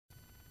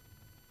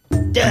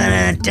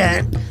Dun,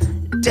 dun,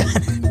 dun.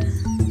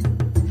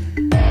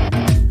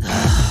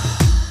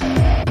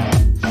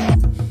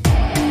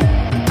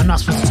 I'm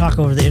not supposed to talk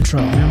over the intro,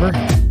 remember?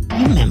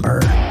 You remember.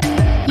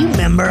 You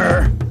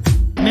remember.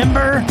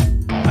 Remember?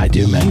 I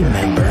do remember. You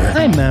remember.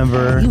 I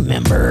remember. You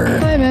remember.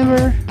 I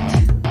remember.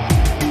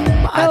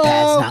 My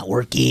iPad's not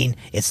working.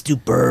 It's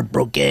super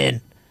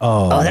broken.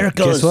 Oh, there it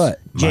goes. Guess what?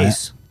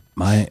 Jace.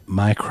 My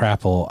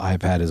crapple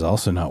iPad is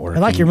also not working. I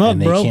like your mug,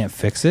 and they bro. can't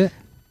fix it.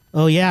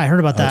 Oh, yeah, I heard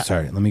about that. Oh,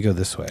 sorry. Let me go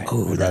this way.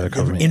 Oh, that'd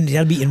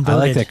that'd be inverted. I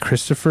like that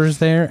Christopher's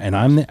there, and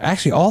I'm there.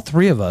 Actually, all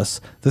three of us,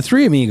 the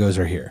three amigos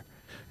are here.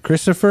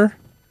 Christopher,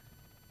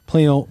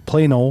 Plano.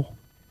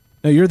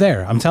 No, you're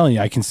there. I'm telling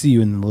you, I can see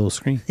you in the little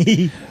screen.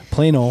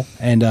 Plano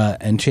and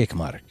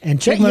Checkmark. And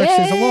Checkmark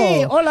says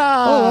hello.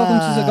 Hola. Oh, welcome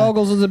to the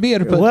Goggles of the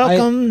Beer. But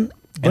Welcome.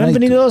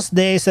 Bienvenidos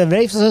de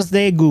cervezas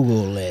de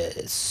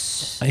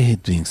Googgles. I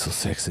hate being so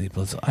sexy,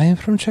 but I am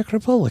from Czech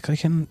Republic. I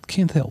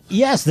can't help.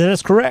 Yes, that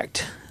is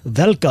correct.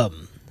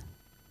 Welcome.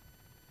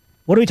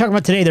 What are we talking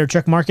about today there,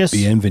 Chuck Marcus?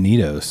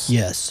 Bienvenidos.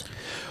 Yes.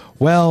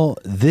 Well,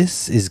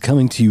 this is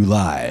coming to you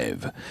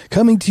live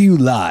from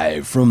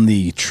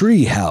the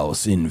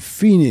Treehouse in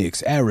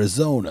Phoenix,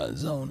 Arizona.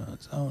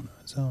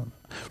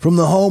 From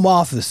the home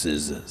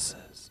offices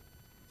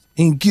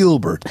in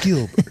Gilbert,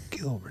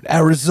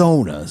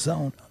 Arizona.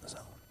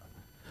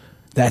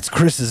 That's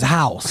Chris's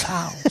house.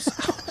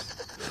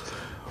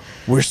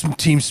 Where some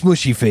Team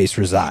Smushy Face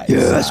resides.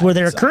 That's where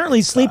they're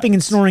currently sleeping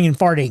and snoring and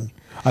farting.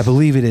 I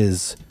believe it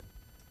is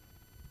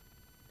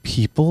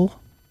people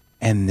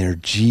and their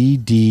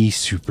GD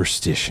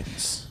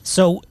superstitions.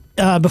 So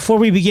before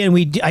we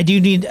begin, I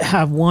do need to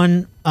have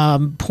one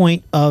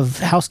point of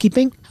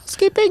housekeeping.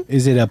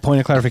 Is it a point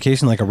of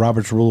clarification like a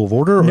Robert's Rule of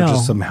Order or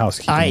just some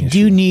housekeeping I issue?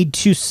 do need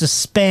to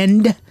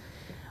suspend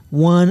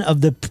one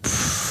of the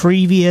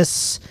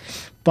previous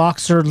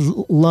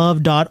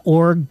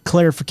boxerlove.org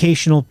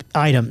clarificational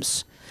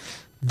items.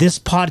 This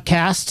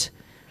podcast,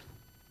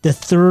 the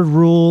third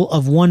rule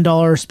of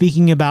 $1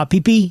 speaking about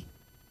pee-pee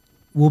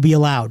will be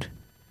allowed.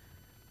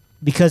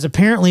 Because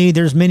apparently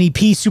there's many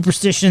pee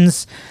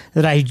superstitions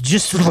that I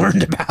just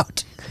learned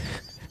about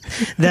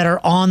that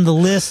are on the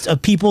list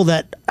of people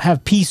that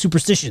have pee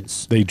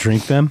superstitions. They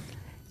drink them?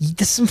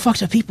 There's some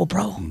fucked up people,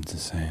 bro. I'm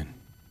just saying.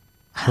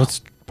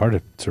 What's part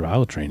of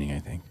survival training, I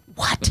think.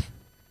 What?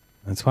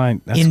 That's why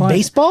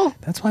baseball?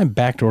 That's why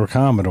Backdoor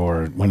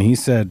Commodore, when he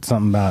said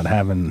something about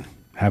having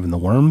the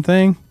worm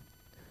thing,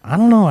 I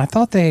don't know. I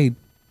thought they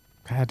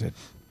had to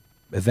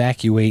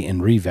evacuate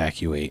and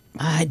revacuate.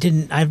 I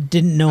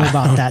didn't know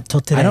about that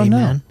till today, I don't know.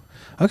 man.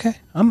 Okay,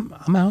 I'm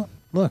out.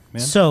 Look,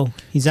 man. So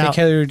he's Take out.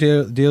 care of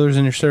your dealers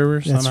and your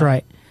servers. That's I'm out.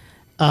 right.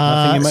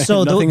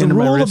 Nothing The under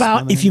my rule wrist,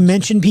 about nothing if you else.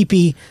 mention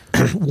PP,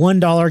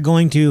 $1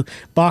 going to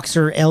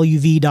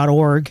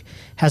boxerluv.org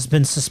has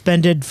been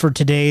suspended for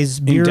today's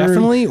beer.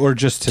 Indefinitely or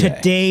just today?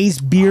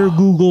 Today's Beer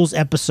Googles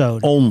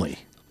episode. Only.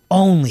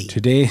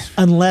 Today.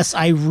 Unless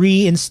I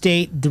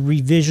reinstate the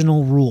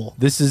revisional rule.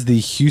 This is the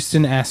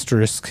Houston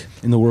asterisk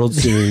in the World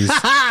Series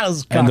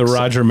and the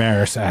Roger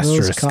Maris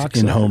asterisk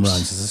in home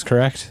runs. Is this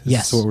correct?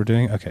 Yes. Is this what we're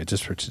doing? Okay,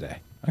 just for today.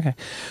 Okay.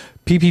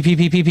 Woo!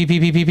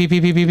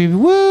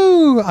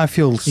 I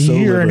feel so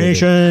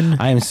Urination. liberated.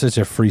 I am such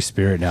a free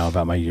spirit now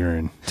about my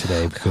urine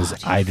today because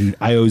I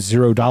owe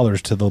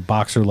 $0 to the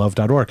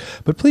boxerlove.org.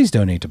 But please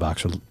donate to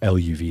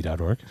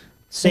boxerluv.org.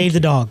 Save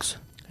the dogs.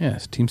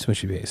 Yes, Team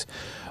Smushy Base.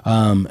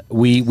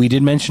 We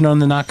did mention on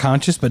the Not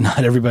Conscious, but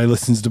not everybody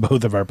listens to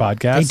both of our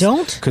podcasts. They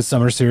don't? Because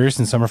some are serious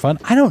and some are fun.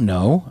 I don't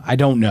know. I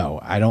don't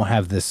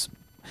have this.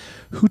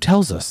 Who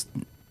tells us?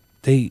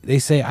 They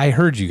say, I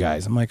heard you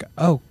guys. I'm like,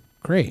 oh,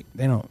 great.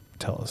 They don't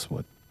tell us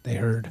what they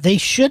heard. They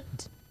should.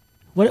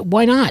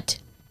 Why not?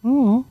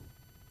 Oh.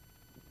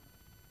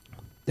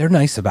 They're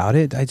nice about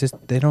it. I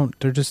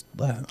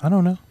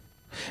don't know.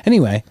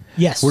 Anyway,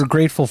 yes, we're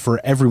grateful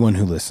for everyone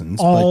who listens.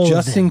 All but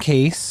just in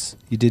case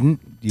you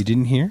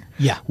didn't hear,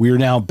 yeah, we are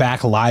now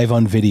back live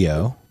on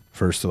video.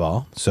 First of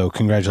all, so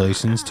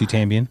congratulations to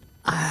Tambian.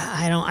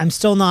 I'm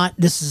still not.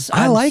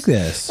 I like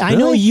this. I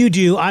know you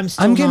do. I'm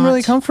getting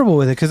really comfortable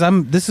with it because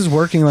this is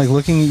working. Like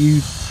looking at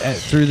you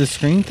through the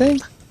screen thing.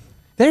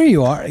 There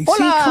you are. Hola. See,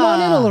 come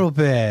on in a little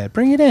bit.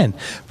 Bring it in,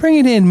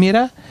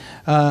 Mira.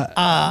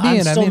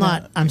 I'm still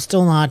not.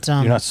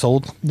 You're not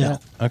sold? No.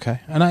 Yeah. Okay.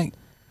 And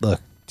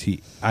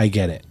I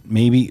get it.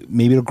 Maybe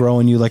it'll grow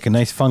on you like a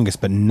nice fungus,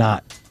 but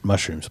not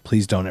mushrooms.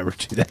 Please don't ever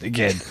do that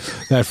again.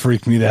 That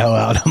freaked me the hell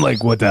out. I'm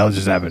like, what the hell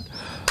just happened?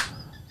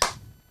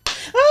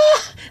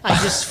 I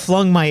just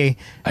flung my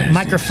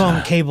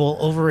microphone cable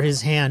over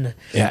his hand.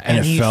 Yeah,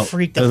 and he felt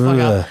freaked the fuck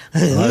out.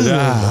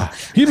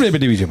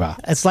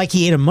 It's like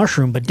he ate a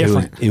mushroom, but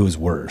different. It was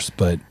worse,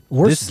 but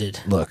Worsted.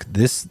 Look,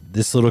 this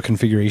little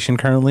configuration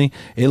currently,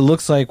 it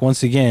looks like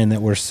once again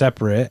that we're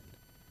separate.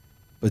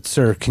 But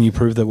sir, can you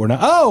prove that we're not?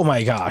 Oh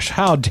my gosh,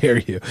 how dare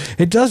you!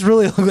 It does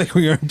really look like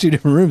we are in two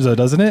different rooms, though,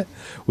 doesn't it?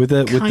 With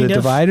the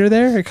divider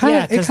there, it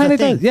kind of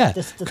does. Yeah,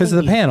 because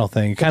of the panel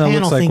thing, it kind of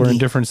looks like we're in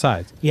different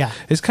sides. Yeah,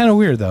 it's kind of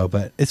weird though,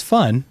 but it's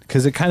fun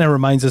because it kind of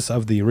reminds us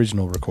of the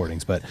original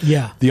recordings. But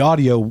yeah, the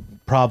audio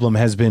problem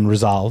has been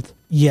resolved.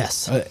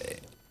 Yes.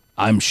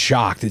 I'm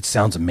shocked. It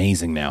sounds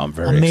amazing now. I'm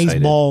very Amaze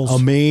excited. balls.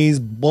 Amaze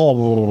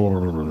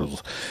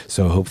balls.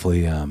 So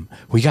hopefully,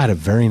 we got a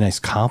very nice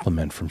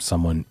compliment from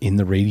someone in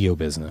the radio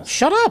business.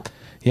 Shut up.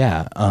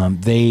 Yeah.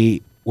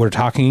 They were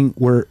talking.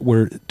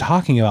 We're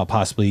talking about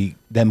possibly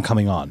them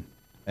coming on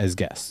as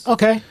guests.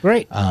 Okay,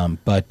 great.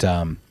 But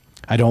I'm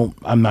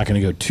not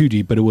going to go too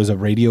deep. But it was a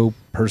radio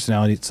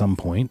personality at some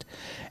point,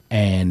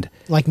 and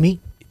Like me?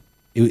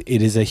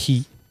 it is a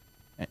he.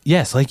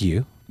 Yes, like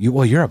you.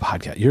 You're a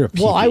podcast. You're a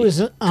PP. Well, I was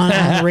on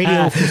the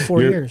radio for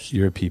 4 years.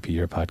 You're a PP.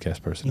 You're a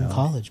podcast personality. In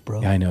college,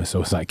 bro. Yeah, I know. So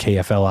it's like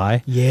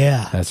KFLI.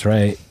 Yeah. That's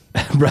right.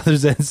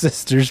 Brothers and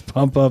sisters,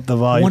 pump up the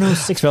volume.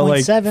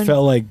 106.7.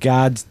 Felt like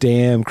God's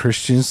damn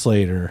Christian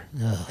Slater.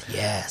 Oh,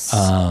 yes.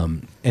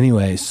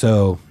 Anyway,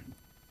 so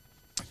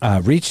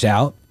reached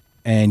out,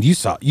 and you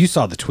saw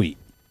the tweet.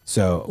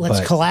 So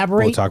Let's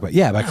collaborate. We'll talk about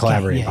by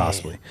collaborating yeah,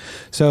 possibly.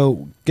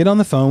 So get on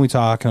the phone. We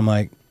talk, and I'm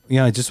like,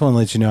 I just want to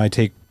let you know I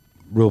take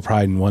real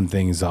pride in one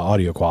thing is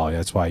audio quality.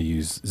 That's why I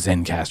use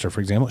Zencaster, for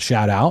example.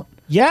 Shout out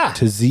yeah.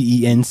 to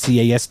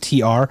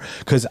Zencastr,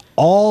 because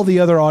all the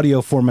other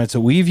audio formats that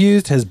we've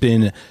used has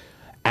been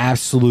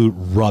absolute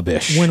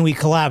rubbish. When we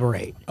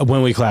collaborate.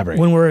 When we collaborate.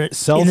 When we're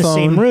Cell in the phone,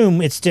 same room,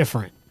 it's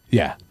different.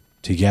 Yeah.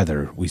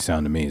 Together, we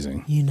sound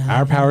amazing. Yeah.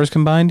 Our powers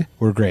combined,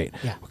 we're great.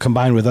 Yeah.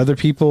 Combined with other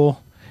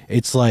people,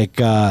 it's like...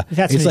 We've had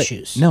some it's like,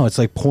 issues. No, it's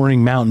like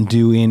pouring Mountain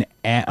Dew in...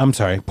 I'm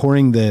sorry,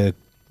 pouring the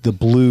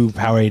blue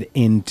Powerade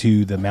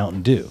into the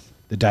Mountain Dew.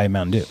 The Diet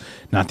Mountain Dew.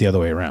 Not the other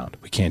way around.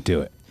 We can't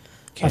do it.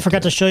 I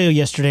forgot to show you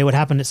yesterday what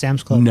happened at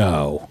Sam's Club.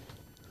 No,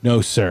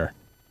 sir.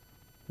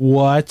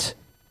 What?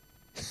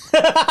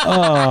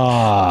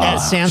 At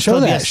Sam's Show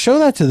Club. that. Yes. Show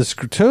that to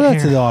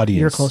the audience.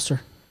 You're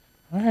closer.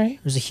 All right.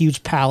 There's a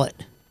huge pallet.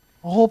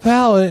 A whole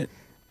pallet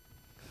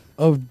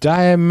of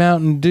Diet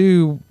Mountain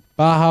Dew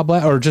Baja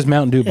Blast, or just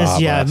Mountain Dew Baja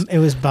Blast. It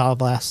was Baja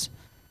Blast.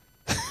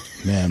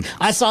 Man,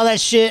 I saw that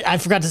shit. I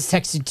forgot to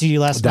text it to you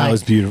last night. that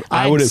was beautiful.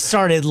 I would have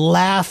started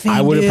laughing. I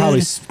would have dude.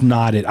 probably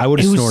snotted. I would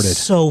have It snorted. was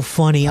so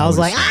funny. I was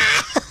like,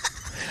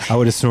 I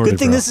would have snorted. good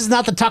thing bro. this is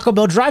not the Taco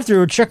Bell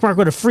drive-thru. Checkmark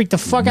would have freaked the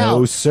fuck out.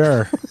 No,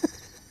 sir.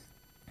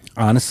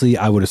 Honestly,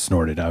 I would have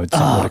snorted. I would.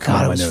 Oh would have come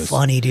god, out it my was nose.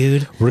 funny,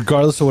 dude.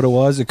 Regardless of what it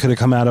was, it could have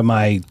come out of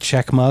my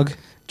check mug.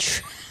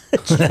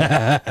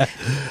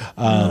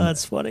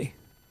 That's funny.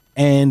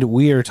 And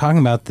we are talking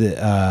about the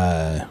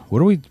what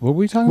are we talking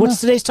about?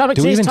 What's today's topic?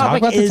 Did we Today's even talk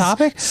topic about the is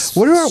topic?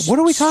 What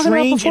are we talking about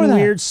strange before and that?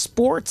 weird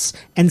sports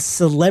and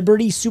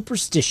celebrity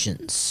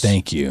superstitions.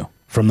 Thank you.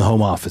 From the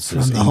home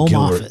offices From the in home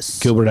Gilbert, office.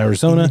 Gilbert,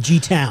 Arizona. In the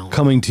G-Town.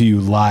 Coming to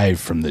you live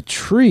from the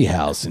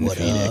Treehouse in What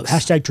Phoenix. up?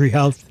 Hashtag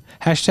treehouse.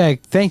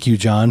 Hashtag thank you,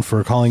 John,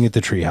 for calling it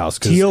the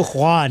Treehouse. 'Cause Tio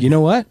Juan. you know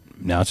what?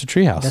 Now it's a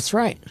treehouse. That's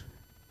right.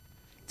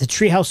 The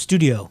Treehouse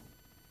Studio.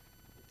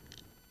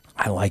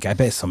 I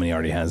bet somebody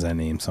already has that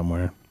name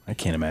somewhere. I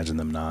can't imagine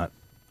them not.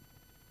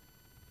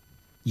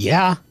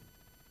 Yeah.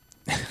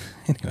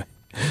 Anyway,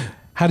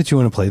 how did you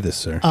want to play this,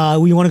 sir?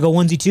 We want to go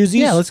onesie twosies?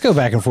 Yeah, let's go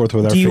back and forth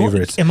with our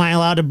favorites. Am I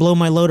allowed to blow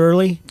my load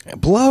early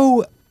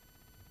Blow.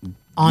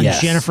 on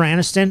Yes. Jennifer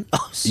Aniston?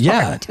 Oh, sorry.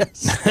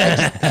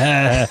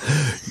 Yeah.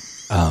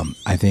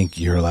 I think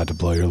you're allowed to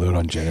blow your load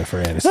on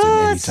Jennifer Aniston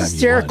That's anytime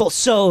hysterical. you want.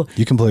 So,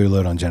 You can blow your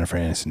load on Jennifer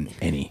Aniston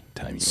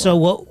anytime you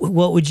want.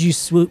 what would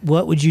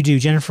you do?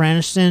 Jennifer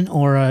Aniston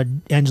or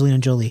Angelina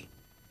Jolie?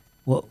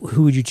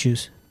 Who would you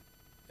choose?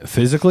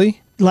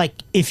 Physically, Like,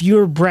 if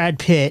you're Brad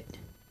Pitt,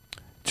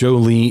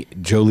 Jolie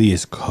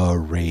is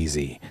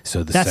crazy,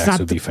 so the That's sex not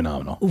would be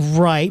phenomenal.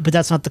 right? But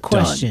that's not the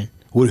question.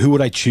 Done. Who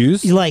would I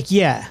choose? Like,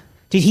 yeah.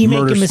 Did he make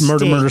a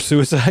mistake? Murder,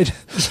 suicide?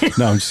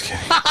 No, I'm just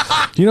kidding.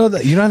 You know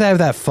they have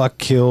that fuck,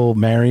 kill,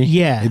 marry?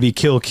 Yeah. It'd be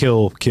kill,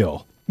 kill,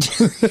 kill.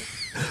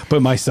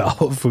 But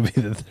myself would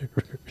be the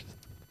third.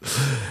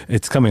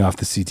 It's coming off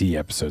the CTE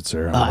episode,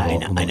 sir. I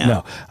know.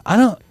 No, I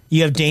don't.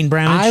 You have Dane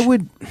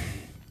Brownage?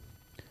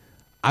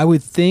 I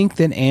would think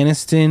that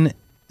Aniston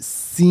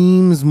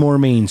seems more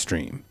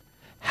mainstream.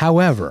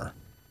 However,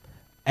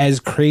 as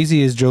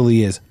crazy as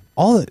Jolie is,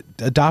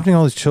 adopting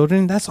all those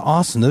children, that's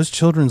awesome. Those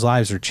children's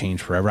lives are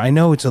changed forever. I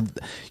know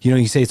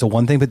you say it's a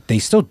one thing, but they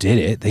still did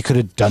it. They could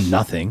have done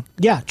nothing.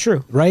 Yeah,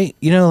 true. Right?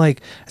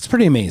 It's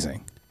pretty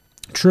amazing.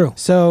 True.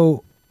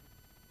 So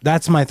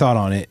that's my thought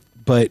on it,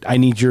 but I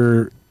need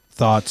your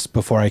thoughts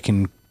before I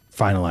can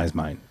finalize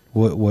mine.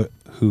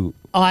 Who?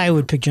 I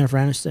would pick Jennifer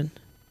Aniston.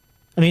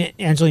 I mean,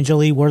 Angelina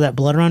Jolie wore that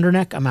blood around her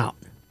neck. I'm out.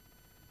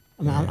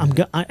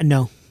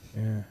 No.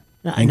 Yeah.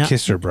 No, And no.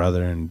 kiss her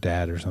brother and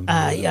dad or something.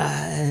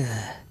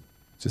 Yeah.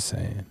 Just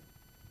saying.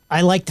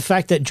 I like the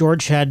fact that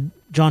George had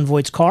John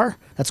Voight's car.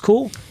 That's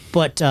cool.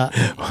 But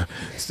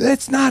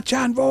It's not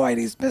John Voight.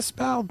 He's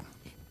misspelled.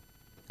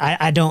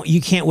 I don't. You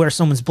can't wear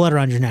someone's blood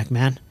around your neck,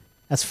 man.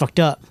 That's fucked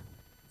up.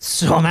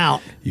 So I'm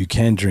out. You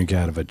can drink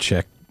out of a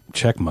check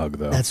mug,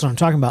 though. That's what I'm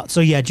talking about. So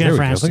yeah, There we Jennifer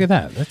go. Aniston. Look at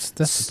that. That's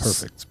the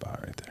perfect spot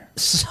right there.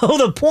 So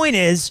the point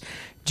is,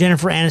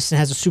 Jennifer Aniston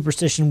has a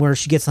superstition where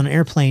she gets on an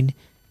airplane,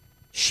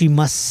 she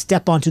must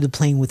step onto the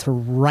plane with her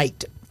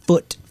right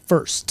foot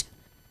first.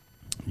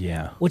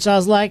 Yeah. which I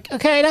was like,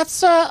 okay,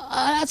 that's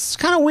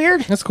kind of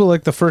weird. That's cool.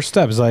 Like the first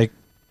step is like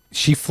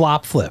she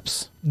flop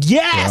flips.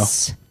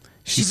 Yes,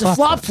 she's a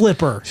flop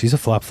flipper. She's a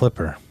flop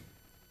flipper.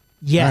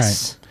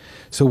 Yes.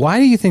 So why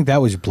do you think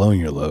that was blowing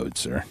your load,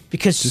 sir?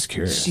 Because Just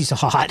curious. she's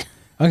hot.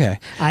 Okay.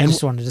 I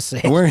just wanted to say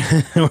We're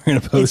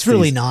gonna post. it's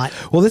really these. not.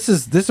 Well, this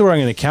is where I'm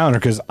gonna counter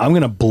because I'm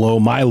gonna blow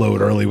my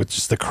load early with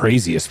just the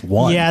craziest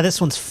one. Yeah,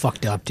 this one's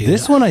fucked up, dude.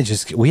 This one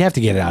we have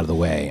to get it out of the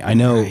way. I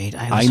know. Right.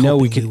 I know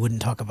we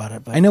wouldn't talk about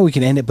it, but I know we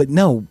can end it, but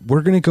no,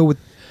 we're gonna go with.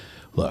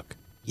 Look.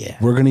 Yeah.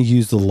 We're gonna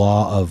use the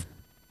law of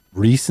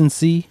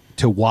recency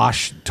to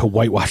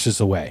whitewash this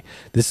away.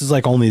 This is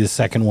like only the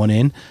second one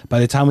in. By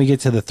the time we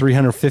get to the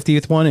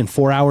 350th one and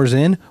 4 hours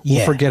in,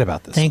 we'll forget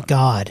about this. Thank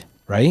God.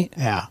 Right?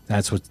 Yeah.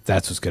 That's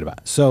what's good about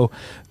it. So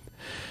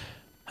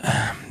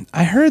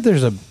I heard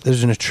there's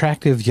an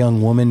attractive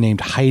young woman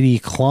named Heidi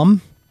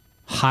Klum.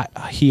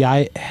 Heidi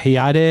Klum?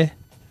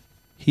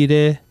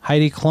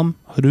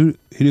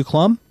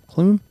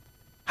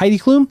 Heidi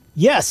Klum?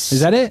 Yes. Is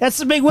that it? That's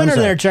the big winner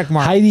there, check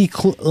mark. Heidi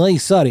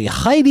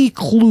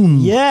Klum.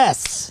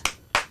 Yes.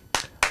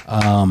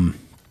 At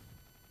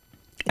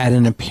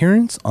an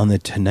appearance on The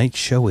Tonight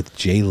Show with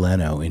Jay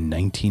Leno in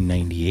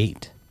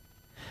 1998,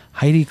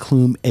 Heidi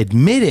Klum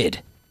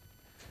admitted.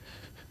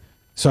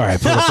 Sorry, I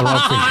put up the wrong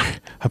finger.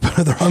 I put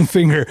up the wrong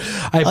finger.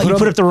 You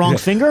put up the wrong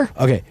finger?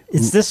 Okay.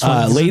 It's this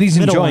one. Ladies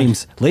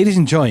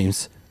and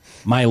Joyms,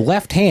 my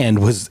left hand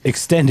was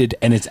extended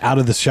and it's out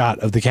of the shot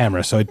of the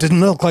camera, so it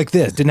didn't look like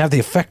this. Didn't have the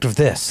effect of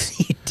this.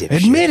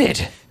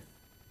 Admitted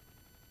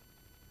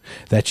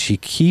that she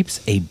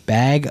keeps a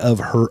bag of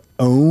her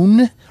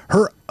own.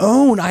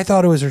 I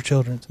thought it was her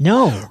children's.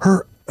 No.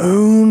 Her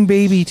own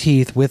baby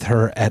teeth with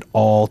her at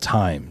all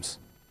times.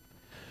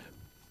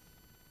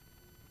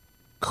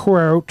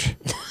 Quote,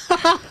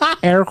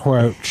 air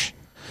quotes.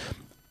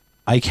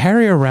 I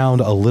carry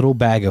around a little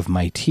bag of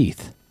my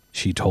teeth,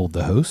 she told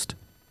the host.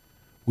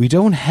 We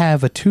don't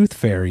have a tooth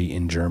fairy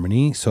in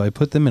Germany, so I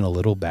put them in a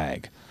little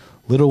bag.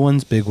 Little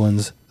ones, big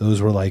ones,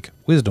 those were like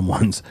wisdom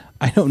ones.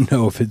 I don't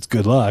know if it's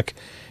good luck.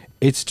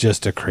 It's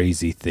just a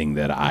crazy thing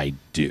that I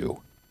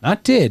do.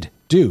 Not did,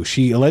 do.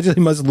 She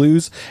allegedly must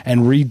lose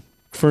and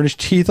refurnish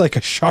teeth like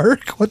a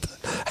shark.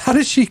 How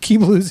does she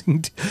keep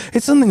losing?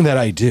 It's something that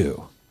I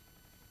do.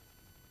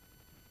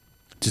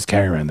 Just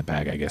carry around the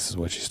bag, I guess, is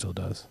what she still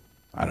does.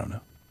 I don't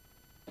know.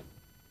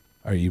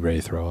 Are you ready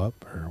to throw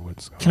up, or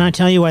what's going on? Can I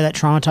tell you why that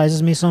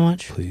traumatizes me so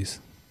much?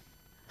 Please.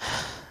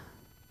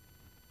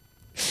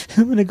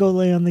 I'm going to go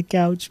lay on the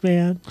couch,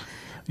 man.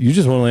 You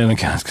just want to lay on the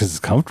couch because it's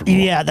comfortable.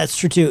 Yeah, that's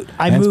true, too.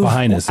 I moved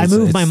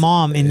my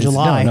mom in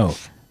July. No.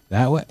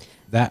 That way.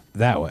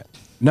 That way.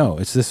 No,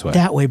 it's this way.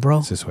 That way, bro.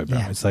 It's this way, bro.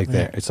 Yeah, it's like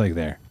there. It's like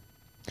there.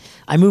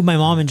 I moved my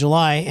mom in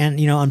July and,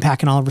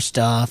 unpacking all of her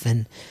stuff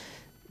and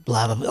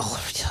blah, blah, blah.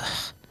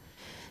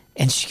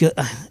 And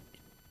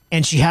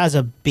she has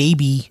a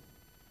baby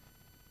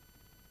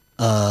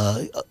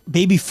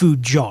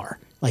food jar,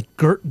 like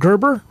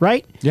Gerber,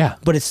 right? Yeah.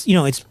 But it's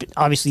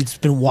obviously it's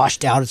been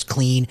washed out. It's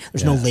clean.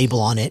 There's no label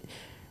on it.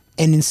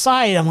 And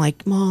inside, I'm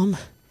like, Mom,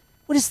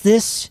 what is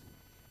this?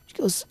 She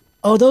goes,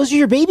 oh, those are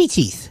your baby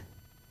teeth.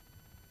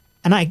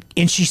 And I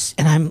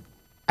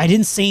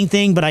didn't say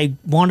anything, but I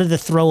wanted to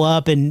throw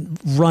up and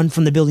run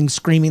from the building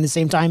screaming at the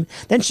same time.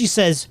 Then she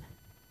says,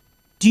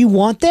 do you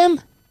want them?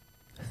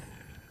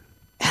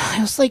 And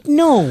I was like,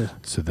 no.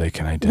 So they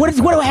can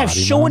identify. What do I have?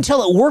 Show and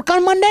tell at work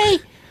on Monday?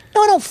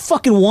 No, I don't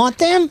fucking want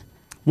them.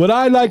 What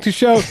I'd like to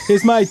show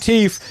is my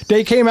teeth.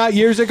 They came out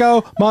years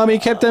ago. Mommy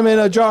kept them in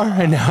a jar,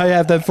 and now I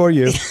have them for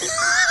you.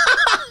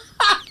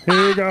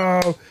 Here you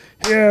go.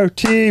 Here,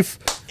 teeth.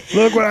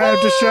 Look what I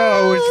have to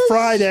show. It's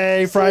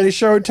Friday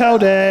show and tell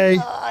day.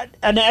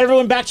 And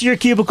everyone back to your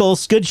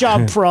cubicles. Good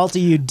job, Peralta,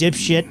 you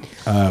dipshit.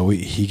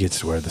 He gets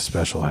to wear the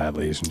special hat,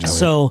 ladies and gentlemen.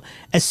 So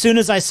as soon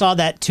as I saw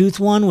that tooth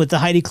one with the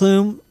Heidi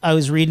Klum, I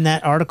was reading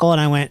that article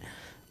and I went,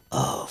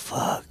 oh,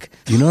 fuck.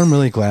 You know what I'm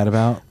really glad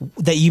about?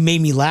 That you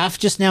made me laugh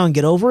just now and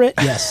get over it?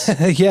 Yes.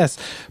 Yes.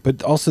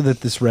 But also that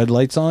this red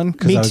light's on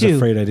because I was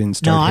afraid I didn't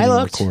start hitting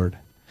record.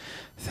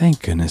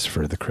 Thank goodness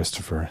for the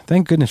Christopher.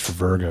 Thank goodness for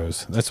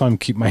Virgos. That's why I'm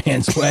keeping my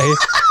hands away.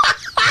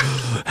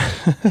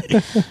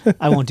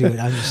 I won't do it.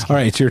 I'm just kidding. All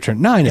right, it's your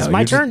turn. No, I know. It's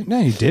my turn? No,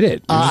 you did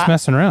it. You're just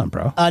messing around,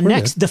 bro.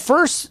 Next,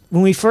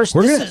 when we first...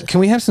 Can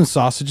we have some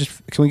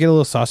sausages? Can we get a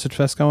little sausage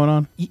fest going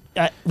on?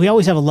 We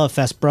always have a love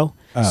fest, bro.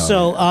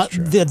 Oh,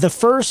 the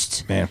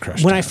first... Man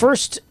crush when time.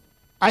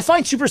 I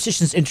find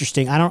superstitions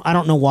interesting. I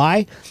don't know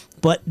why,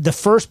 but the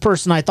first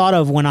person I thought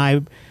of when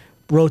I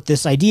wrote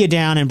this idea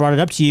down and brought it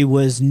up to you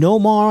was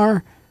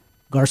Nomar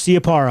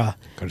Garciaparra,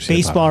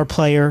 baseball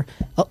player.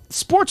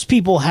 Sports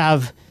people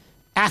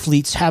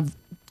athletes have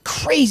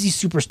crazy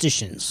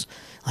superstitions.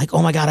 Like,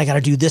 oh my God, I got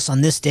to do this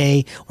on this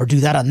day or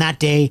do that on that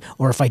day.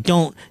 Or if I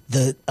don't,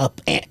 the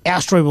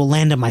asteroid will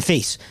land on my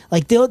face.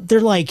 Like they're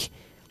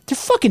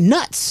fucking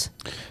nuts.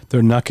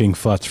 They're knucking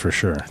futs for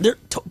sure. They're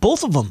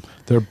both of them.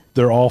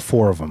 They're all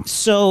four of them.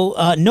 So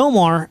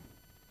Nomar,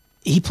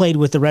 he played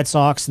with the Red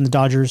Sox and the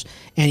Dodgers,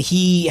 and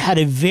he had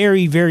a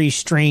very, very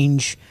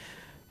strange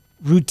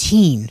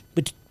routine,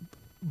 but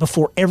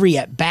before every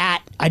at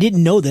bat, I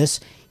didn't know this.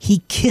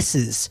 He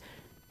kisses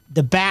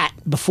the bat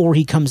before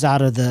he comes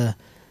out of the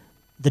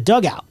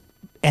dugout,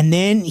 and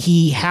then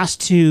he has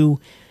to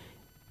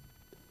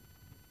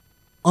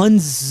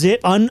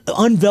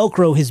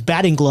unvelcro his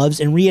batting gloves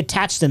and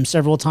reattach them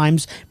several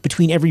times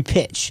between every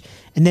pitch.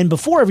 And then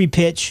before every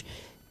pitch,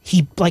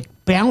 he like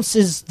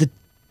bounces the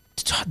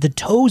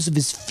toes of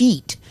his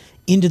feet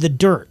into the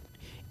dirt.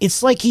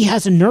 It's like he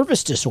has a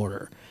nervous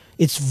disorder.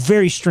 It's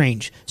very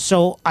strange.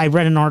 So I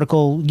read an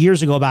article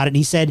years ago about it, and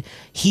he said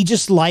he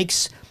just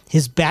likes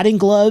his batting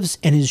gloves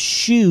and his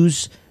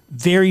shoes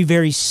very,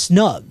 very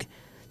snug.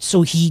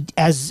 So he,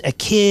 as a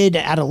kid,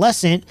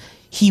 adolescent,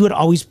 he would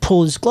always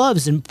pull his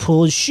gloves and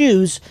pull his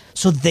shoes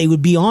so that they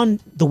would be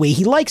on the way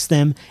he likes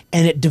them.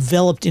 And it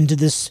developed into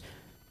this,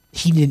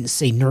 he didn't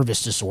say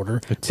nervous disorder.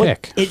 A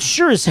tick. It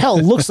sure as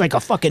hell looks like a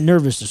fucking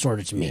nervous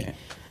disorder to me. Yeah.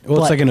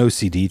 Well, it's like an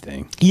OCD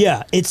thing.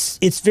 Yeah, it's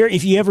very,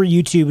 if you ever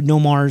YouTube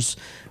Nomar's,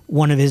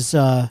 one of his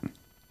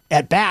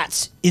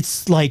at-bats,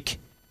 it's like,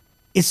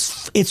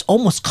 it's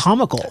almost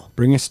comical.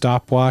 Bring a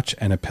stopwatch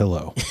and a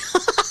pillow.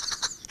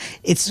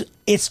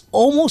 It's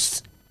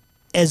almost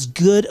as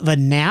good of a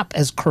nap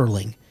as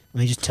curling.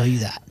 Let me just tell you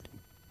that.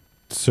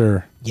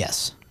 Sir.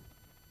 Yes.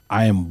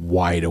 I am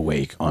wide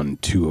awake on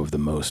two of the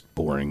most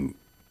boring.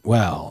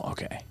 Well,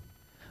 okay.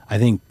 I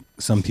think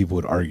some people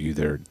would argue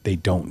they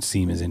don't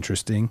seem as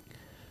interesting.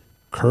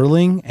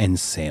 Curling and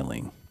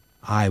sailing.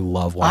 I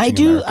love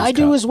watching. I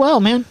do as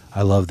well, man.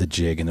 I love the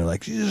jig, and they're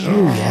like,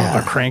 yeah,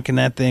 they're cranking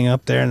that thing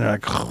up there, and they're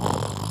like,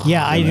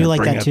 yeah, I do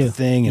like that too. The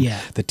thing and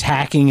yeah, the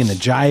tacking and the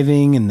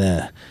jiving and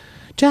the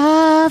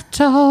jive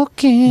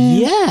talking.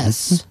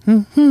 Yes,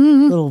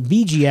 little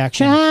VG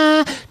action.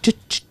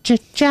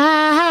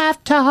 Jive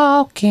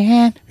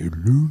talking.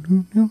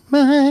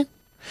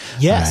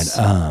 Yes.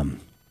 Right,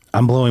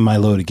 I'm blowing my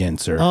load again,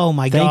 sir. Oh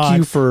my God! Thank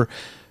you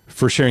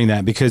for sharing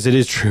that, because it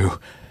is true.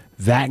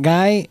 That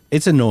guy,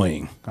 it's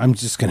annoying. I'm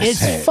just going to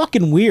say it's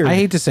fucking weird. I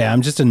hate to say it.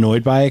 I'm just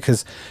annoyed by it,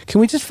 because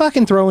can we just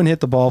fucking throw and hit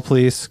the ball,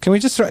 please? Can we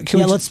just let's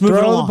move it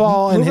throw along. the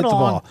ball and Move hit it the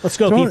along. ball? Let's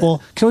go,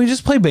 people. Can we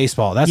just play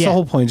baseball? That's the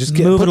whole point. Just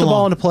put the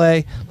ball into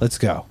play. Let's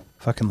go.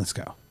 Fucking let's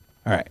go. All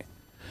right.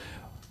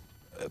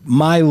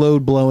 My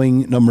load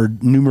blowing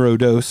numero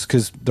dos,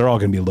 because they're all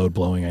going to be load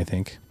blowing, I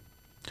think.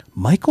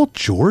 Michael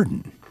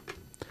Jordan.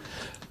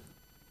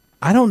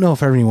 I don't know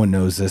if everyone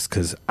knows this,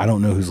 because I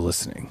don't know who's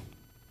listening.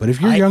 But if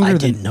you're younger I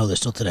didn't know this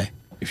till today.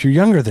 If you're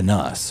younger than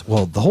us,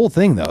 well, the whole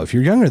thing, though, if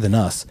you're younger than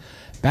us,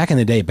 back in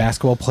the day,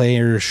 basketball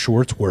players'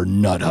 shorts were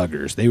nut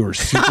huggers. They were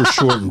super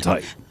short and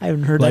tight. I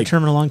haven't heard that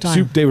term in a long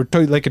time. They were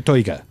like a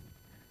toiga.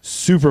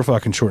 Super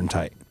fucking short and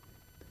tight.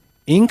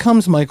 In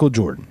comes Michael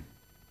Jordan.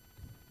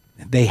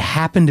 They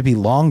happen to be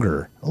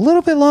longer, a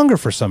little bit longer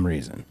for some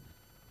reason.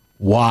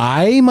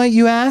 Why, might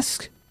you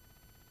ask?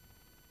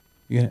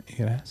 You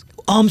gonna ask?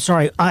 Oh, I'm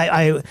sorry.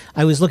 I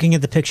was looking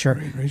at the picture.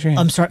 Raise your hand.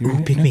 I'm sorry.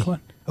 Pick me.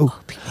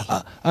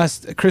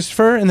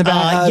 Christopher in the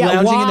back,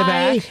 lounging in the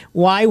back.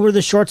 Why were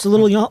the shorts a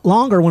little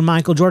longer when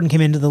Michael Jordan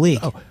came into the league?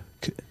 Oh,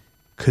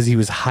 because he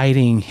was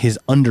hiding his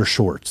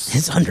undershorts.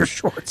 His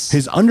undershorts.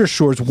 His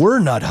undershorts were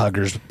nut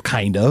huggers,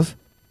 kind of,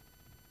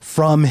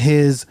 from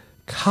his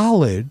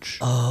college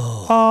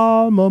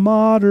alma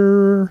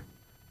mater,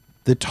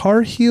 the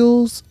Tar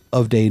Heels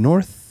of de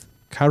North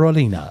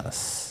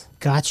Carolinas.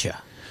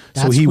 Gotcha.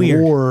 So he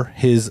wore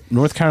his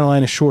North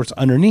Carolina shorts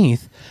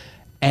underneath,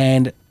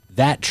 and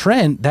that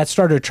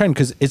started a trend,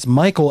 because it's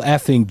Michael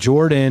effing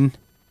Jordan.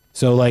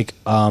 So like,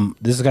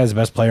 this guy's the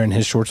best player, and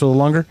his shorts are a little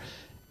longer.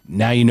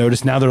 Now you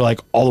notice, now they're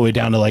like all the way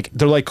down to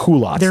they're like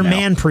culottes. They're now.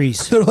 man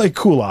prees. They're like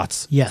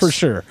culottes. Yes. For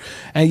sure.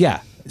 And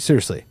yeah,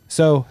 seriously.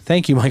 So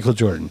thank you, Michael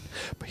Jordan.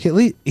 But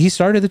he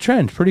started the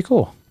trend. Pretty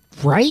cool.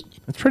 Right?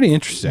 That's pretty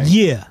interesting.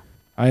 Yeah.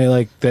 I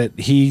like that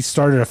he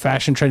started a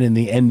fashion trend in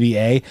the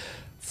NBA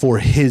for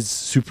his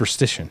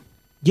superstition.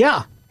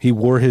 Yeah. He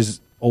wore his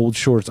old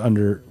shorts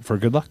under for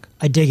good luck.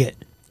 I dig it.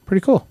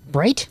 Pretty cool.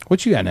 Right?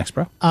 What you got next,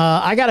 bro?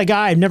 I got a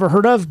guy I've never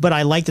heard of, but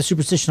I like the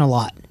superstition a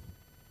lot.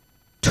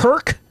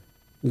 Turk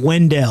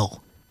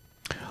Wendell.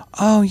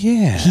 Oh,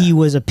 yeah. He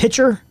was a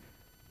pitcher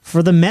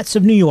for the Mets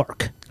of New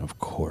York. Of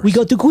course. We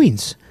go to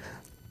Queens.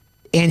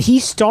 And he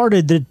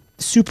started the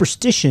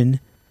superstition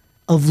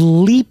of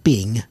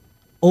leaping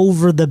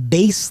over the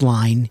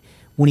baseline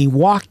when he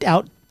walked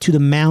out to the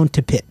mound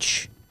to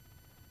pitch.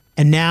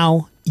 And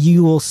now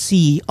you will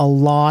see a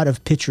lot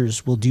of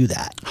pitchers will do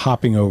that.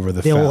 Hopping over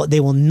the foul.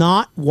 They will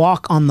not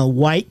walk on the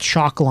white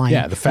chalk line.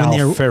 Yeah, the fair foul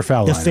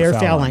line. The fair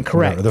foul line,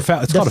 correct.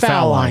 It's called a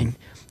foul line.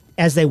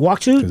 As they walk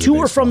to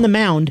or from the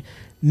mound,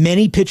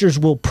 many pitchers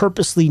will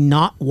purposely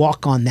not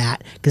walk on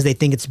that because they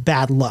think it's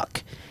bad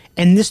luck.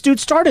 And this dude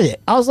started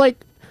it. I was like,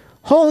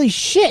 holy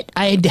shit,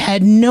 I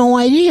had no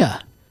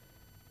idea.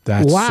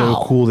 That's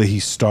so cool that he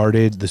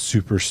started the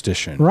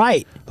superstition.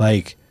 Right.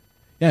 Like,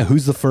 yeah,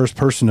 who's the first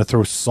person to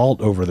throw salt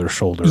over their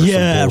shoulder?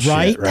 Yeah, bullshit,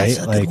 right. Right.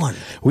 That's a good one.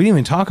 We didn't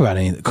even talk about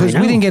anything because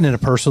we didn't get into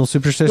personal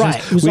superstitions.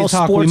 Right. It was all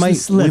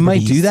sports we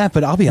might do that,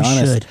 but I'll be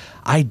honest.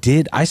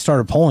 Should. I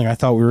started polling. I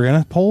thought we were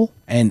gonna poll,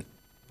 and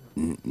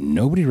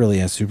nobody really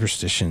has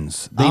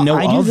superstitions. They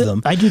know of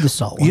them. I do the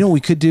salt one. You know what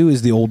we could do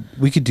is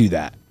we could do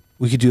that.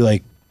 We could do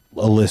like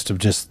a list of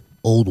just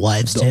old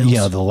wives' tales. You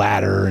know, the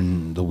ladder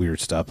and the weird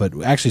stuff. But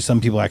actually,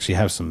 some people actually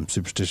have some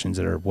superstitions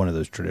that are one of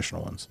those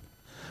traditional ones.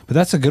 But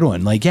that's a good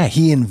one. Like, yeah,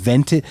 he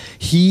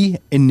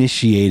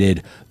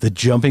initiated the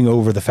jumping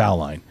over the foul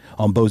line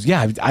on both.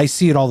 Yeah, I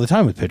see it all the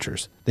time with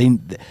pitchers. They,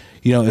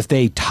 you know, if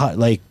they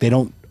they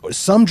don't.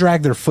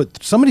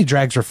 Somebody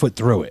drags their foot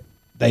through it.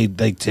 They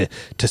like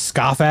to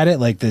scoff at it,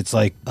 like it's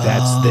like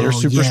that's their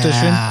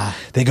superstition. Yeah.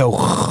 They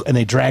go and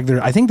they drag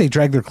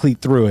their cleat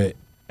through it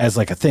as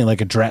like a thing,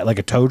 like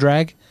a toe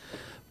drag.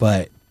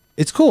 But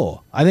it's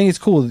cool. I think it's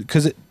cool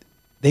because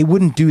they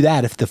wouldn't do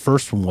that if the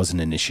first one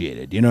wasn't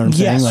initiated. You know what I'm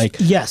saying? Like,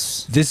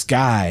 yes, this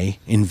guy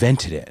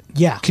invented it.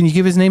 Yeah. Can you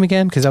give his name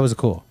again? Because that was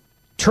cool.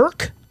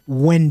 Turk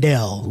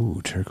Wendell.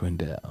 Ooh, Turk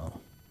Wendell.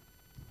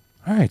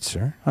 All right,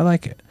 sir. I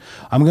like it.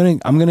 I'm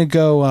gonna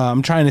go.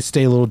 I'm trying to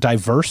stay a little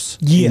diverse.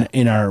 Yeah.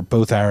 In our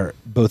both our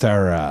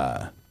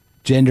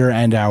gender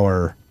and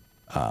our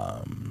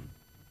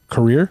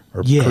career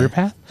career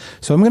path.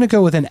 So I'm gonna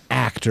go with an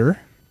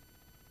actor.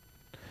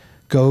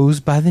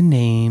 Goes by the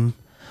name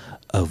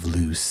of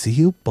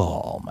Lucille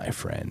Ball, my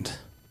friend.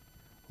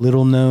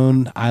 Little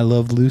known I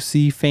Love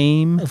Lucy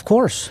fame. Of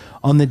course.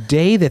 On the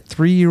day that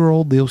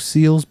 3-year-old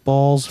Lucille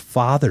Ball's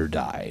father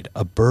died,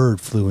 a bird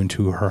flew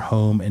into her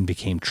home and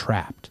became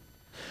trapped.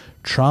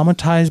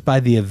 Traumatized by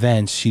the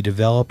events, she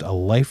developed a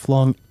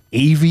lifelong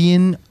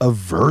avian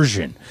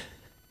aversion.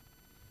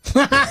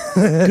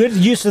 Good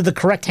use of the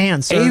correct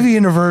hand, sir.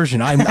 Avian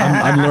aversion. I'm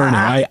learning.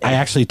 I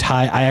actually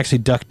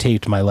duct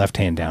taped my left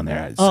hand down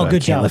there. So good I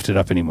can't job. lift it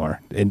up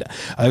anymore. And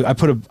I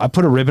put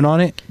a ribbon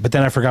on it, but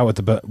then I forgot what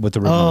the ribbon was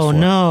for. Oh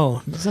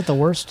no, is that the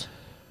worst?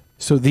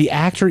 So the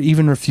actor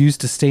even refused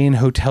to stay in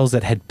hotels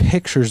that had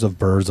pictures of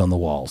birds on the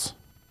walls.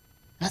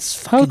 That's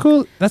fucking, How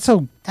cool!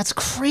 That's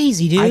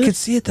crazy, dude. I could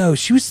see it though.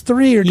 She was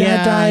 3. Her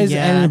dad dies,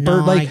 and a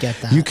bird. I get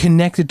that. You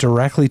connected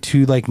directly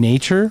to like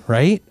nature,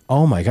 right?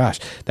 Oh my gosh,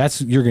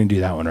 you're gonna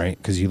do that one, right?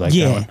 Because you like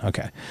that one.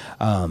 Okay.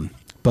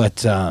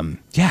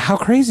 Yeah, how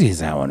crazy is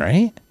that one,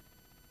 right?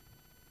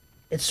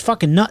 It's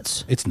fucking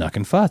nuts. It's knuck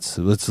and futz.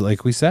 It's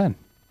like we said.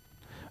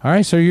 All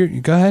right, so you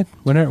go ahead.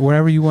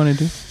 Whatever you want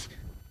to do.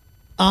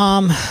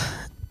 And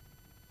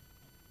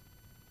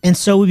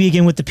so we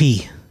begin with the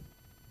P.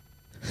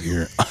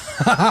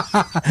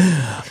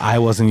 I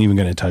wasn't even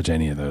going to touch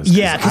any of those.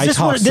 Yeah, I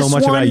talk so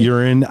much about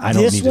urine. I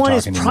don't need to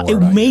talk anymore. This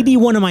one is maybe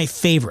one of my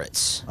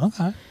favorites.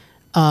 Okay.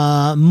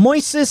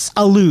 Moises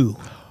Alou.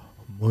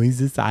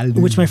 Moises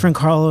Alou. Which my friend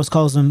Carlos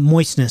calls him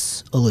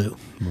Moistness Alou.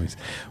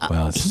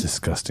 Well, it's a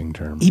disgusting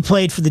term. He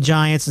played for the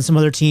Giants and some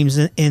other teams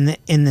in the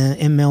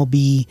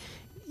MLB,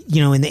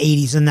 you know, in the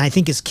 80s. And I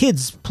think his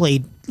kids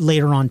played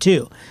later on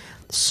too.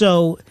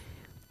 So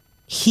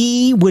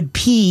he would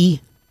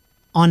pee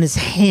on his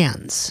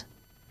hands.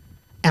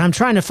 And I'm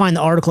trying to find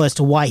the article as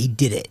to why he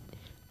did it.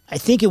 I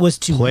think it was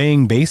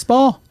playing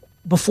baseball?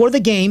 Before the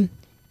game,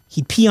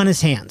 he'd pee on his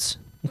hands.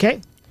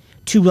 Okay?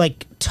 To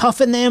like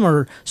toughen them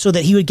or so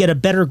that he would get a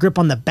better grip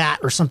on the bat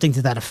or something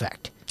to that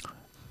effect.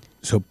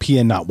 So pee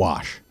and not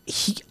wash.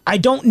 I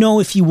don't know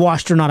if he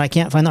washed or not. I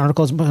can't find the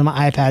articles, but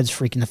my iPad's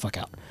freaking the fuck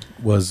out.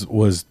 Was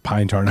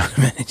pine tar not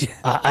invented yet?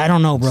 I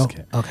don't know, bro.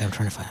 Okay, I'm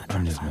trying to find it.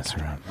 I'm just messing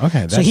around.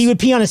 Okay. So he would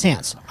pee on his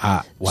hands.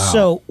 Wow.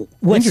 So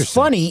what's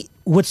funny,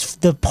 what's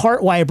the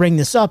part why I bring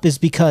this up is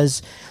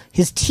because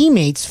his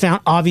teammates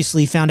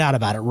obviously found out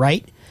about it,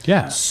 right?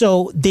 Yeah.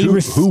 So they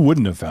who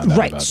wouldn't have found out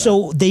about that?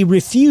 So they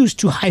refused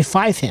to high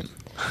five him.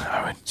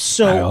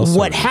 So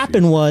what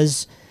happened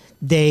was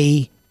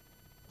the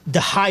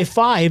high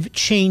five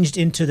changed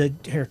into the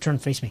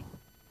face me.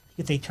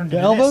 If they turned the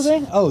elbow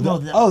thing? Oh,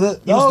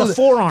 the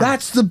forearm.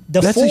 That's a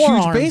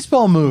huge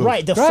baseball move.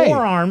 Right. The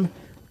forearm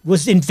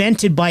was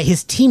invented by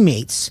his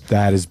teammates.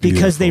 That is beautiful.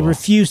 Because they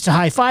refused to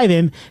high five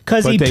him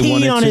because he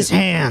peed on his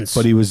hands.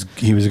 But he was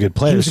a good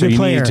player. You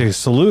needed to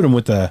salute him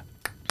with you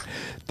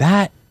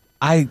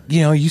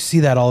see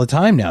that all the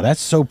time now.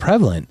 That's so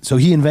prevalent. So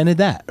he invented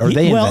that, or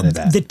they invented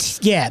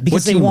that.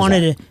 Because they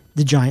wanted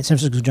the Giants, San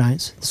Francisco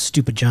Giants, the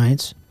stupid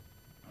Giants.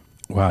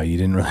 Wow, you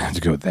didn't really have to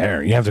go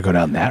there. You have to go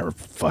down that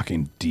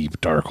fucking deep,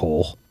 dark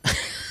hole.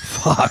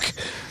 Fuck.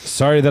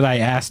 Sorry that I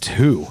asked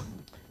who.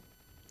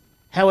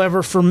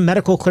 However, for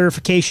medical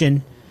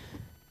clarification,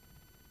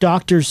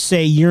 doctors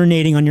say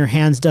urinating on your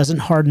hands doesn't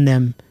harden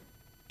them,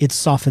 it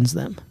softens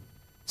them.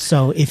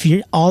 So if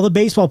you're all the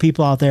baseball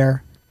people out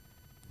there,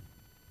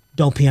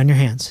 don't pee on your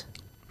hands.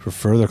 For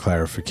further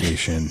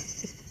clarification,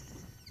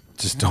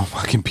 just don't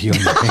fucking pee on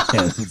your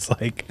hands. It's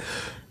like...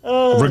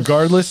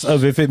 regardless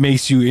of if it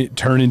makes you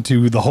turn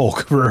into the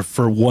Hulk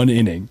for one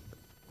inning.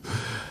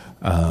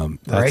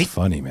 That's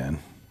funny, man.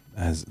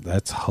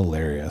 That's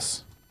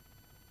hilarious.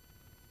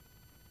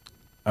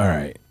 All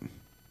right.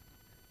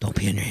 Don't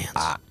pee in your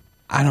hands.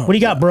 I don't. What do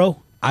you got,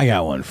 bro? I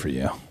got one for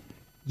you.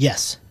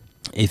 Yes.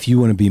 If you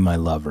want to be my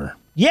lover,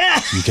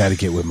 yeah, you got to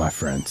get with my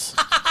friends.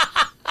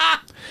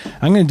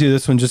 I'm going to do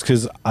this one just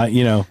because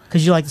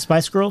Because you like the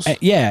Spice Girls?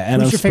 yeah,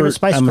 and Who's your favorite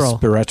Spice I'm Girl? a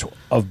spiritual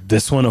of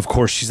this one. Of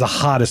course, she's the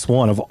hottest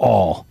one of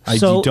all.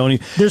 So don't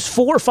even, there's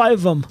 4 or 5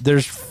 of them.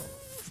 there's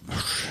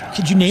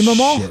Could you name them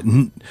all? shit.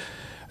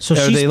 So Are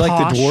she's they like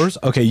posh. the dwarves?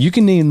 Okay, you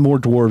can name more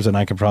dwarves than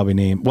I can probably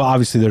name. Well,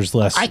 obviously there's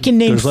less. I can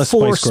name there's less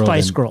 4 Spice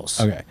Spice than- Girls.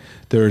 Okay,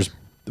 there's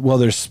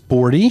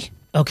Sporty,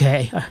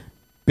 Okay.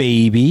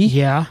 Baby,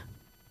 Yeah.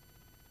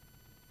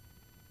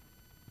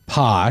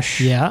 Posh,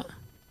 Yeah.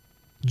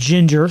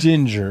 Ginger.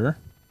 Ginger.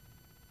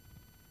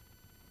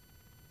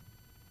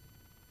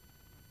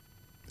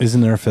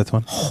 Isn't there a 5th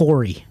one?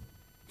 Hoary.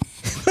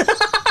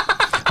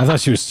 I thought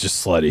she was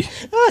just slutty.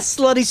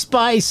 Slutty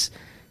Spice.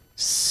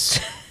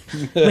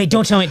 Wait,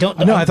 don't tell me. Don't.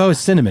 No, I thought it was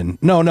cinnamon.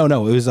 No.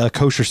 It was a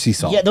kosher sea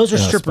salt. Yeah, those are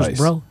and a strippers, spice.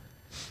 bro.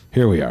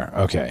 Here we are.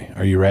 Okay,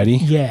 are you ready?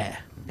 Yeah.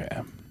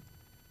 Okay.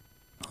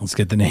 Let's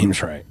get the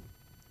names right.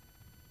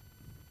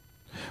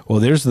 Well,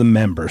 there's the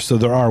members. So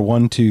there are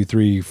 1, 2,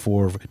 3,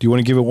 4. Do you want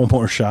to give it one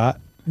more shot?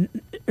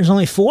 There's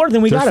only 4.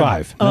 Then we There's got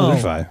 'em. 5. No,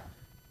 there's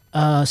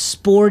 5.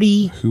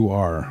 Sporty, Who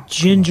are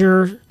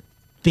Ginger,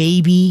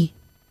 Baby,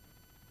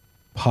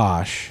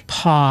 Posh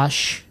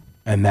Posh,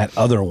 and that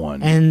other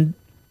one, and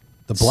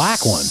the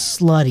black one.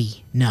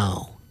 Slutty.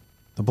 No.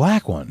 The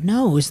black one.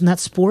 No, isn't that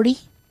Sporty?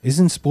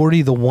 Isn't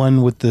Sporty the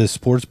one with the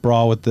sports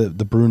bra with the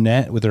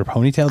brunette with her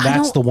ponytail?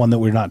 That's don't- the one that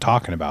we're not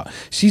talking about.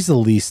 She's the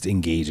least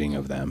engaging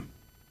of them.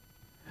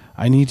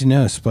 I need to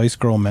know Spice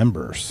Girl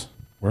members.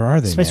 Where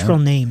are they, Spice man? Girl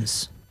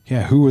names.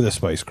 Yeah, who are the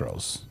Spice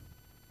Girls?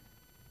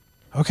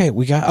 Okay,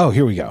 we got. Oh,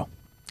 here we go.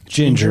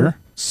 Ginger,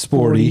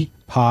 Sporty,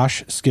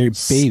 Posh, Scary,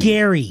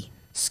 Baby.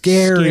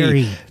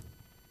 Scary.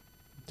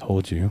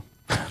 Told you.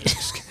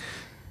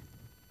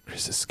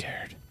 Chris is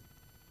scared.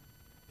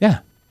 Yeah.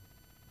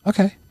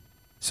 Okay.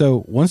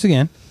 So once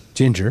again,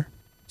 Ginger,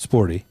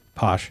 Sporty,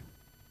 Posh,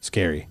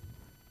 Scary.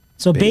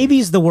 So Baby.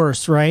 Baby's the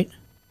worst, right?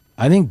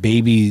 I think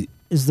Baby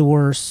Is the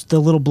worst. The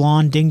little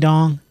blonde ding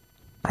dong.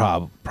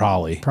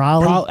 probably.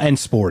 And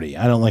Sporty.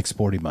 I don't like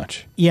Sporty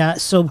much. Yeah.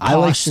 So Posh I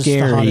like is the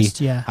Scary.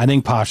 hottest. Yeah. I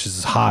think Posh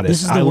is the hottest.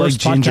 This is the I like worst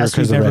Ginger podcast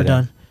because we've of ever red.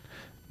 done.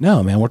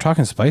 No, man, we're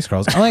talking Spice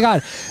Girls. Oh my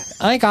god,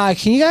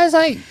 can you guys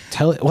like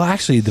tell it? Well,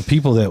 actually, the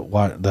people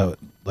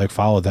that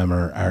follow them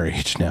are our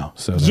age now.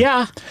 So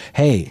Yeah.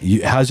 Hey,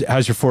 how's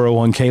your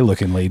 401k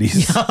looking,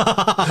 ladies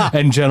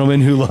and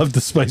gentlemen who loved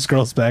the Spice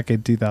Girls back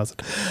in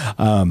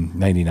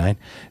 1999?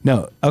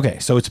 No, okay,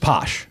 so it's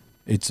Posh.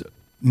 It's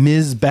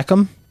Ms.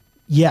 Beckham,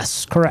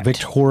 Yes. Correct.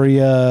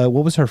 Victoria.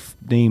 What was her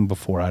name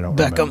before? I don't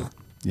remember.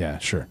 Yeah,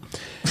 sure.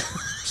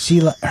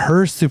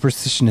 Her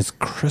superstition is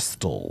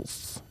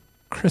crystals.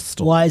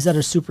 Why is that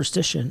a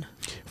superstition?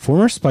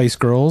 Former Spice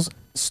Girls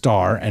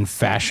star and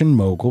fashion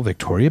mogul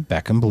Victoria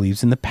Beckham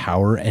believes in the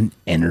power and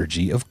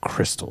energy of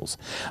crystals.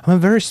 I'm a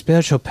very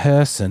spiritual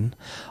person.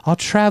 I'll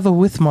travel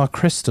with my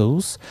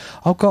crystals.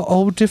 I've got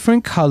all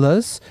different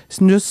colors. It's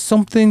just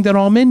something that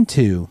I'm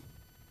into,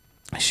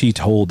 she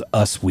told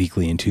Us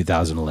Weekly in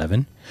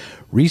 2011.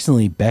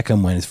 Recently,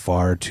 Beckham went as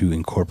far to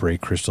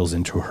incorporate crystals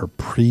into her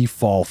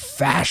pre-fall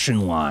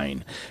fashion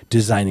line,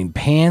 designing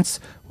pants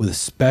with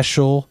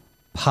special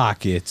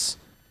pockets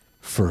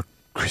for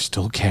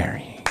crystal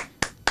carrying.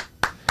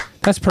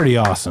 That's pretty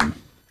awesome.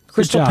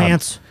 Crystal Good job.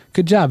 pants.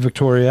 Good job,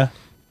 Victoria.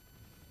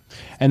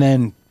 And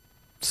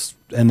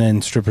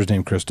then strippers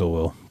named Crystal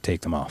will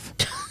take them off.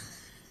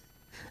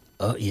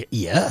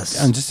 Yes.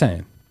 I'm just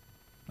saying.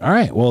 All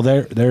right. Well,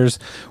 there's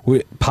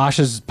Posh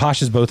is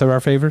both of our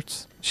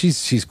favorites.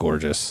 She's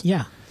gorgeous.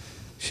 Yeah.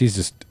 She's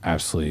just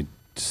absolutely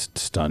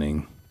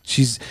stunning.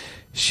 She's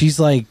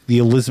like the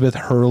Elizabeth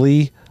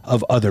Hurley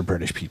of other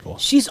British people.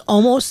 She's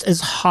almost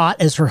as hot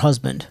as her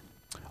husband.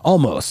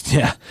 Almost,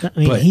 yeah. I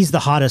mean, he's the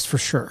hottest for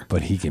sure.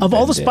 But he can of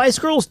all the bend it. Spice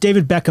Girls,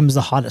 David Beckham's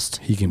the hottest.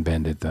 He can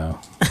bend it though.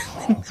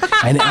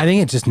 And I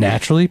think it just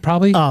naturally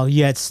probably. Oh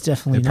yeah, it's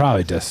definitely It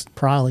probably just.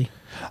 probably.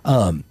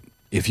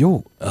 If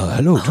you're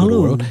hello to the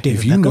world,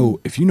 David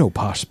if you know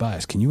Posh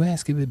Spice, can you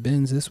ask if it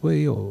bends this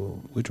way or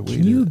which way?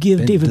 Can you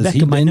give David does he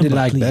Beckham my bend it number,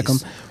 like please?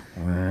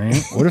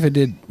 Beckham? What if it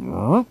did?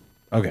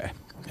 Okay,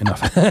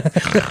 enough.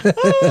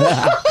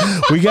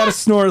 We got a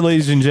snort,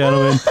 ladies and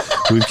gentlemen.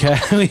 We've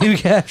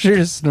captured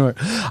a snort.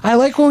 I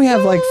like when we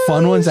have like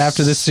fun ones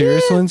after the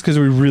serious ones because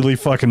we really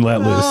fucking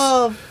let loose.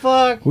 Oh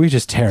fuck! We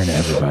just tear into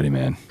everybody,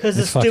 man. Because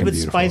the It's fucking stupid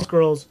beautiful. Spice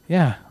Girls.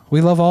 Yeah,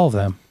 we love all of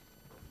them.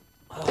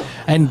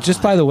 And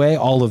just by the way,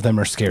 all of them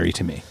are scary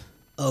to me.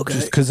 Okay.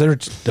 Just because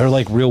they're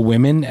like real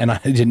women, and I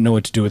didn't know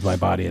what to do with my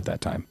body at that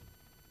time.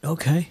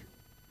 Okay.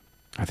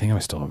 I think I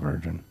was still a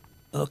virgin,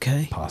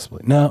 Okay.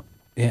 possibly. No,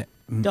 yeah,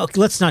 No,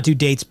 let's not do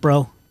dates,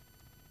 bro.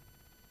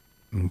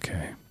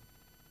 okay.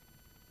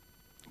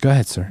 Go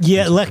ahead, sir.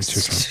 Yeah, It's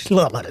your turn.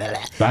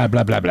 Blah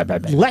blah blah blah blah.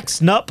 blah. Lex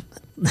Nupp.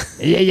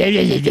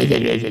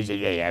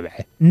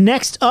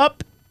 Next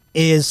up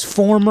is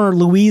former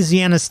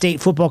Louisiana State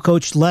football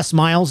coach Les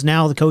Miles,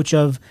 now the coach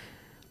of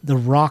the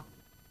Rock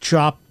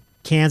Chop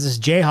Kansas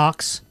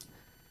Jayhawks.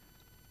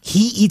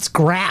 He eats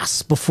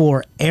grass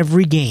before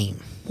every game.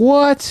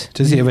 What?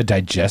 Does he have a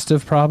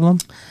digestive problem?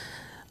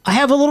 I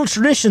have a little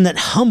tradition that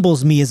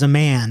humbles me as a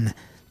man.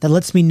 that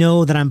lets me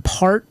know that I'm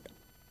part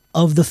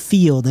of the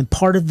field and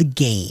part of the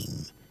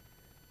game.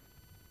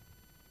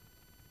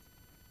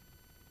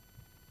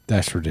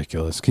 That's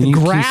ridiculous. Can you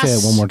say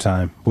it one more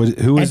time?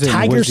 Who is at it?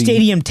 Tiger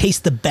Stadium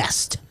tastes the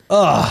best.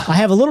 I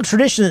have a little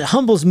tradition that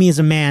humbles me as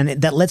a man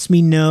that lets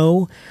me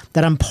know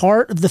that I'm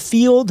part of the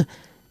field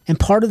and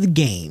part of the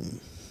game.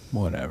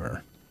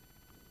 Whatever.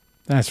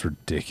 That's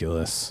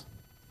ridiculous.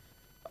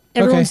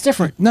 Everyone's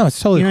different. No, it's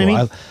totally cool. What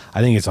I mean?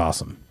 I think it's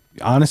awesome.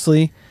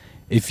 Honestly,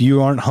 if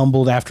you aren't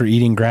humbled after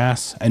eating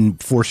grass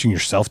and forcing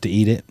yourself to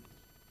eat it,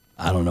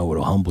 I don't know what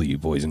will humble you,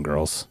 boys and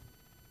girls.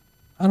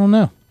 I don't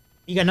know.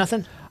 You got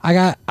nothing?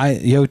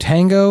 Yo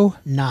Tango?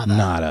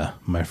 Nada,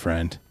 my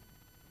friend.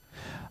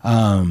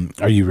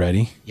 Are you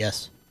ready?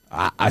 Yes.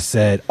 I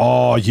said,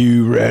 are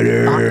you ready?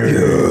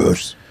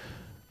 Yes.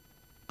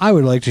 I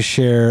would like to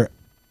share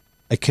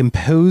a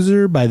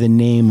composer by the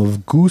name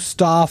of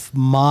Gustav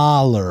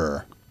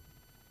Mahler.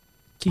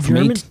 From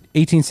German?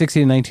 1860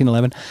 to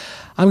 1911.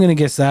 I'm going to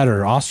guess that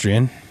or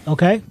Austrian.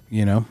 Okay.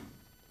 You know.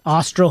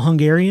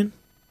 Austro-Hungarian?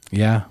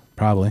 Yeah,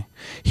 probably.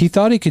 He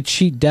thought he could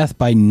cheat death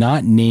by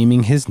not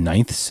naming his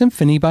Ninth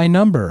Symphony by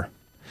number.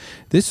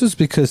 This was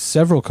because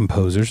several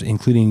composers,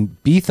 including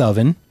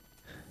Beethoven.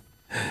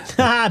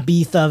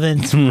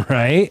 Beethoven.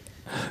 Right?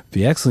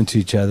 Be excellent to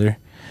each other.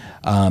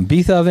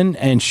 Beethoven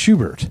and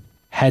Schubert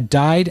had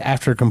died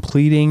after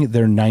completing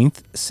their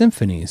Ninth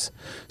Symphonies.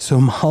 So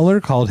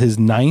Mahler called his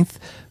Ninth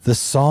the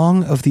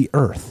Song of the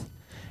Earth.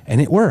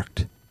 And it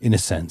worked, in a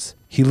sense.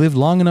 He lived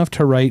long enough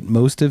to write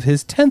most of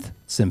his 10th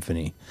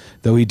Symphony,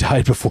 though he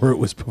died before it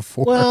was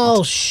performed.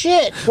 Well,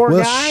 shit, poor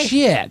guy.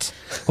 Shit.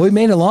 Well, he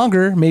made it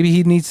longer. Maybe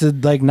he needs to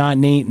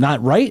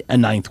not write a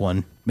ninth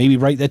one. Maybe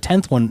write the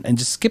 10th one and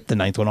just skip the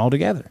ninth one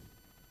altogether.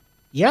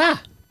 Yeah.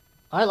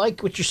 I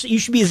like what you're saying. You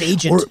should be his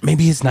agent. Or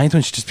maybe his ninth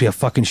one should just be a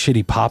fucking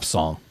shitty pop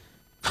song.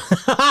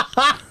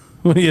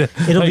 It'll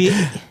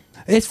be...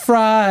 It's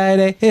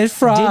Friday. It's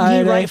Friday.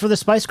 Didn't he write for the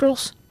Spice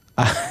Girls?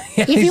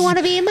 Yeah, if you want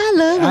to be my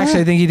lover.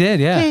 Actually, I think he did,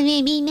 yeah.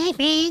 Be my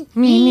friend.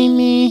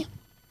 Me.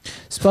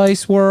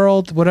 Spice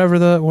World, whatever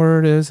the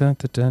word is.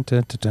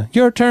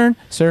 Your turn,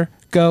 sir.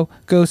 Go,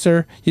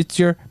 sir. It's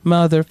your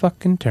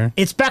motherfucking turn.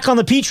 It's back on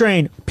the P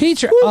train.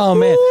 Oh,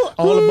 man.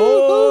 All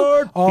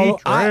aboard.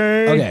 P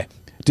train. Okay.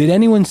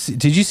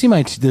 Did you see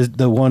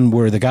the one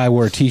where the guy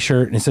wore a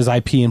t-shirt and it says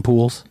I pee in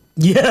pools?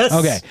 Yes.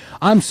 Okay.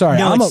 I'm sorry.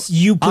 No,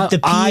 you put the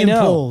P in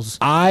pools.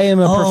 I am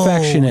a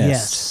perfectionist.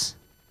 Yes.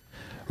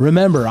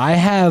 Remember, I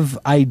have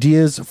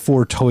ideas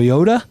for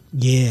Toyota.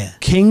 Yeah.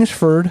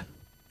 Kingsford.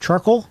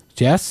 Charcoal?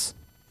 Yes.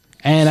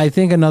 And I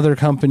think another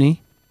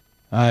company.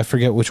 I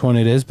forget which one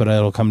it is, but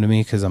it'll come to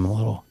me because I'm a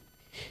little,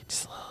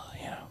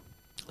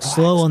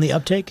 slow on the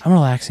uptake? I'm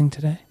relaxing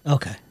today.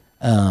 Okay.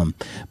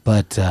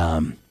 But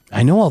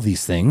I know all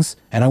these things,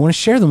 and I want to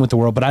share them with the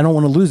world, but I don't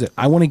want to lose it.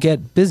 I want to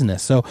get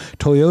business. So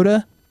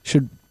Toyota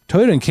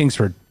and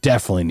Kingsford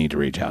definitely need to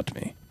reach out to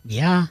me.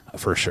 Yeah.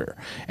 For sure.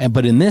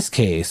 But in this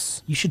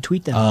case, you should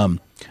tweet them.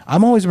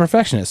 I'm always a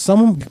perfectionist.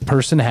 Some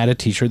person had a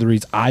t-shirt that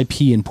reads I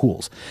pee in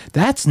pools.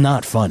 That's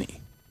not funny.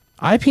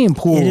 I pee in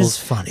pools. It is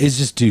funny. It's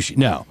just douchey.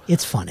 No.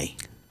 It's funny.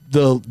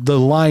 The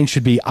line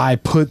should be I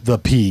put the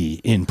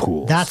pee in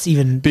pools. That's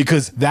even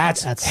because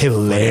that's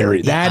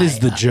hilarious. Yeah, that is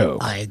the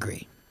joke. I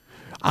agree.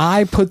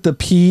 I put the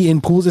pee in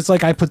pools. It's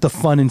like I put the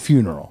fun in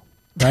funeral,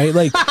 right?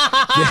 Like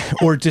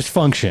or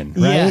dysfunction,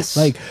 right? Yes.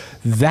 Like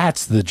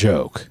that's the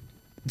joke.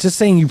 Just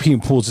saying you pee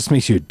in pools just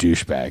makes you a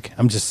douchebag.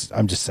 I'm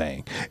just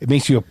saying. It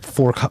makes you a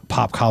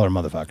pop collar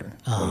motherfucker.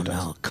 Oh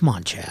no. Come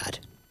on, Chad.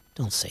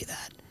 Don't say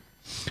that.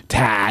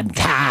 Todd,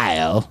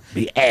 Kyle,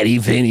 be Eddie,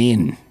 Vinny,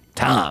 and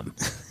Tom.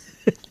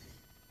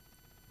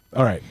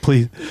 All right,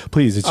 please,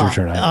 it's your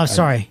turn.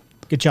 Sorry.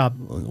 Good job.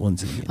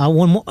 Once again.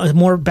 One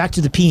more back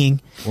to the peeing.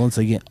 Once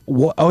again.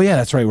 Oh, yeah,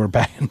 that's right. We're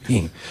back in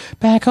peeing.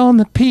 Back on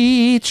the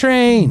pee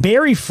train.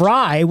 Barry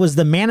Fry was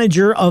the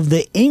manager of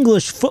the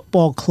English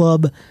football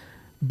club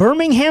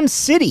Birmingham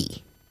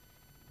City.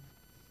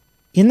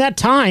 In that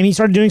time, he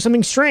started doing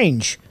something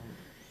strange.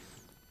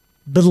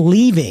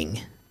 Believing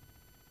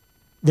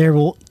there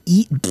were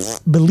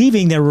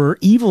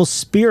evil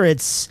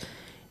spirits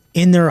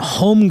in their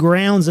home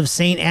grounds of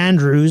St.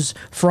 Andrews,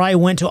 Fry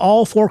went to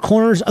all four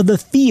corners of the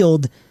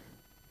field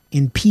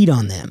and peed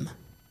on them.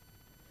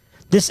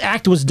 This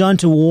act was done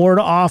to ward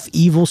off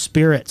evil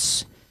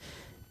spirits.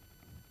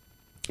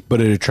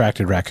 But it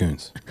attracted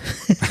raccoons.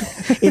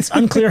 It's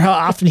unclear how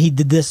often he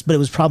did this, but it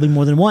was probably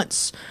more than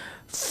once.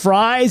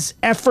 Fry's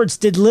efforts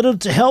did little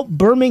to help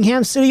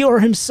Birmingham City or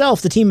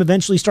himself. The team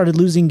eventually started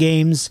losing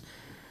games,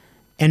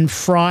 and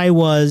Fry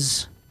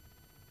was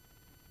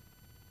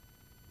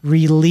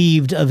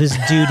relieved of his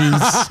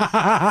duties.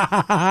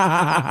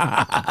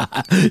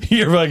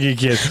 You're fucking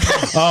kidding.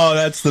 Oh,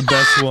 that's the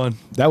best one.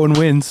 That one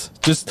wins.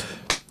 Just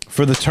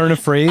for the turn of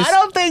phrase. I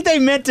don't think they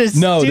meant to.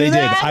 No, they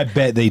that, did. I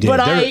bet they did.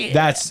 But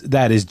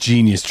that is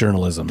genius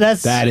journalism.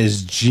 That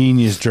is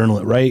genius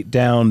journalism. Right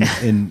down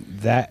in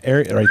that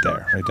area, right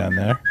there, right down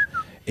there.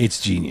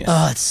 It's genius.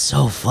 Oh, it's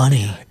so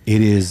funny.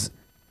 It is.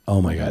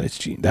 Oh my god, it's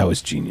genius. That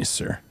was genius,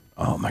 sir.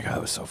 Oh my god,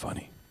 that was so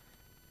funny.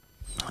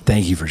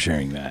 Thank you for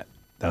sharing that.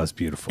 That was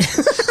beautiful.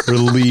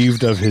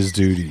 Relieved of his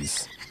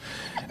duties.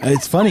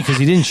 It's funny because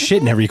he didn't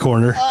shit in every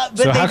corner.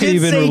 So how could he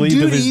have been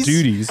relieved of his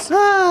duties?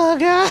 Oh,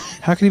 God.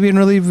 How could he be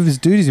relieved of his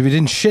duties if he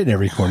didn't shit in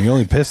every corner? He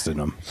only pissed in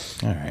them.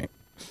 All right.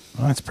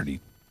 Well, that's pretty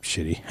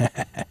shitty.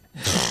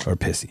 Or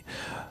pissy.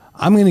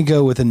 I'm going to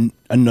go with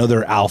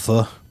another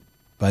alpha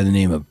by the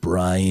name of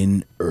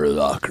Brian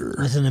Urlacher.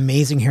 With an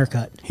amazing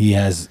haircut.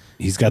 He's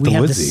got the We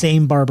have woodsy. the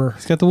same barber.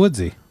 He's got the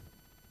woodsy.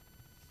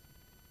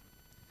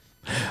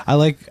 I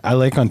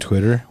like on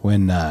Twitter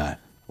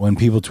when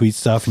people tweet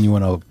stuff and you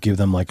want to give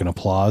them like an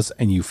applause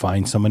and you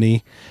find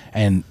somebody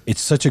and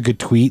it's such a good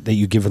tweet that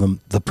you give them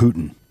the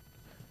Putin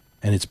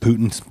and it's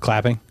Putin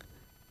clapping.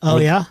 Oh,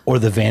 yeah? Or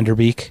the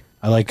Vanderbeek.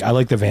 I like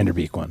the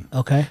Vanderbeek one.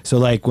 Okay. So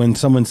like when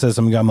someone says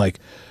something, I'm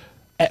like,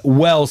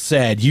 well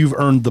said, you've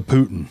earned the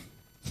Putin.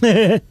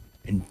 And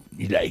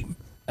you're like,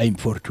 I'm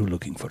for too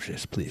looking for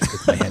this, please.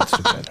 Put my hands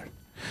together.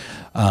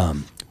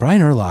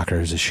 Brian Urlacher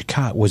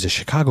was a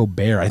Chicago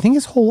Bear, I think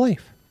his whole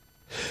life.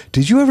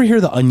 Did you ever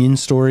hear the Onion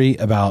story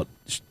about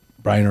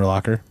Brian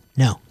Urlacher?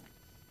 No.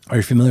 Are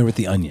you familiar with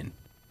the Onion?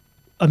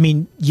 I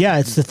mean, yeah,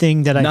 it's the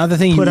thing that Not the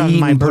thing put you on eat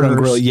my and put on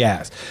burgers. grill.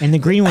 Yes. And the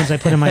green ones I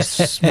put in my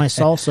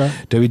salsa.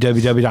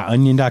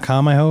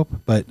 www.onion.com, I hope.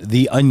 But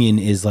the Onion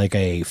is like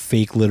a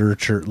fake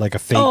literature, like a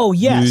fake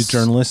news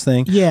journalist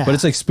thing. Yeah. But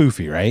it's like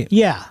spoofy, right?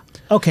 Yeah.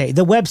 Okay,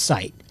 the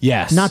website.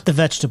 Yes. Not the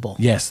vegetable.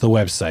 Yes, the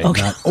website.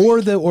 Okay.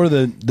 Or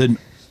the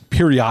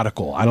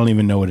periodical. I don't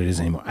even know what it is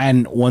anymore.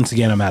 And once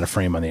again, I'm out of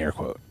frame on the air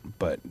quote.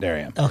 But there I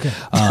am. Okay.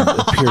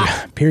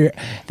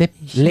 The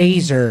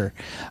laser.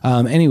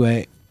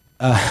 Anyway,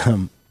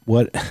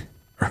 what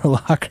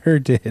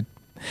Urlacher did,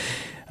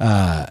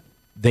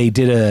 they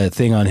did a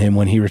thing on him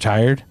when he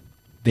retired.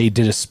 They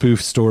did a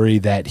spoof story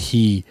that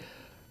he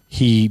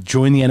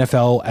joined the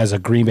NFL as a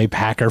Green Bay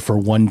Packer for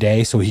one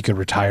day so he could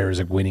retire as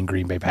a winning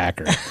Green Bay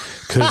Packer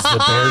because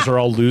the Bears are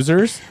all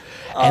losers.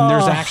 And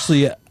there's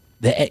actually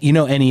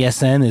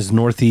NESN is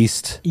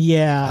Northeast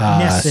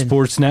Nesson.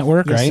 Sports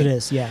Network, Yes, right? it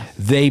is, yeah.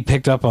 They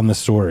picked up on the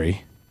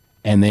story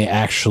and they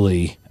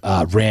actually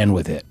ran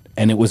with it,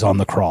 and it was on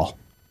the crawl.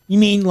 You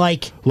mean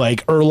like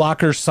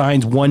Urlacher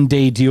signs 1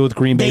 day deal with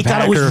Green Bay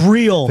Packers. They thought it was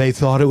real. They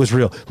thought it was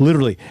real.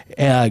 Literally,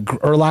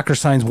 Urlacher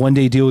signs 1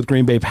 day deal with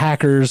Green Bay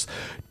Packers.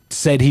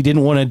 Said he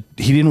didn't want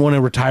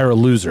to retire a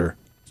loser.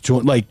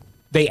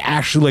 They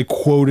actually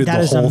quoted the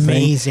whole thing. That is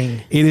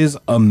amazing. It is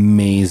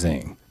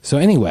amazing. So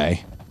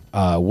anyway,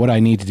 what I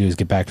need to do is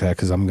get back to that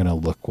because I'm going to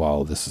look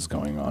while this is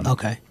going on.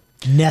 Okay.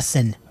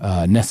 Nesson.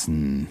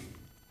 Nesson.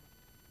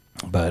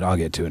 But I'll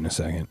get to it in a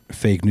second.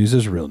 Fake news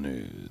is real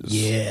news.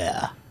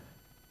 Yeah.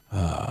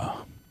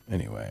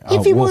 Anyway.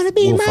 If you want to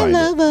be my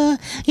lover,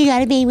 you got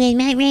to be with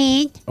my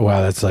friend.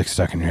 Wow, that's like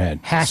stuck in your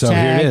head. Hashtag. So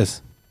here it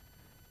is.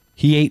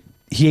 He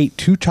ate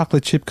 2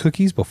 chocolate chip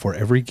cookies before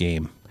every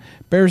game.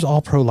 Bears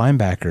All-Pro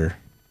linebacker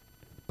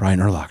Brian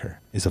Urlacher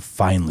is a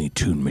finely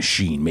tuned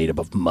machine made up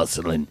of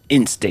muscle and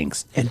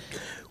instincts and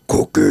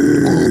cookie.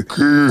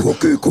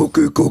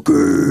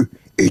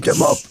 Eat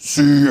them up.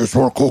 C is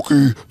for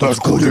cookie. That's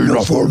good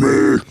enough for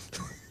me.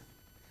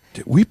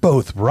 Dude, we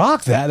both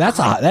rock that.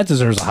 That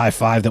deserves a high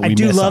five that we I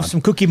do miss love on.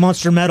 some Cookie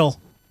Monster metal.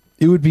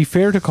 It would be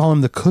fair to call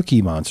him the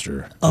Cookie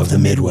Monster Of the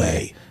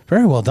Midway.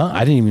 Very well done.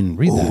 I didn't even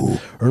read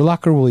that.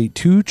 Urlacher will eat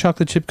 2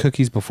 chocolate chip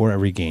cookies before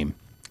every game.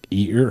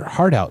 Eat your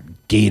heart out,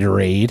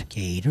 Gatorade.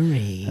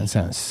 Gatorade. That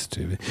sounds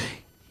stupid.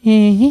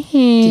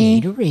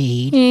 Gatorade.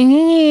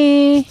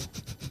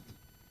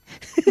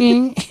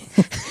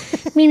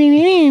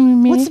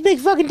 What's the big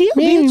fucking deal,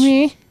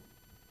 bitch?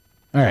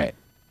 All right.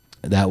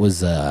 That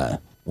was,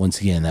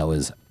 once again, that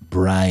was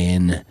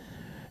Brian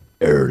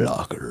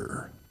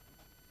Urlacher.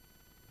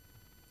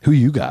 Who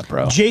you got,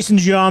 bro? Jason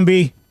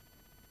Giambi.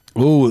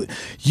 Oh,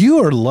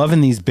 you are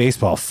loving these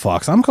baseball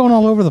fucks. I'm going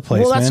all over the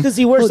place, Well, that's man. because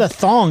he wears a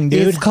thong,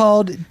 dude. It's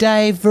called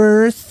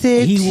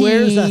diversity. He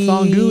wears a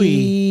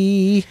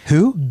thongooey.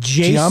 Who?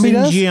 Jason Giambi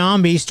does?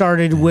 Giambi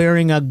started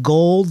wearing a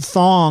gold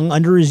thong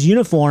under his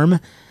uniform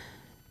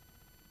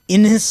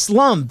in his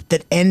slump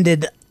that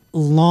ended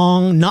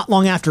not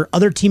long after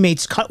other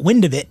teammates caught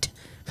wind of it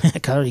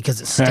because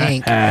it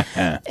stank.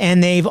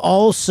 And they've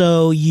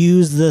also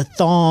used the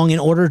thong in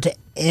order to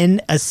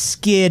end a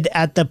skid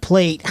at the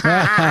plate.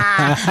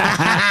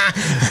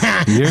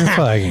 You're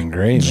fucking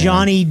great, man.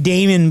 Johnny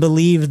Damon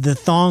believed the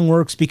thong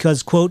works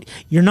because, quote,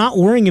 you're not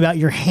worrying about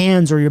your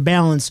hands or your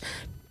balance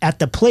at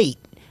the plate.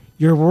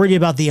 You're worried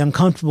about the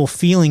uncomfortable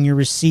feeling you're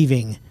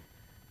receiving.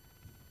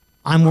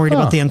 I'm worried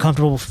about the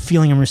uncomfortable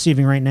feeling I'm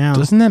receiving right now.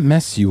 Doesn't that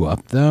mess you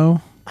up,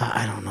 though?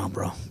 I don't know,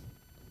 bro.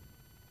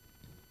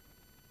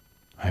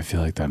 I feel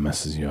like that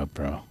messes you up,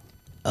 bro.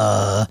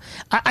 I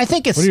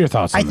think it's. What are your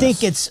thoughts on I think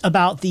this? it's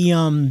about the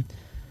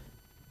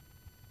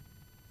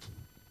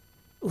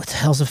what the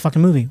hell's the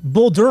fucking movie?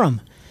 Bull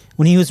Durham,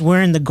 when he was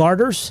wearing the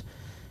garters.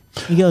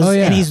 He goes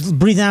and he's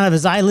breathing out of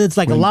his eyelids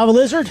like a lava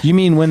lizard. You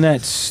mean when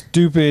that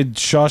stupid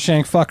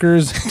Shawshank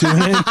fucker's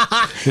doing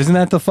it? Isn't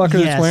that the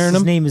fucker that's wearing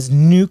his them? name is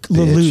Nuke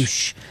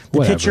LaLoosh, the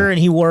Whatever. pitcher, and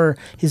he wore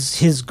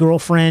his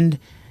girlfriend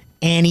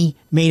Annie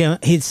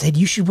he said,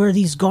 you should wear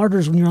these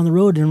garters when you're on the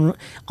road and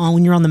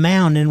when you're on the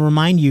mound and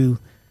remind you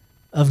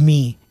of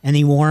me. And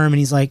he wore them and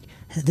he's like,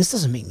 this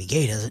doesn't make me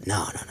gay, does it?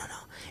 No.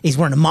 He's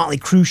wearing a Motley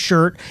Crue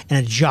shirt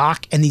and a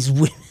jock and these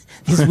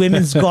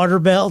women's garter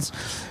belts.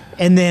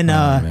 And then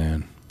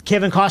man.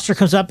 Kevin Costner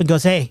comes up and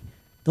goes, hey,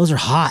 those are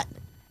hot,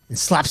 and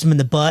slaps him in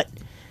the butt.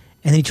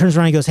 And then he turns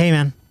around and goes, hey,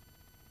 man,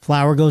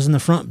 flower goes in the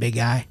front, big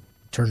guy.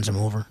 Turns him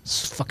over.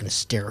 It's fucking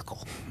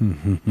hysterical.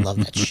 Love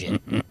that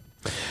shit.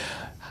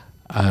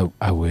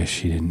 I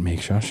wish he didn't make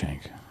Shawshank.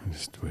 I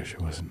just wish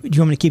it wasn't. Do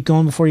you want me to keep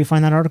going before you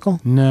find that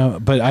article? No,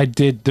 but I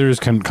did. There's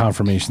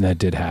confirmation that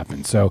did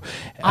happen. So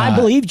I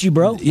believed you,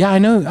 bro. Yeah, I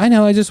know.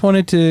 I just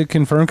wanted to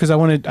confirm because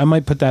I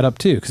might put that up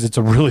too because it's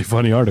a really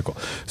funny article.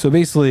 So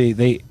basically,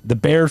 the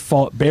Bear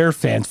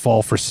fans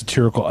fall for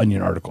satirical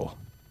Onion article.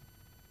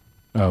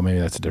 Oh, maybe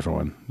that's a different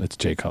one. That's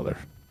Jay Cutler.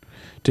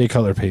 Jay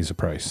Cutler pays the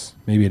price.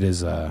 Maybe it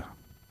is. I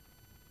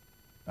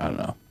don't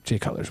know. Jay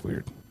Cutler's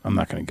weird. I'm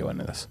not going to go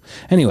into this.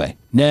 Anyway,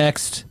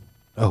 next.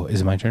 Oh,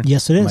 is it my turn?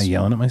 Yes, it is. Am I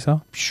yelling at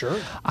myself? Sure.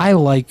 I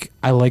like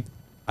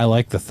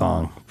the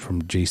thong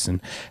from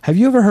Jason. Have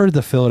you ever heard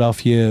the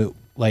Philadelphia,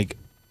 like,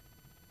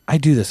 I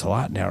do this a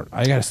lot now.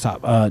 I got to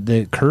stop.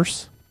 The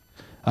curse.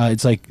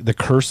 It's like the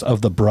curse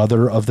of the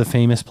brother of the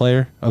famous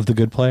player, of the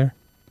good player.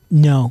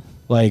 No.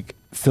 Like,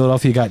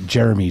 Philadelphia got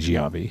Jeremy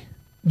Giambi.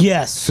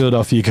 Yes.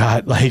 Philadelphia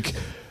got, like,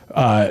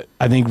 I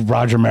think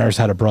Roger Maris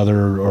had a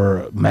brother,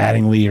 or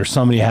Mattingly, or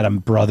somebody had a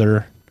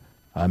brother.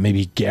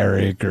 Maybe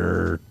Garrick,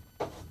 or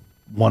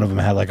one of them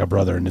had like a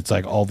brother, and it's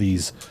like all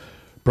these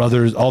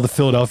brothers, all the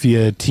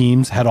Philadelphia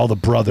teams had all the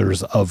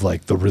brothers of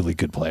like the really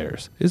good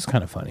players. It's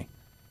kind of funny.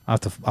 I'll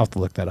have to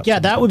look that up. Yeah,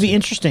 that would be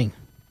interesting.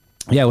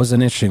 Yeah, it was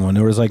an interesting one.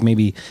 There was like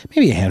maybe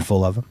a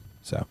handful of them.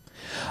 So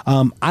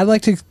I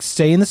like to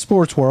stay in the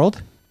sports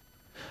world.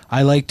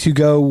 I like to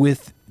go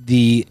with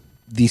the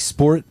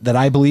sport that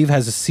I believe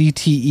has a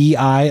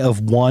CTEI of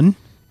 1.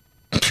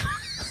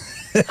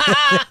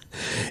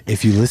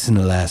 If you listen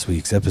to last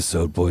week's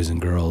episode, boys and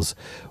girls,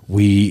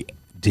 we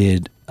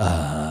did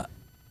a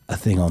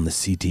thing on the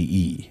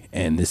CTE,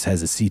 and this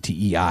has a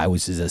CTEI,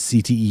 which is a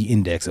CTE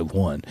index of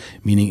 1,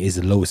 meaning is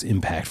the lowest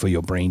impact for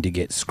your brain to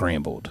get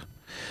scrambled.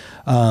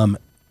 We're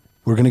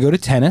going to go to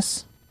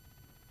tennis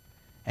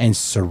and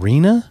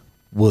Serena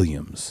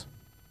Williams.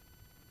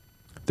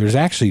 There's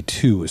actually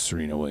 2 with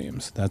Serena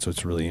Williams. That's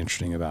what's really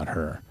interesting about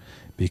her,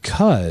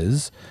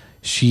 because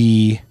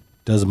she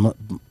does.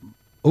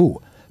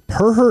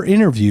 Per her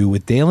interview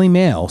with Daily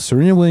Mail,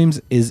 Serena Williams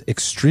is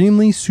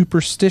extremely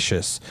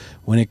superstitious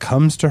when it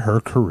comes to her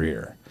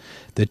career.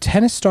 The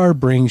tennis star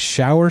brings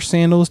shower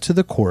sandals to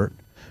the court,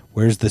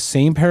 wears the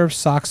same pair of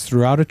socks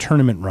throughout a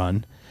tournament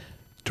run.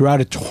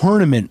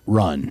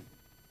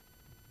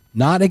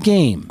 Not a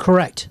game.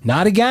 Correct.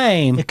 Not a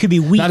game. It could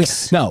be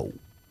weeks. No.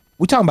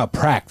 We're talking about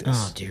practice.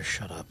 Oh, dear,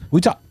 shut up. We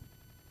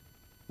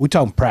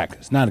talking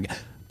practice, not a game.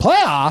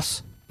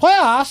 Playoffs.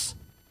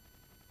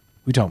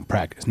 We talking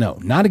practice. No,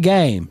 not a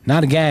game. We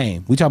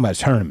talking about a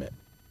tournament.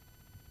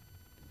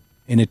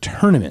 In a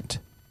tournament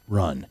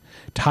run,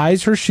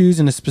 ties her shoes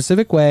in a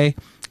specific way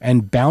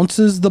and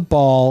bounces the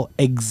ball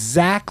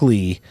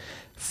exactly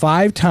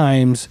 5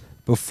 times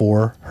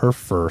before her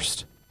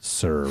first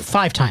serve.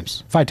 5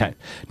 times. 5 times.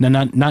 No,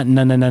 not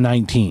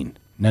 19.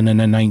 No,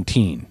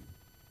 19.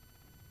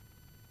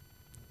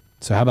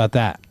 So how about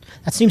that?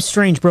 That seems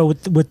strange, bro.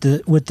 With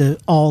the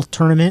all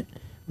tournament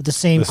with the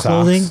same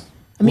clothing. Socks.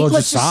 I mean, Well,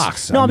 let's just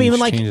socks. No, I I mean, mean, it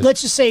like, changes.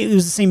 let's just say it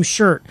was the same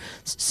shirt,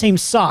 same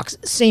socks,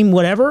 same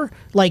whatever.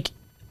 Like,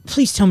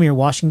 please tell me you're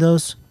washing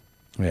those.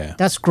 Yeah.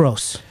 That's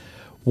gross.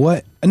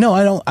 What? No,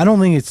 I don't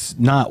think it's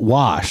not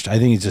washed. I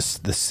think it's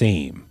just the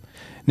same.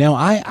 Now,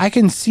 I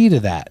can see to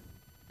that.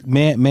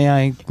 May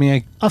I?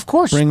 Of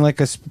course. Bring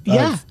like a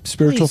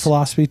spiritual please.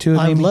 philosophy to it,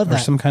 I would maybe, love or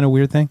that. some kind of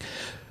weird thing.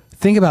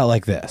 Think about it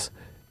like this: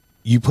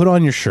 you put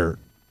on your shirt,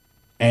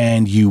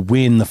 and you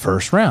win the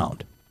first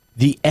round.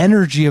 The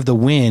energy of the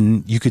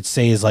win, you could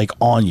say, is like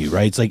on you,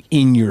 right? It's like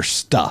in your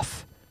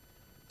stuff.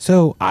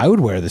 So I would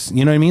wear this,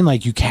 you know what I mean?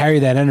 Like you carry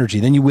that energy,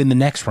 then you win the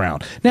next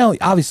round. Now,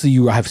 obviously,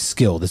 you have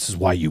skill. This is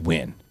why you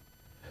win.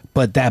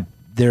 But that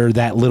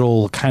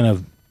little kind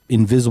of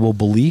invisible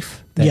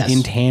belief, that Yes.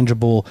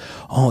 intangible.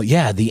 Oh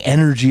yeah, the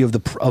energy of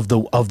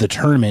the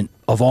tournament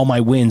of all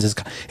my wins is.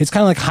 It's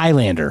kind of like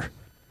Highlander.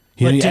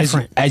 You But know,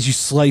 different. as you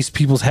slice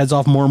people's heads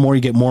off more and more, you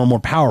get more and more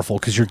powerful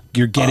because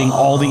you're getting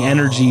all the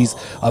energies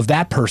of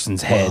that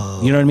person's head.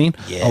 You know what I mean?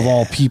 yeah. Of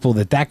all people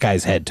that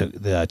guy's head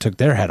took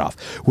their head off.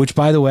 Which,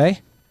 by the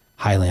way,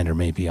 Highlander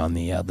may be on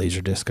the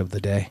laser disc of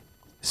the day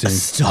soon.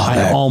 Stop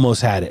I it.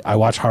 almost had it. I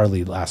watched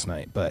Harley last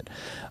night, but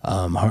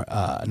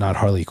not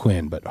Harley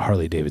Quinn, but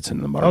Harley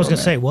Davidson. I was gonna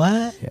say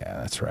what? Yeah,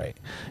 that's right.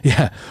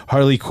 Yeah,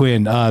 Harley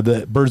Quinn.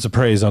 The Birds of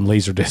Prey is on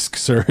Laserdisc,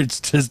 sir. It's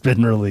just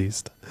been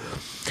released.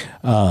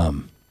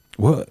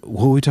 What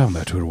are we talking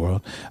about, Twitter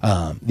world?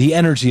 The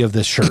energy of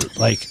this shirt,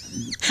 like.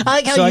 I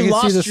like how So I you can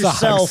see lost the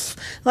socks. yourself.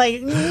 Like,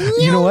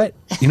 You know what?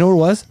 You know what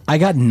it was? I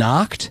got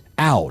knocked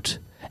out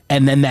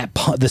and then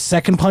the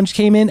second punch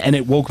came in, and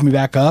it woke me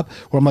back up.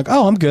 Where I'm like,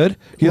 oh, I'm good.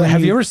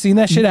 Have you ever seen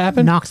that shit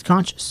happen? Knocked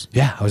conscious.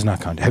 Yeah, I was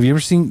not conscious. Have you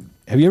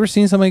ever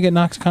seen somebody get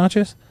knocked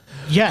conscious?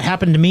 Yeah, it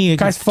happened to me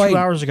Guy's 2 fighting.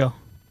 hours ago.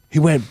 He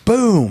went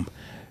boom.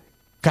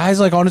 Guy's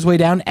like on his way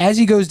down. As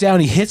he goes down,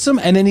 he hits him,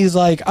 and then he's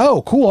like,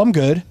 "Oh, cool, I'm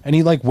good." And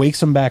he like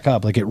wakes him back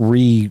up, like it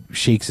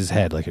shakes his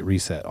head, like it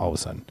reset all of a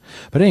sudden.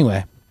 But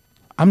anyway,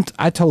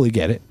 I totally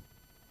get it,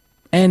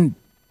 and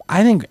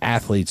I think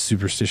athletes'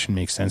 superstition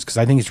makes sense because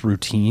I think it's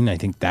routine. I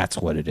think that's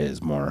what it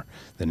is more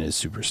than it is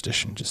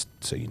superstition. Just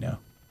so you know.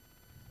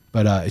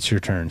 But it's your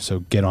turn, so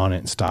get on it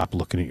and stop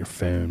looking at your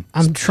phone.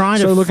 I'm trying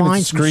to looking find at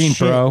the screen,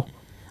 some shit. bro.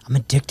 I'm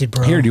addicted,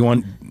 bro. Here, do you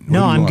want?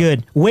 No, I'm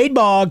good. Wade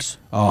Boggs.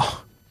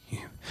 Oh,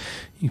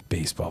 you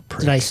baseball prick.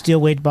 Did I steal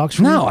Wade Boggs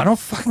from you? No, I don't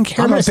fucking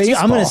care I'm about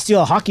baseball. gonna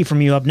steal a hockey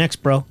from you up next,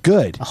 bro.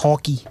 Good. A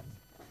hockey.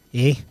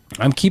 Eh?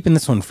 I'm keeping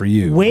this one for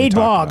you. when we Wade talk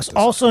about Boggs, this.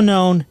 also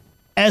known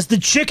as the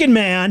Chicken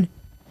Man.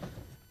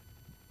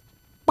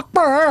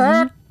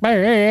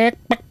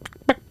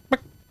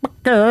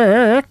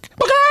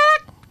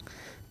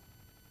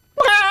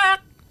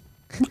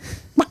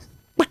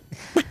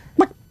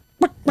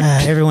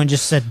 Everyone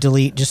just said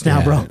delete just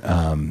now, bro. We're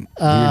no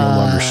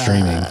longer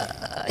streaming.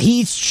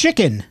 He eats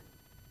chicken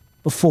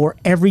before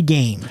every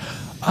game.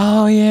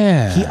 Oh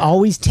yeah. He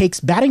always takes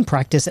batting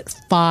practice at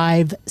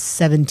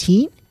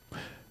 5:17,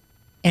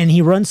 and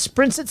he runs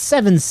sprints at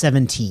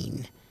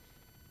 7:17.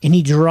 And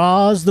he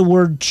draws the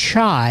word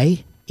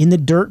chai in the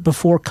dirt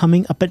before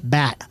coming up at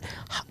bat.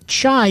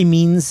 Chai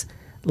means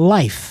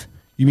life.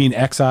 You mean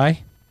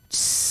XI?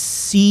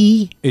 It's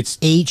CHAI. It's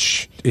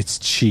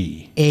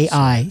chi.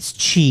 It's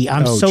chi.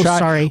 I'm Oh, so chai-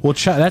 sorry. Well,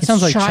 chai, that It's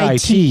sounds like chai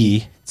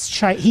tea. It's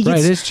chai. He Right,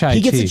 gets, it is chai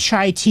he gets tea. a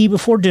chai tea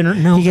before dinner.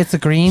 No, He gets the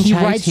green He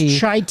chai writes tea.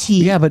 chai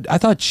tea. Yeah, but I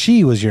thought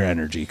chi was your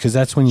energy because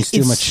that's when you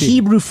steal my It's chi.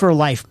 Hebrew for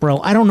life, bro.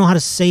 I don't know how to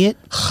say it.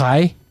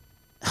 Chai.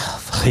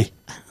 Chai.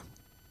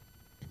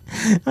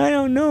 I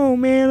don't know,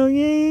 man.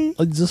 Okay.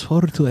 I just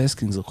wanted to ask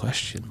the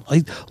question.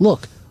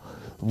 Look,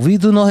 we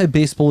do not have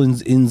baseball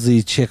in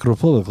the Czech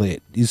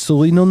Republic yet, so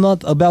we know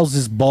not about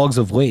this Boggs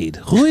of Wade.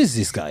 Who is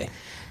this guy?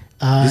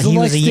 Is it He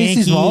like was a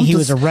Stacey's Yankee. mom? He Does-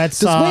 was a Red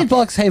Does Wade Sox.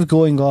 Boggs have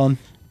going on?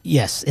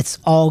 Yes, it's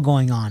all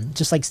going on,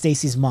 just like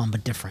Stacy's mom,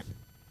 but different.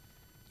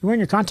 You wearing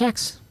your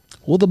contacts?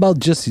 What about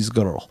Jesse's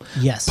girl?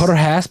 Yes.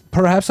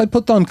 Perhaps I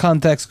put on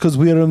contacts because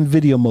we are in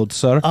video mode,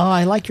 sir. Oh,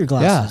 I like your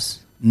glasses.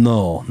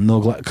 No,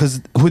 because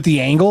with the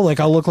angle,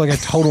 like I'll look like a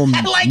total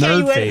I like how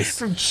you nerd went face.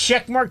 from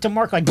check mark to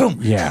mark, like boom.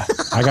 Yeah,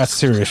 I got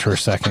serious for a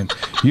second.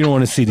 You don't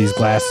want to see these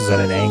glasses at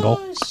an angle.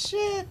 Oh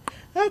shit,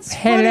 that's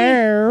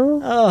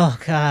Hello. Oh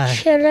god.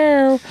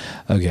 Hello.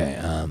 Okay.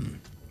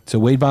 So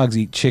Wade Boggs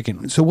eat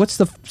chicken. So what's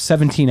the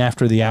 17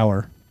 after the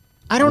hour?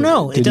 I don't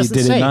know. It doesn't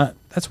did say. it not?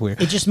 That's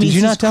weird. It just Did means you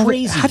he's not tell me-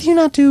 crazy. How do you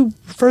not do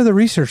further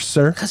research,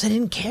 sir? Because I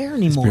didn't care Beer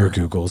anymore.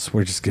 Googles.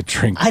 We're just gonna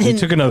drink. I We didn't-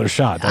 took another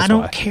shot. That's I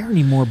don't why. care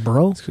anymore,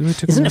 bro. 'cause we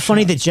took Isn't another it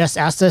funny shot. that Jess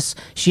asked us?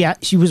 She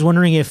was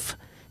wondering if,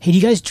 hey, do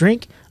you guys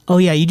drink? Oh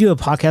yeah, you do a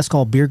podcast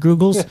called Beer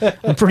Googles.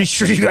 I'm pretty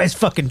sure you guys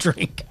fucking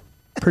drink.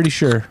 Pretty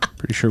sure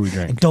we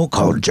drank. Don't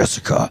call Oh,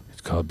 Jessica.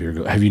 It's called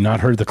beer. Have you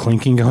not heard the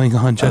clinking going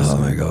on, Jessica?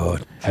 Oh my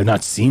God. Have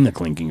not seen the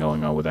clinking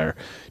going on with our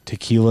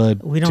tequila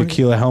We don't-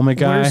 tequila helmet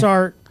guy. Where's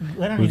our? I don't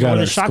We even know got where our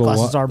the shot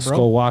glasses are, bro.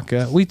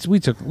 Skullwalker.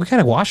 We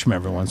gotta wash them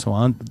every once in a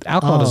while.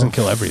 Alcohol doesn't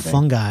kill everything.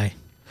 Fungi.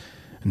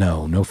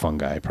 No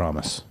fungi. I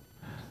promise.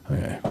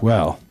 Okay.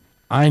 Well,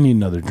 I need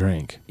another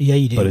drink. Yeah,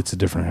 you do. But it's a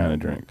different kind of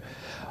drink.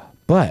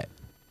 But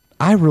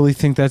I really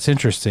think that's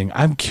interesting.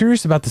 I'm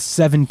curious about the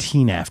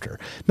 17 after.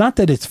 Not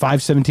that it's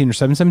 5:17 or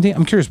 7:17.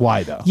 I'm curious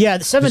why though. Yeah,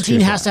 the 17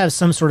 curious has to have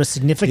some sort of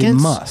significance.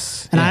 It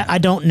must, And yeah. I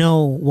don't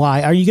know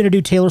why. Are you going to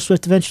do Taylor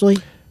Swift eventually?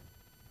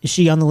 Is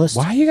she on the list?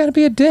 Why you gotta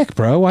be a dick,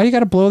 bro? Why you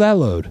gotta blow that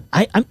load?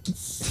 I'm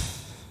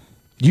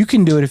You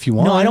can do it if you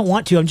want. no, I don't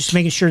want to. I'm just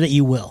making sure that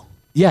you will.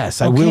 Yes,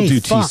 I will Okay,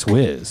 do fuck.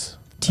 T-Swizz.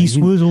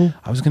 T-Swizzle.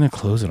 I was gonna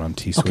close it on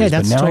T-Swizz. Okay,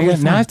 that's but now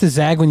totally now I have to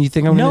zag when you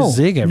think I'm No, gonna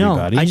zig no.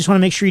 everybody. I just want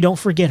to make sure you don't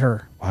forget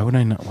her. Why would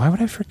I not? Why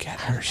would I forget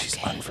her? She's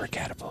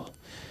unforgettable.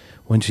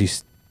 When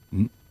she's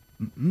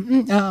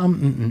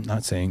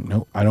not saying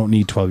no. I don't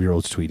need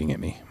 12-year-olds tweeting at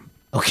me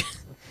Okay.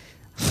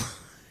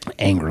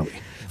 angrily,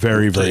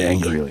 very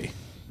angrily.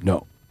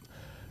 No,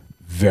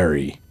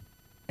 very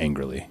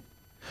angrily.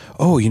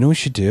 Oh, you know what we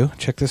should do?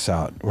 Check this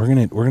out. We're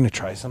gonna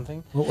try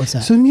something. What's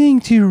that? So I'm going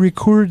to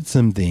record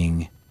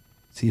something.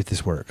 See if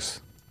this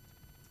works.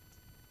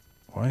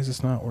 Why is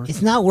this not working?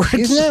 It's not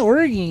working. It's not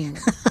working.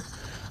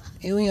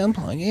 Can we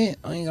unplug it?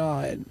 Oh my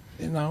god,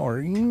 it's not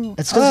working.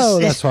 It's 'cause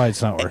it's- that's why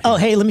it's not working. Oh,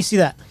 hey, let me see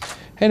that.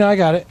 Hey, no, I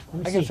got it.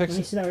 Let me I can see. fix Let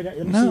me it. see that right there.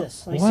 Let me No, see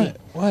this. Let me what?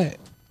 see. What?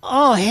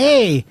 Oh,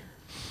 hey.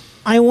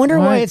 I wonder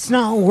why What? it's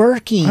not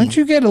working. Why don't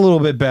you get a little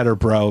bit better,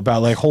 bro?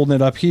 About like holding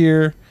it up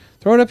here.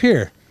 Throw it up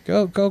here.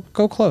 Go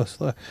close.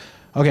 Look.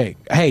 Okay.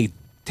 Hey,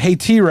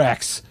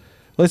 T-Rex.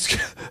 Let's.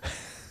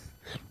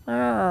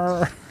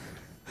 Look.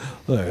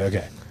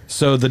 Okay.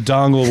 So the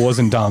dongle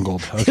wasn't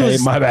dongled. Okay,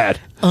 was my bad.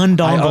 undongled.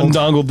 I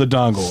undongled the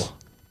dongle.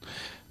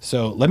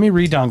 So let me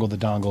redongle the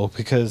dongle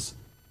because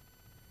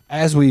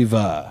as we've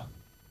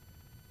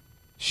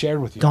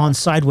shared with you. gone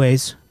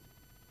sideways.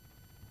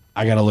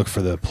 I gotta look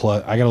for the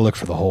I gotta look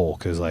for the hole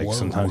because like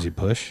sometimes you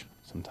push,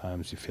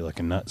 sometimes you feel like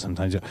a nut,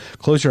 sometimes you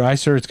close your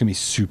eyes, sir. It's gonna be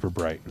super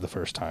bright the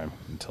first time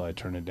until I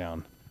turn it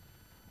down.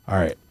 All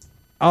right.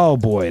 Oh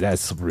boy,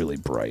 that's really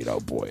bright. Oh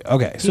boy.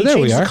 Okay, so there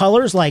we are. The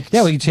colors like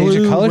we can change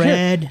blue, the color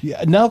red. here.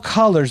 Yeah, no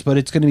colors, but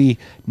it's gonna be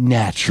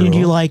natural. Can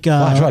you do like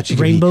watch.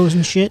 rainbows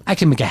and shit? I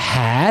can make a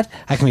hat.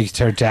 I can make a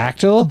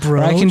pterodactyl. Or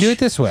I can do it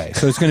this way.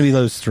 So it's going to be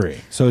those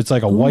three. So it's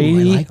like a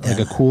whitey, like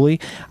a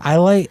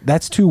coolie.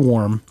 That's too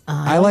warm.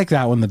 I like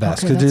that one the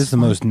best because it is the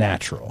most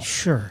natural.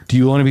 Sure. Do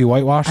you want to be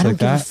whitewashed I don't like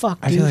give a that? fuck,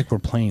 I feel dude. like we're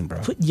playing,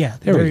 bro. Yeah,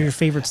 There we they're go. your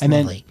favorites. And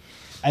then Lovely.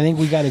 I think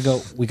we got to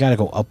go. We got to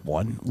go up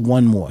one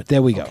more.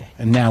 There we go. Okay.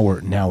 And now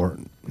we're good.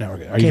 Are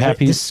you but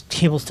happy? This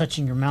cable's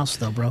touching your mouse,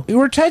 though, bro.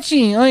 We're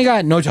touching. Oh my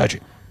god, no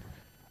touching.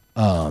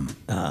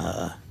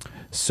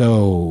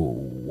 So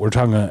we're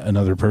talking to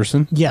another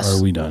person. Yes. Or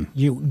are we done?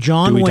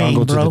 John Do we Wayne,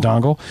 dongle bro. to the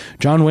dongle?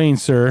 John Wayne,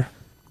 sir,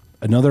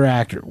 another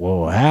actor.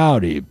 Well,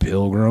 howdy,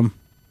 Pilgrim.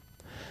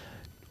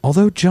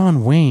 Although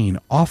John Wayne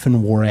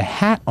often wore a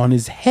hat on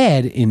his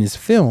head in his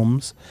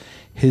films,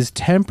 his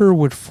temper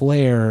would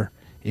flare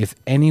if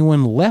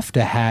anyone left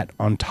a hat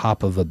on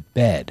top of a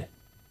bed.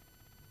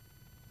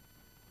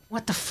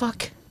 What the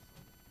fuck?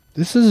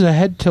 This is a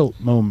head tilt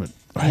moment.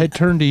 A head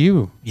turn to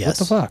you. Yes. What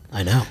the fuck?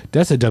 I know.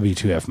 That's a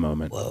W2F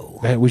moment.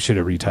 Whoa. We should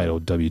have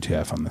retitled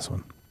W2F on this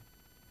one.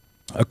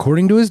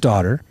 According to his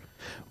daughter,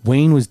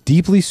 Wayne was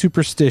deeply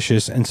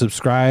superstitious and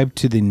subscribed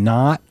to the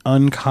not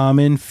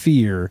uncommon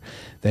fear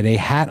that a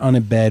hat on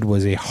a bed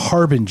was a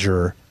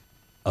harbinger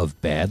of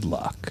bad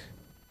luck.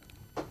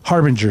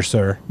 Harbinger,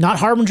 sir. Not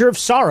harbinger of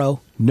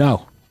sorrow,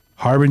 No.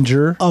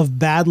 Harbinger of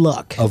bad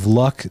luck. of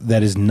luck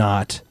that is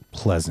not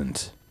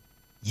pleasant.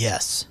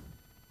 Yes.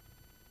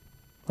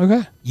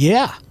 Okay.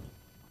 Yeah.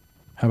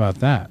 How about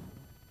that?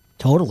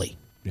 Totally.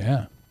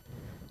 Yeah.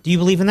 Do you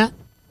believe in that?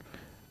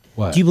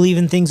 What? Do you believe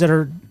in things that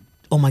are,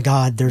 oh my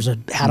God, there's a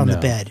hat on the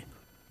No. bed.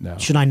 No.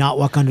 Should I not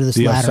walk under this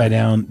The ladder?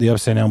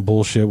 upside down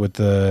bullshit with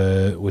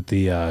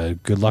the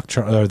good luck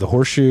or the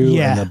horseshoe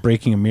Yeah. and the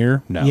breaking a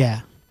mirror. No.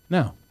 Yeah.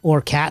 No.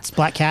 Or cats,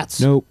 black cats?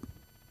 Nope.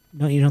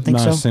 No, you don't think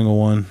Not so? a single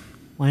one.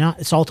 Why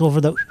not? Salt over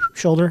the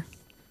shoulder,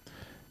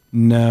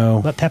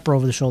 No. but pepper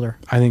over the shoulder.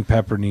 I think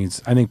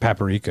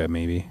paprika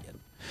maybe.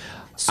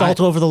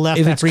 Salt over the left,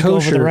 If it's paprika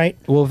kosher, over the right.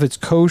 well, if it's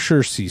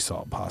kosher, sea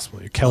salt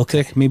possibly.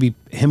 Celtic, maybe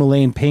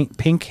Himalayan pink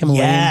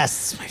Himalayan.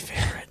 Yes, my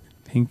favorite.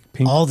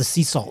 Pink. All the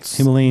sea salts.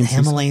 Himalayan The sea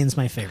salt. Himalayan's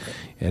my favorite.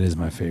 It is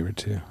my favorite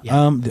too.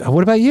 Yeah.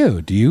 What about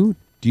you? Do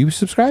you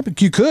subscribe?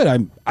 You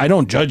could. I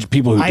don't judge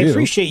people who I do.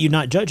 appreciate you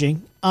not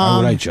judging. Why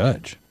would I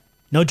judge?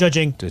 No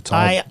judging. It's all-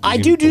 I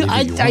you do can do believe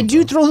what you I want, do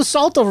bro. throw the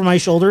salt over my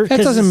shoulder. That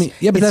 'cause doesn't mean.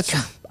 Yeah, but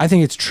it's- I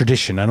think it's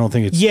tradition. I don't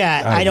think it's. yeah.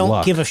 out I of don't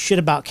luck. give a shit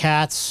about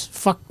cats.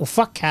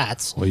 Fuck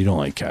cats. Well, you don't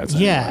like cats.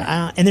 Anyway.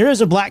 Yeah, and there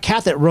is a black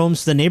cat that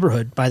roams the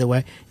neighborhood. By the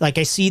way, like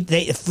I see, if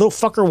the little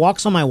fucker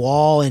walks on my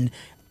wall, and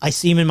I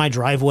see him in my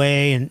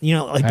driveway, and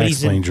like, I but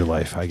he's explained your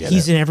life. I get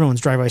he's it. in everyone's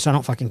driveway, so I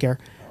don't fucking care.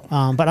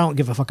 But I don't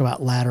give a fuck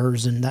about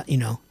ladders and that.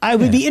 I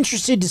would be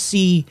interested to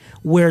see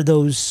where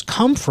those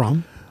come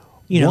from.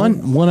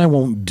 One I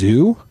won't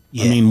do.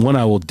 Yeah. I mean, one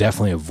I will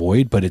definitely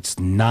avoid, but it's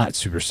not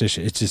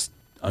superstition. It's just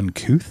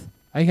uncouth,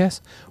 I guess.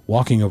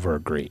 Walking over a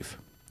grave.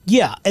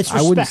 Yeah, it's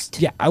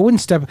respect. I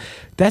wouldn't step.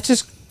 That's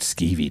just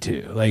skeevy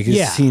too. Like it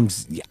Yeah.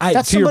 seems.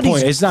 That's to your point,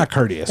 somebody's- it's not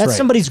courteous. That's right.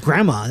 somebody's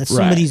grandma. That's Right,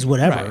 somebody's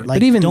whatever. right.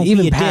 Like, but even don't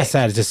be a past dick.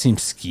 that, it just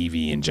seems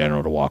skeevy in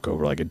general to walk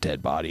over like a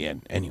dead body.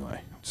 And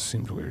anyway, it just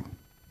seems weird.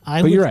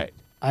 But you're right.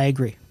 I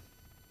agree.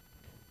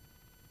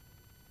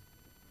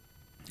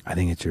 I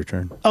think it's your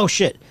turn. Oh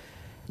shit,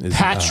 Is it-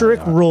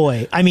 Patrick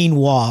Roy. I mean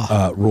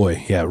Waugh.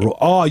 Roy. Yeah. Roy.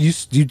 Oh, you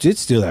did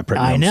steal that.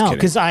 I know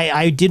because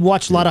I did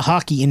watch a lot of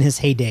hockey in his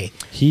heyday.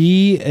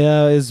 He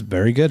is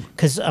very good.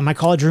 Because my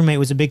college roommate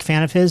was a big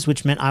fan of his,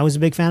 which meant I was a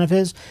big fan of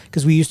his.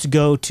 Because we used to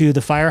go to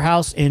the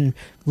Firehouse in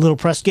Little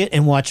Prescott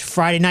and watch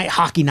Friday night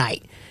hockey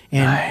night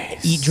and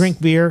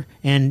drink beer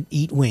and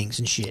eat wings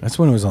and shit. That's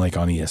when it was like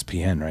on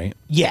ESPN, right?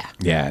 Yeah,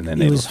 Yeah, and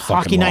then it they was fucking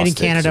hockey night in lost it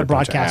 'cause they're Canada a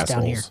bunch of broadcast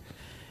down here.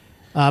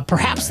 assholes.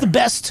 Perhaps the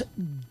best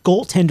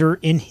goaltender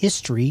in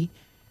history.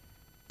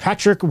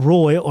 Patrick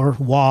Roy, or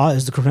Waugh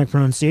is the correct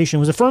pronunciation,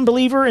 was a firm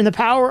believer in the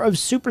power of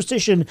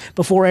superstition.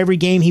 Before every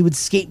game, he would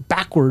skate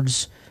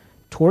backwards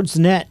towards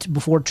the net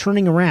before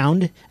turning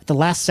around at the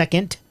last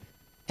second,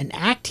 an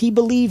act he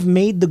believed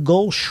made the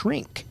goal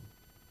shrink.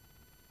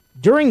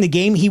 During the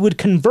game, he would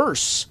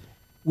converse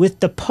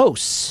with the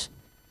posts,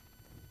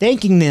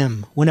 thanking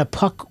them when a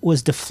puck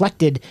was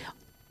deflected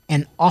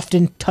and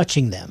often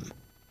touching them.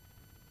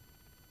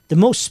 The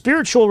most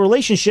spiritual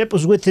relationship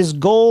was with his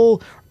goal,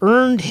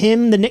 earned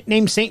him the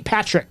nickname St.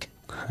 Patrick.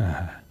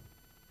 There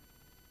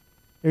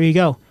you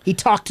go. He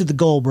talked to the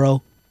goal,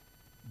 bro.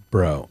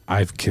 Bro,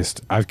 I've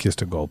kissed a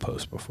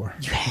goalpost before.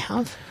 You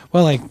have?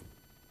 Well, like,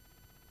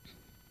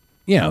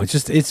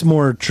 it's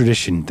more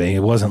tradition thing.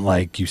 It wasn't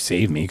like you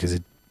saved me because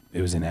it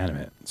was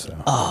inanimate.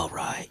 So Oh,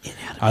 right.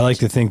 Inanimate. I like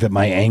to think that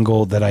my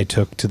angle that I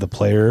took to the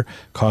player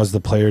caused the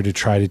player to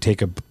try to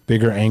take a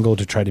bigger angle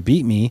to try to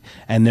beat me,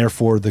 and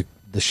therefore the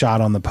the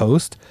shot on the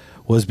post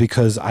was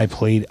because I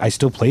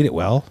still played it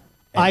well.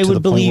 I to the would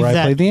point believe where I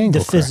that played the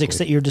angle physics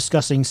correctly. that you're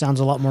discussing sounds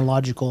a lot more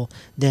logical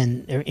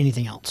than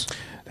anything else.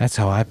 That's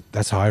how I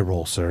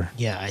roll, sir.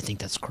 Yeah, I think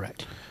that's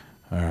correct.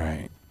 All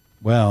right.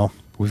 Well,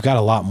 we've got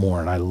a lot more,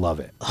 and I love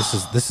it. This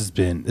has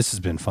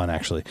been fun,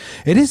 actually.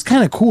 It is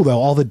kind of cool though,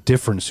 all the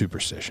different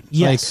superstitions.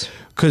 Yes.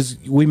 Because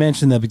we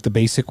mentioned the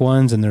basic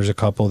ones, and there's a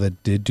couple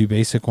that did do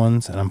basic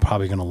ones, and I'm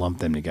probably going to lump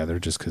them together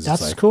just because it's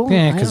That's like, cool.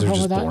 yeah, I because have they're no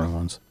just problem with boring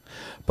ones.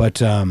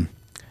 But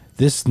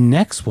this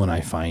next one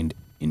I find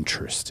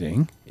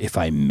interesting, if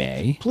I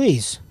may.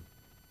 Please.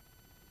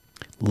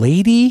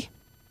 Lady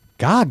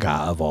Gaga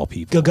of all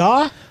people.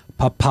 Gaga?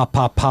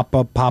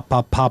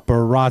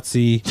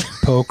 Paparazzi,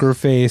 poker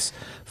face,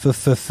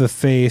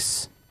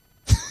 face,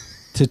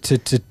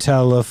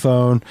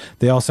 telephone.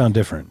 They all sound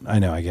different. I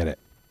know, I get it.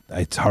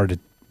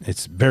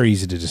 It's very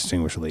easy to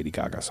distinguish a Lady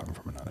Gaga song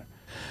from another.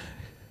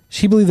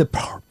 She believed that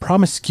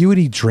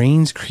promiscuity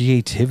drains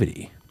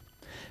creativity.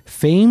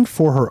 Famed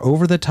for her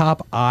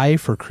over-the-top eye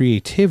for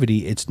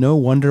creativity, it's no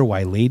wonder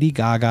why Lady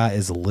Gaga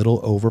is a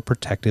little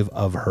overprotective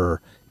of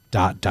her ...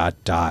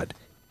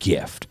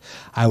 gift.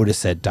 I would have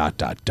said ...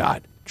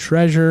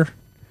 treasure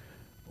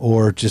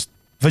or just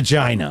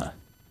vagina.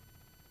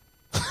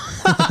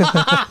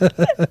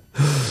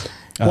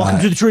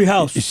 Welcome to the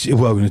treehouse.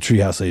 Welcome to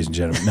Treehouse, ladies and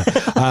gentlemen.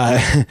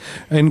 No.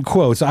 In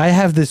quotes, I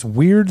have this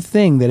weird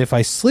thing that if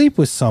I sleep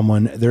with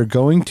someone, they're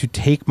going to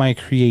take my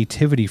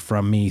creativity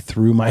from me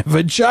through my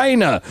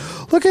vagina.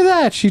 Look at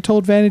that. She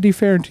told Vanity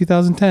Fair in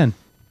 2010.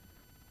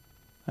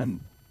 And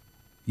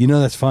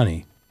that's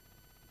funny.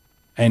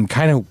 And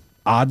kind of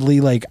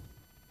oddly, like,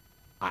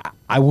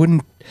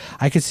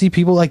 I could see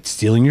people like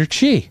stealing your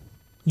chi.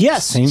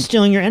 Yes,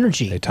 stealing your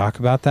energy. They talk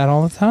about that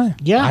all the time.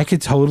 Yeah. I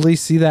could totally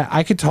see that.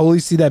 I could totally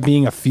see that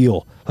being a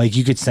feel. Like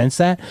you could sense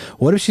that.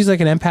 What if she's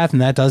like an empath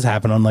and that does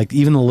happen on like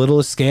even the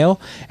littlest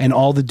scale and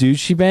all the dudes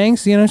she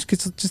bangs, she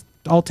gets just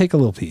I'll take a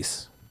little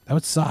piece. That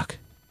would suck.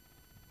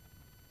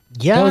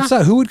 Yeah. That would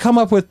suck. Who would come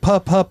up with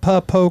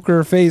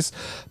poker face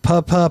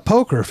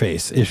poker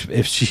face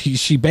if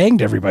she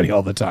banged everybody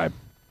all the time?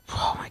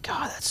 Oh my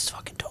God, that's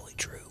fucking totally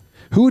true.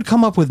 Who would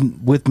come up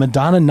with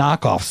Madonna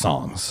knockoff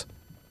songs?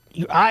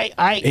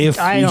 I If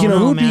don't know,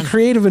 who would man. be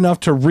creative enough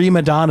to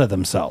re-Madonna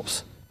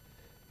themselves?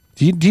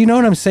 Do you know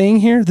what I'm saying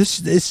here?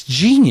 It's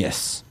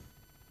genius.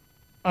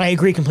 I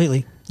agree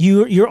completely.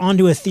 You're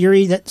onto a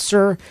theory that,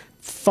 sir,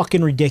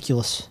 fucking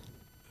ridiculous.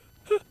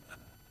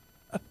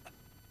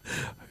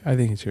 I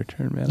think it's your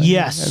turn, man.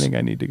 Yes. I think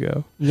I need to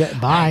go. Yeah,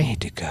 bye. I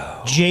need to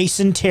go.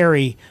 Jason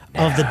Terry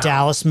of the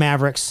Dallas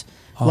Mavericks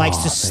likes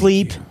to thank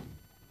sleep you.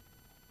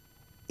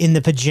 in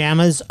the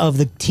pajamas of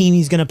the team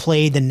he's going to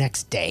play the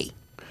next day.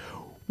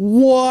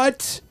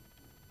 What?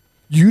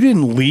 You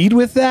didn't lead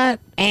with that?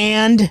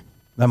 And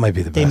That might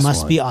be the they best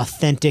must one. be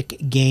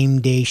authentic game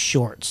day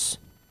shorts.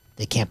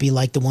 They can't be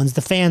like the ones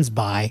the fans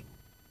buy.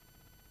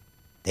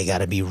 They got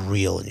to be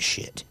real and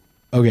shit.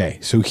 Okay,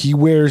 so he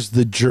wears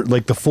the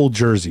the full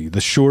jersey, the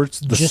shorts,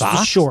 the Just the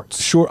socks,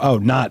 shorts. Oh,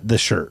 not the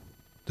shirt,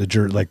 the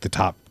like the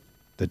top,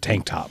 the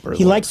tank top. Or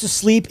He likes to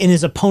sleep in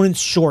his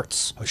opponent's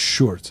shorts.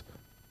 shorts.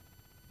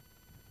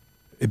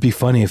 It'd be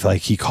funny if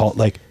like he called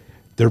like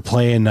they're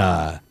playing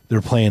like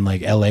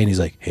LA and he's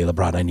like, "Hey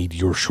LeBron, I need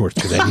your shorts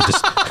because I need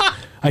to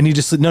I need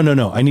to sleep.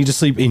 No, I need to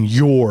sleep in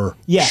your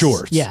Yes,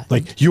 shorts. yeah.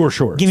 like your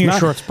shorts. Give me your Not-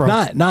 shorts, bro.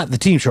 Not the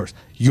team shorts.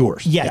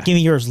 Yours. Yeah, give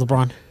me yours,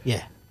 LeBron.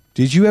 Yeah.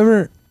 Did you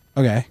ever?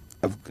 Okay.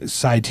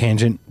 Side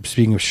tangent.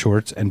 Speaking of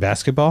shorts and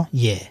basketball,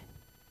 Yeah.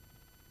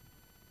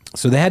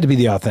 so they had to be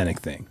the authentic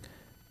thing,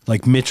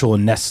 like Mitchell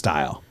and Ness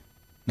style,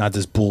 not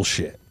this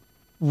bullshit.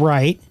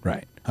 Right.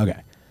 Right.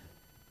 Okay.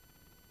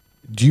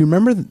 Do you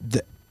remember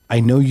I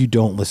know you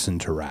don't listen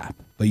to rap,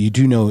 but you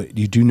do know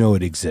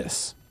it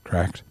exists,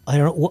 correct? I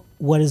don't know.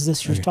 What is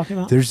this you're talking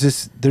about?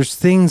 There's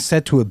things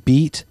set to a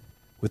beat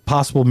with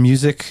possible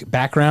music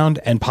background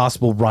and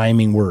possible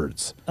rhyming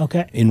words.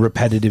 Okay. In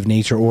repetitive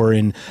nature or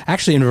in a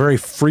very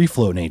free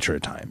flow nature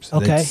at times.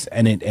 Okay.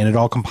 And it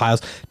all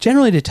compiles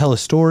generally to tell a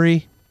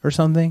story or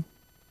something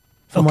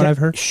from what Okay, I've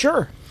heard.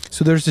 Sure.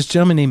 So there's this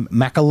gentleman named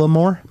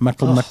McLemore,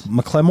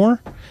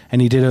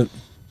 and he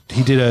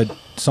did a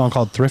song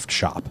called Thrift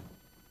Shop.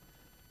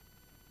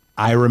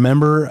 I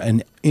remember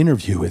an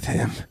interview with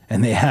him,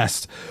 and they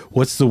asked,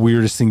 "What's the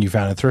weirdest thing you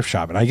found at a thrift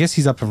shop?" And I guess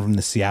he's up from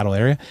the Seattle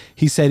area.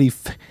 He said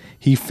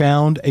he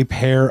found a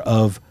pair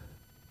of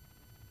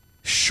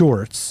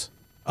shorts,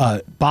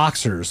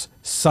 boxers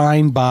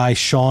signed by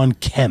Sean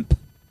Kemp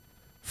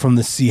from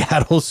the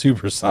Seattle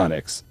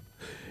Supersonics,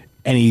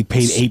 and he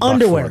paid $8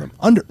 Underwear. for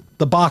them.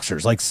 The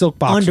boxers, like silk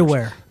boxers.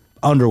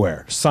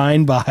 Underwear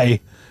signed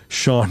by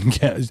Sean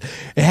Kemp.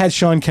 It had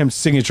Sean Kemp's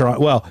signature on.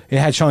 Well, it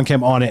had Sean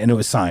Kemp on it, and it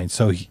was signed.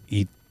 So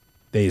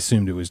they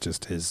assumed it was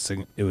just his.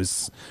 It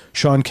was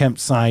Sean Kemp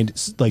signed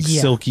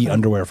silky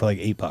underwear for like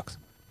 $8.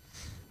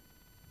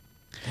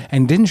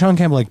 And didn't Sean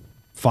Kemp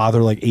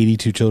father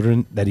 82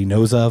 children that he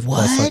knows of?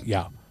 What? Plus,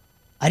 yeah.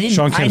 I didn't.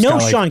 Sean I Kemp's know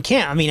got, Sean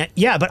Kemp. I mean,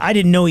 yeah, but I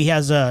didn't know he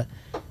has a.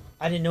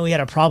 I didn't know he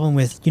had a problem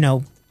with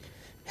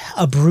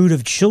a brood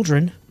of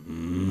children.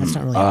 That's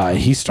not really.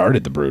 He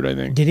started the brood, I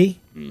think. Did he?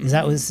 Is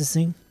that what's this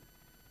thing?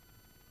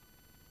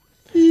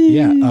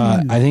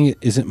 Yeah. I think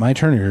is it my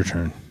turn or your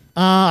turn?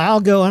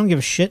 I'll go. I don't give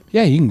a shit.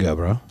 Yeah, you can go,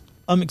 bro.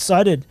 I'm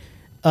excited.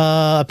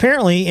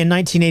 Apparently, in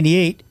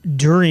 1988,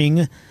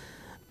 during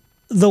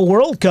the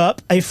World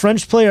Cup, a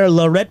French player,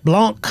 Laurent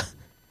Blanc,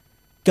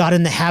 got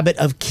in the habit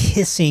of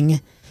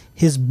kissing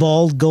his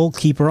bald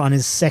goalkeeper on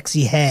his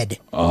sexy head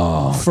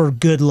for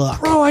good luck.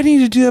 Bro, I need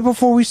to do that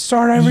before we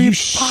start every You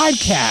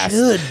podcast.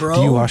 should, bro.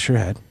 Do you wash your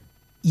head?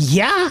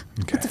 Yeah.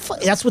 Okay. What the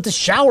fuck? That's what the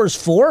shower's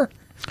for.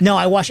 No,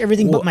 I wash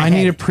everything but my I head.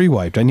 need it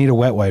pre-wiped. I need a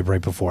wet wipe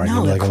right before. I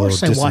No, need like of a little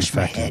course I wash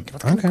my disinfectant. head.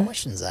 What kind of Okay.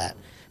 question is that?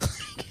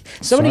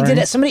 Somebody Sorry.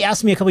 did it. Somebody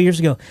asked me a couple years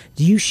ago,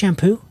 "Do you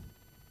shampoo?"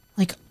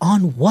 Like,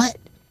 on what?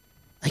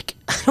 Like,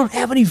 I don't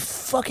have any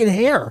fucking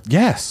hair.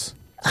 Yes.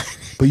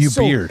 But you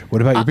So, beard.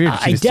 What about your beard?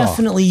 I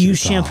definitely use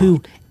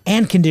shampoo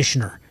and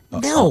conditioner.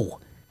 No.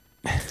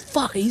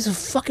 Fuck, I use a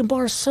fucking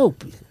bar of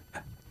soap.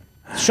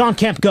 Sean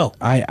Kemp, go.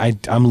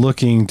 I'm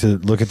looking to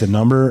look at the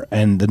number,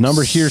 and the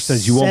number here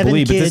says you won't 7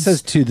 believe, but this kids.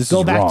 says 2. This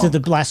Go is back wrong. to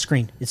the last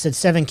screen. It said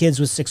 7 kids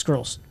with 6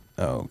 girls.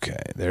 Okay,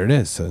 there it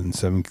is.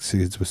 Seven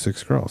kids with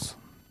 6 girls.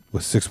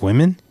 With 6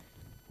 women?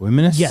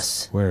 Womenist?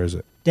 Yes. Where is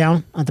it?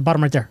 Down at the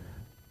bottom right there.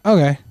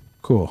 Okay,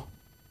 cool.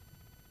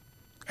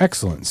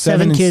 Excellent.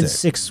 7 and kids,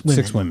 6 women.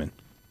 6 women.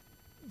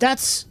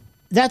 That's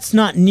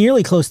not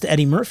nearly close to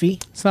Eddie Murphy.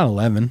 It's not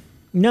 11.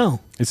 No.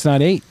 It's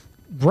not 8.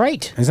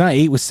 Right. It's not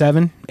 8 with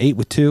 7, 8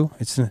 with 2.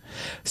 It's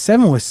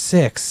 7 with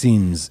 6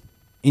 seems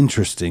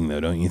interesting though,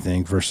 don't you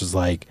think? Versus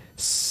like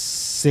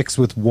 6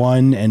 with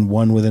 1 and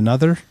 1 with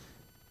another.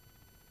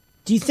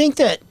 Do you think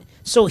that?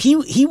 So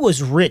he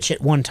was rich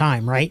at one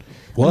time, right?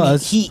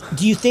 Was.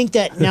 Do you think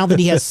that now that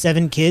he has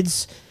 7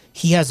 kids,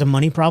 he has a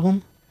money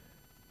problem?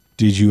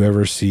 Did you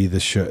ever see the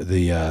show,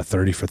 the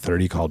 30 for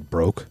 30 called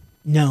Broke?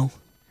 No.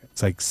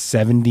 It's like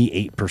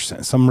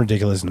 78%, some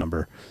ridiculous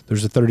number.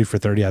 There's a 30 for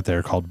 30 out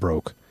there called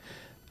Broke.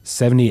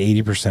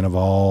 70-80% of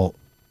all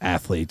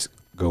athletes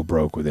go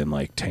broke within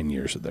like 10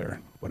 years of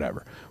their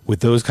whatever. With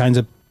those kinds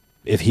of,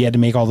 if he had to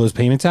make all those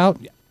payments out,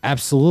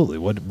 absolutely.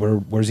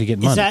 Where's he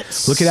getting Is money?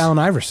 that Look at Allen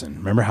Iverson.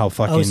 Remember how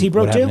fucking. Oh, is he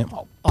broke what too? happened to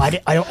him? Oh,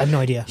 I have no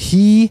idea.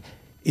 He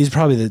is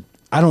probably the.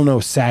 I don't know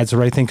if sad's the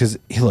right thing because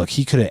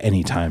he could at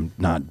any time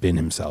not been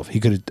himself. He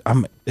could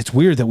have. It's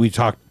weird that we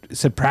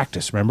said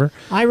practice. Remember?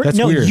 No,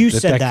 weird. you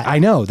said that. I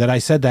know that I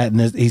said that, and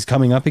he's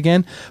coming up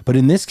again. But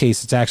in this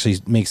case, it actually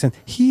makes sense.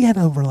 He had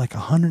over like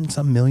 $100 and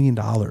some million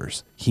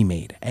he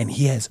made, and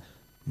he has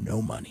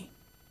no money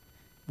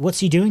What's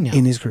he doing now?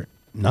 in his career.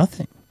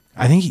 Nothing.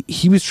 I think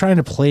he was trying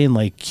to play in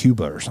like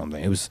Cuba or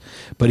something. It was,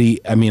 but I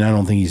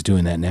don't think he's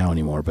doing that now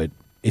anymore. But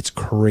it's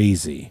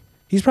crazy.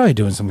 He's probably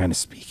doing some kind of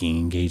speaking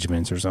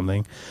engagements or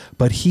something.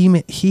 But he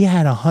made like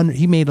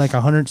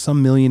 $100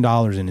 some million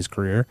in his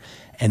career,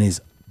 and is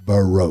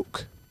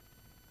baroque.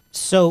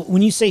 So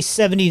when you say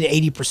 70 to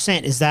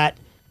 80%, is that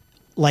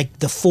like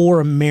the 4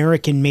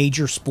 American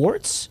major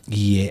sports?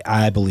 Yeah,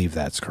 I believe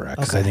that's correct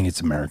because I Okay. think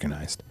it's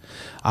Americanized.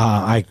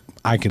 I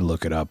could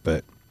look it up,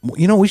 but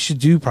we should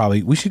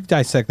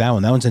dissect that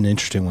one. That one's an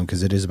interesting one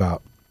because it is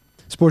about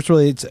sports.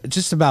 Really, it's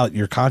just about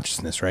your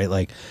consciousness, right?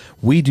 Like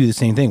we do the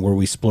same thing where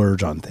we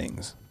splurge on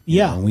things.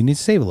 Yeah. And we need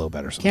to save a little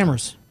better. Sometimes.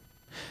 Cameras.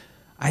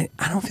 I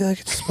don't feel like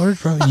it's a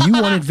splurge, bro. You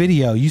wanted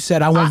video. You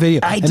said I want video.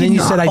 I and did then you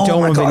not. said I Oh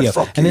don't my want God, video.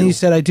 fuck And then you. you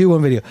said I do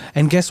want video.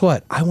 And guess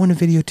what? I want a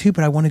video too,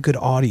 but I want a good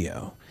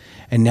audio.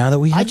 And now that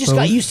we have I just both,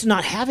 got used to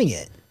not having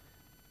it.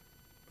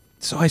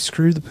 so I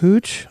screwed the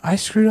pooch. I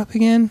screwed up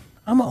again.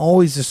 I'm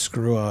always a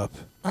screw up.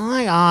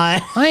 I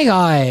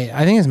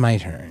I think it's my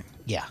turn.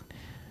 yeah.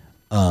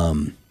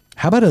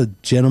 How about a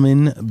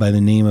gentleman by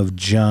the name of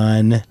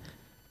John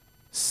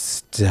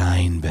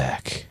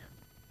Steinbeck?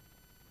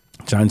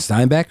 John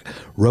Steinbeck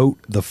wrote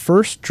the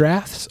first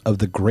drafts of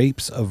The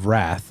Grapes of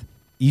Wrath,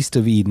 East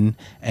of Eden,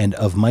 and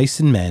Of Mice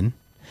and Men,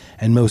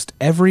 and most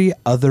every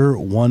other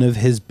one of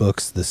his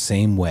books the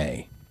same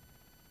way,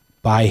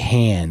 by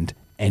hand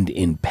and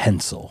in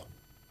pencil.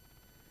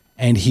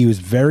 And he was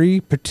very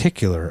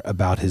particular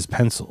about his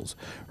pencils,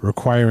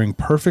 requiring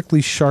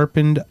perfectly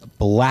sharpened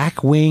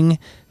Blackwing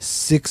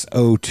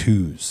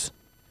 602s.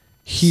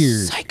 Here,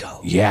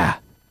 Psycho. yeah,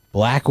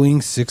 Blackwing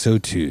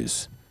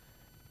 602s.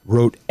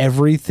 Wrote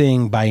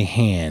everything by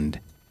hand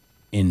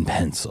in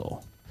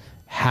pencil.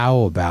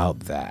 How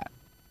about that?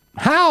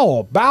 How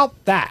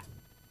about that?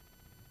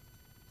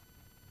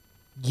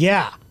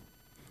 Yeah.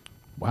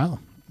 Wow.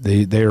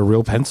 They are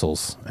real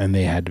pencils, and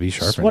they had to be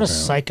sharpened. What a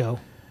apparently. psycho.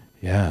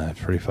 Yeah, that's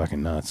pretty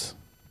fucking nuts.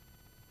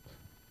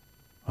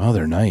 Oh,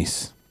 they're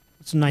nice.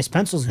 Some nice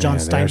pencils, John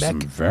Yeah, they're Steinbeck. some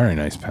very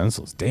nice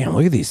pencils. Damn,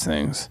 look at these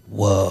things.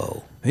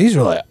 Whoa. These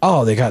are like,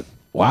 they got,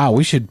 wow,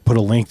 we should put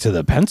a link to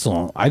the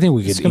pencil. I think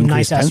we could Some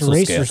increase nice-ass pencil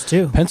erasers,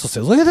 scale. too. Pencil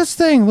sales. Look at this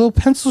thing. Little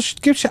pencil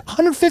gift shop,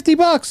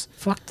 $150.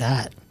 Fuck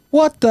that.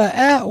 What the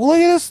look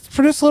at this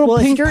for this little Well,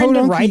 if pink you're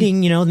into podunky.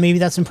 writing, maybe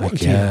that's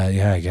important to you.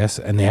 Yeah, I guess.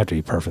 And they have to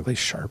be perfectly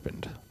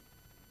sharpened.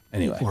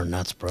 Anyway. Or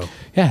nuts, bro.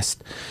 Yes.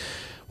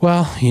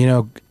 Well,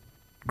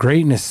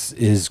 greatness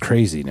is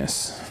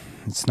craziness.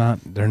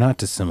 They're not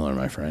dissimilar,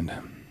 my friend.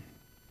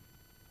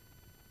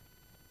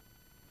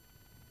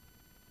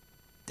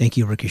 Thank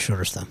you, Ricky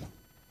Shorter's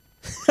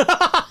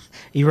Are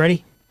you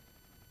ready?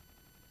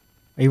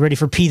 Are you ready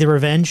for P the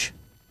Revenge?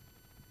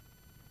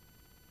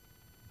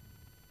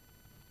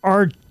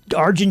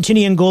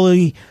 Argentinian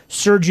goalie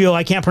Sergio,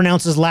 I can't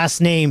pronounce his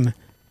last name,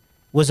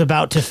 was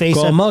about to face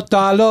Como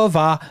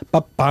talova,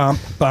 ba bam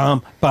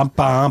bam bam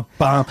bam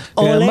bam.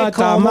 Ole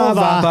como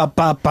va,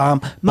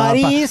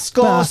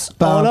 mariscos,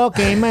 olo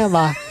que me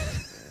va.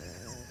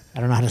 I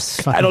don't know how to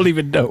fucking... I don't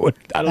even know what.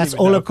 That's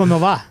Ole como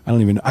va. I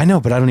don't even. I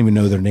know, but I don't even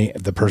know their name,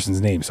 the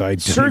person's name. So I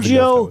don't even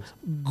know Sergio if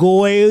that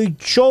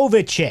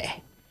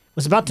Goicovic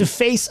was about to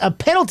face a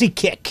penalty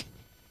kick.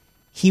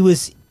 He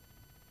was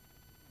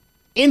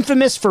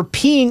infamous for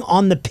peeing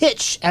on the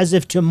pitch as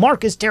if to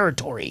mark his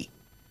territory.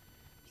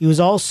 He was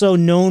also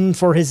known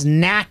for his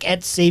knack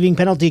at saving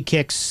penalty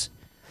kicks.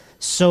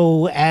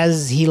 So,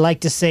 as he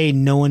liked to say,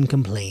 no one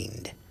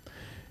complained.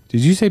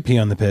 Did you say pee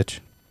on the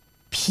pitch?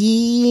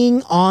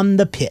 Peeing on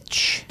the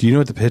pitch. Do you know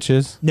what the pitch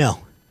is?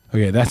 No.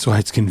 Okay, that's why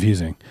it's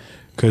confusing.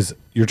 Because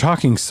you're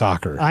talking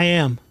soccer. I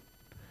am.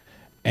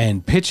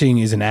 And pitching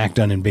is an act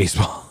done in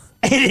baseball.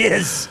 It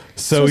is.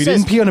 So he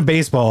didn't pee on a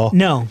baseball.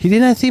 No. He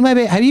did not see my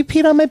Have you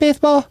peed on my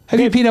baseball?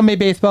 Have you peed on my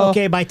baseball?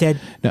 Okay, bye, Ted.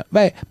 No.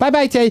 Bye,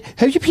 Ted.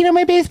 Have you peed on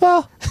my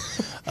baseball?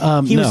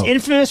 He was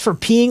infamous for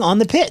peeing on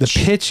the pitch.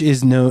 The pitch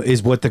is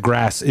what the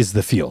grass is,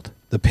 the field.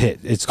 The pit.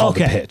 It's called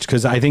the pitch.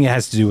 Because I think it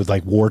has to do with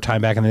like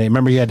wartime back in the day.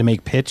 Remember you had to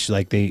make pitch?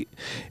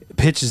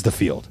 Pitch is the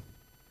field.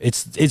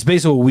 It's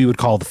basically what we would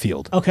call the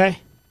field. Okay.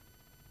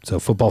 So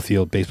football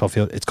field, baseball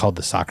field, it's called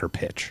the soccer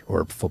pitch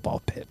or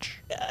football pitch.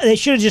 They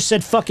should have just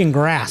said fucking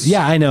grass.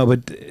 Yeah, I know,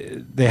 but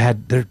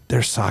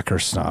they're soccer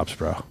snobs,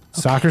 bro. Okay,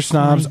 soccer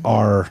snobs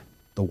are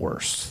the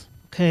worst.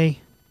 Okay.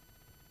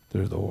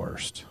 They're the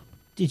worst.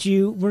 Weren't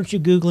you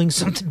Googling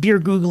something? Beer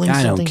Googling something?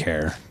 I don't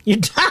care. Yeah.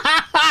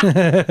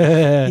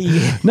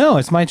 No,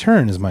 it's my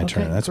turn. It's my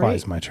turn. That's why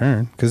it's my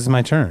turn. Because it's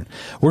my turn.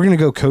 We're going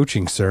to go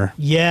coaching, sir.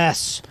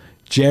 Yes.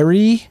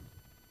 Jerry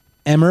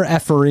Emmer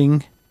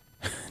Effering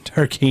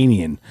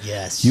Tarkanian.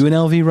 Yes.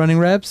 UNLV running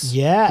reps?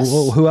 Yes.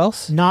 Who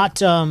else?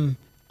 Not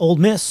Old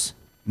Miss.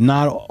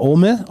 Not Ole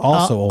Miss?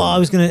 Also Ole Miss. I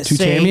was going to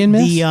say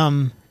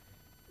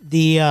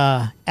the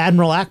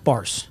Admiral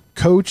Akbars.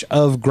 Coach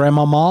of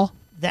Grandma Mall?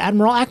 The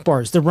Admiral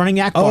Akbars. The running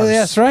Akbars. Oh,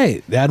 that's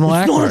right. The Admiral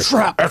Akbars. It's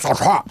not a trap. It's a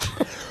trap.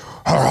 It's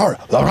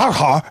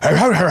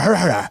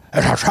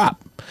a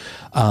trap.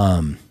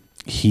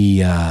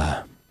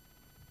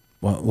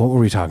 What were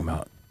we talking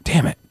about?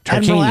 Damn it.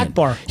 Admiral Tarkanian.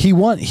 Akbar.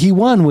 He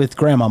won with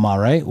Grandmama,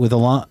 right? With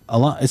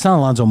it's not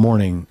Alonzo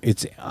Mourning.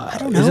 It's I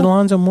don't know. Is it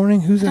Alonzo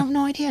Mourning? Who's I it? have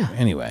no idea.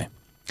 Anyway.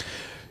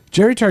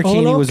 Jerry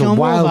Tarkanian was a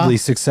wildly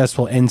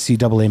successful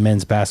NCAA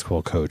men's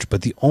basketball coach,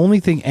 but the only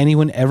thing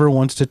anyone ever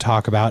wants to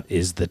talk about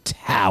is the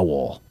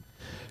towel.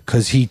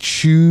 Because he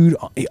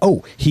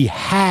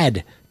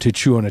had to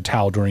chew on a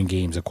towel during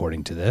games,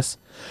 according to this.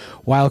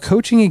 While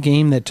coaching a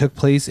game that took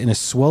place in a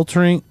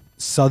sweltering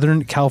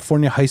Southern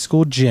California high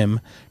school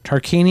gym,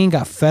 Tarkanian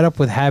got fed up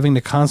with having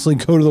to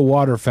constantly go to the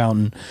water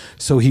fountain,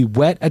 so he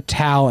wet a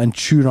towel and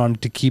chewed on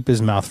it to keep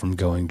his mouth from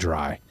going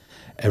dry.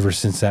 Ever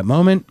since that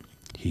moment,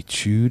 he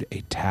chewed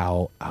a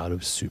towel out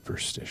of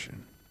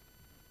superstition.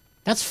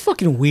 That's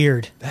fucking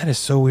weird. That is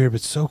so weird,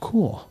 but so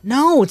cool.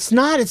 No, it's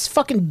not. It's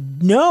fucking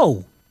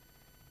no.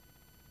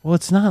 Well,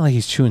 it's not like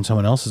he's chewing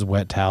someone else's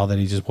wet towel that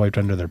he just wiped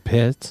under their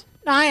pits.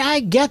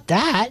 I get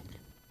that.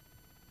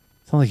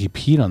 It's not like he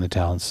peed on the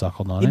towel and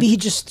suckled on Maybe it. he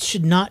just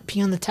should not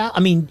pee on the towel.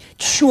 I mean,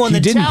 chew on the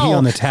towel. He didn't pee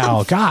on the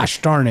towel.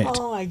 Gosh darn it.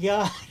 Oh, my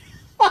God.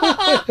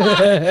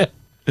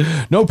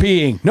 No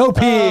peeing. No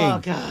peeing. Oh,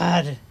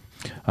 God.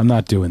 I'm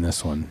not doing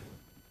this one.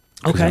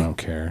 Okay. I don't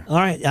care. All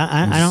right.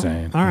 I'm I just don't.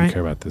 saying. All I right. don't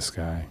care about this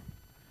guy.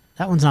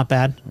 That one's not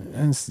bad.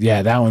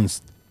 Yeah, that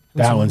one's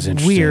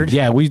interesting. Weird.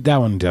 Yeah, that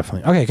one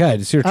definitely. Okay, go ahead.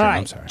 It's your turn. All right.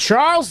 I'm sorry.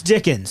 Charles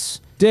Dickens.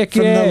 From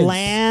the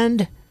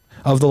land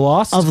of the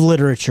lost? of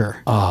literature.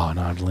 Oh,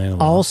 not the land of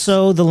the lost.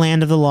 Also, the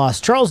land of the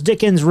lost. Charles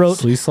Dickens wrote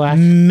Sleeslack?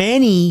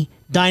 many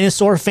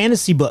dinosaur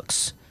fantasy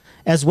books,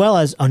 as well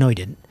as. Oh, no, he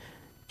didn't.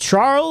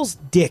 Charles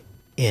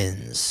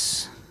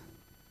Dickens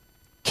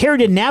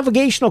carried a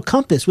navigational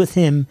compass with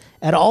him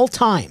at all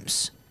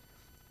times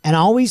and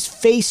always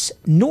faced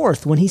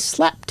north when he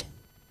slept.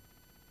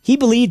 He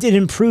believed it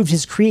improved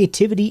his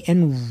creativity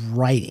and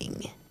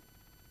writing.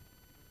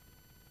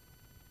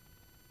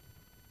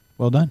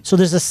 Well done. So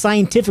there's a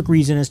scientific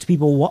reason as to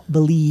people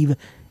believe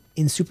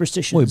in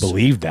superstitions. Well, he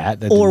believed that.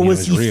 That or didn't mean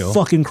was it was he real.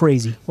 fucking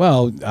crazy?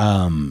 Well,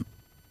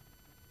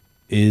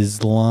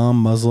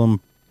 Muslim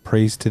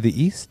prays to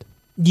the east?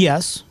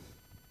 Yes.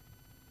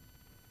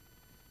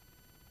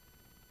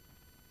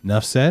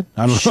 Enough said?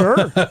 I don't Sure.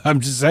 know.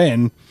 I'm just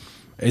saying.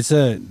 I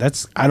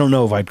don't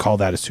know if I'd call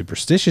that a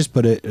superstitious,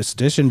 but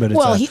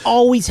He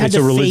always had it's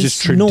to a religious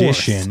face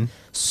tradition. north.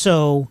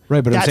 So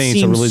Right, but I'm that saying it's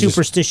a seems religious-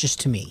 superstitious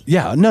to me.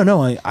 Yeah, no,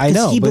 I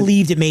know. He but,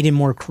 believed it made him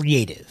more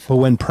creative. but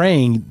when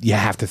praying, you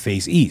have to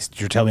face east.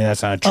 You're telling me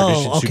that's not a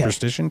tradition, okay.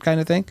 superstition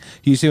kind of thing?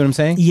 You see what I'm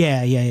saying?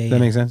 Yeah. That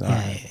makes sense? All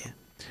Yeah, right. yeah.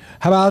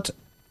 How about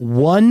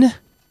one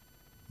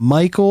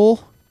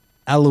Michael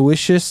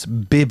Aloysius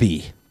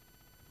Bibby?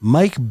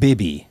 Mike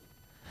Bibby.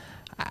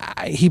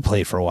 He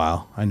played for a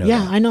while. I know. Yeah,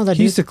 that. I know that He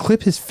dude. used to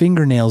clip his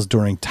fingernails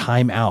during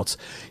timeouts.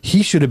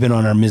 He should have been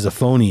on our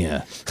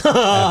misophonia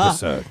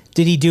episode.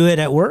 Did he do it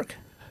at work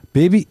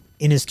Baby,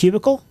 in his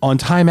cubicle? on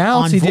timeouts,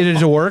 On he vo- did it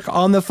to work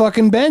on the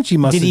fucking bench. He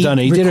must Did have done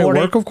it. He did it at record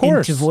work, of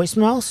course. into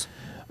voicemails?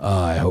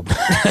 I hope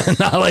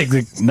not like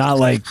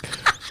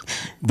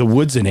the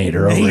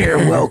Woodsinator over here.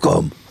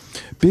 welcome.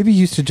 Baby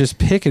used to just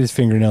pick at his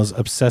fingernails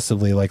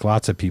obsessively like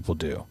lots of people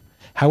do.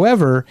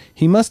 However,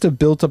 he must have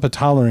built up a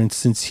tolerance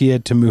since he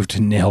had to move to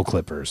nail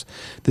clippers.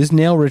 This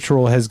nail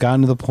ritual has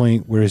gotten to the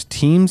point where his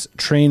team's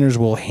trainers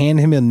will hand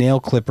him a nail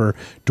clipper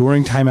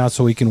during timeout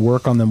so he can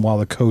work on them while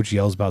the coach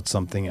yells about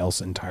something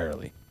else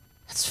entirely.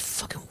 That's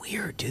fucking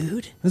weird,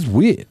 dude. That's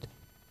weird.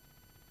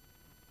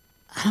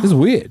 This is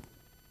weird.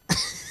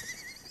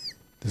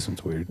 This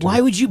one's weird too.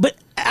 Why would you? But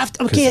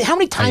after, okay, how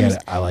many times?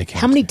 I like him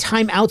how many too.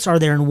 timeouts are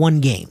there in one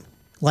game?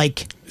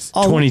 Like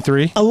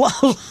 23? A lot.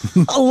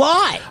 A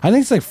lot. I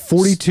think it's like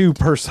 42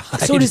 per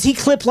side. So does he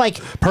clip like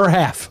per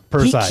half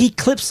per side. he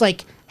clips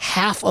like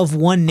half of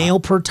one nail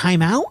per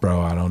timeout?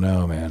 Bro, I don't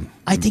know, man.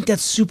 I think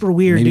that's super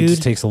weird, Maybe it dude.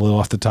 just takes a little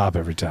off the top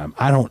every time.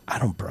 I don't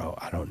know,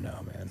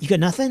 man. You got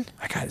nothing?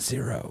 I got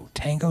 0.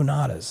 Tango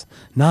nadas.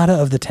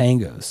 Nada of the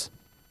tangos.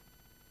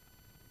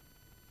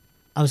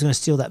 I was going to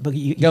steal that, but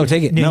you No,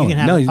 take it. No, you can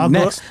have no, it.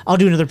 next. I'll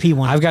do another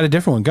P1. I've got a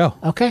different one. Go.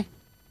 Okay.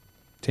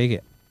 Take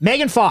it.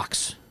 Megan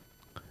Fox.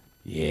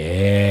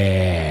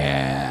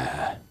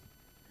 Yeah.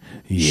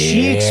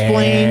 She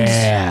explains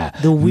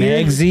the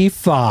weird- Megsy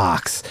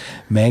Fox.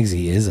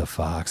 Megsy is a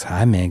fox.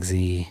 Hi,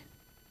 Megsy.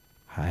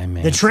 Hi,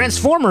 Megsy. The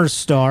Transformers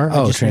star. I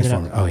Oh, just made it up.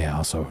 Transformer. Oh, yeah.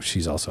 Also,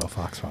 she's also a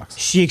fox.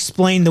 She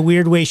explained the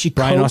weird way she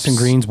Brian copes. Austin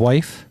Green's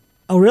wife.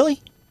 Oh,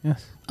 really?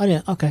 Yes. I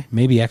didn't. Okay.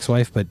 Maybe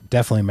ex-wife, but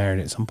definitely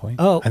married at some point.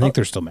 Oh, I think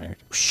they're still married.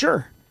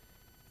 Sure.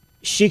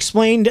 She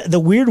explained the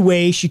weird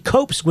way she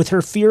copes with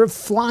her fear of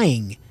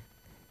flying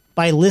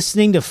by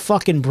listening to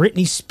fucking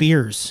Britney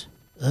Spears.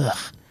 Ugh.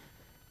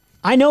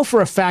 I know for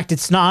a fact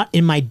it's not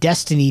in my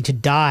destiny to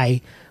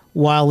die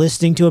while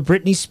listening to a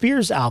Britney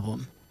Spears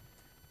album.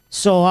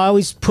 So I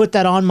always put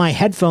that on my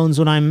headphones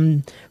when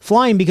I'm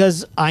flying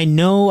because I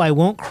know I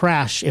won't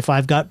crash if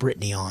I've got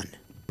Britney on.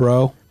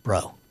 Bro,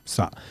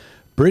 stop.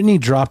 Brittany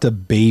dropped a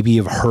baby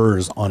of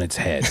hers on its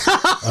head.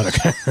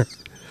 Okay.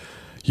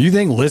 You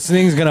think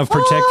listening is going to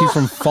protect you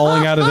from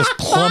falling out of this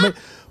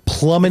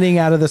plummeting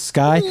out of the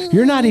sky?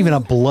 You're not even a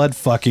blood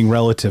fucking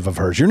relative of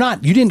hers. You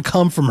didn't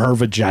come from her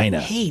vagina.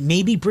 Hey,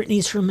 maybe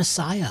Britney's her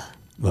messiah.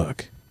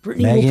 Look.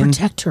 Britney will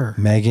protect her.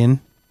 Megan,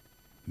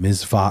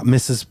 Mrs.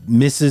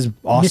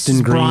 Austin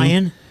Mrs. Green.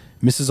 Bryan.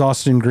 Mrs.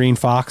 Austin Green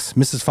Fox.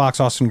 Mrs. Fox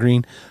Austin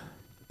Green.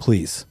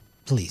 Please.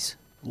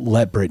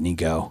 Let Brittany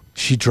go.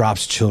 She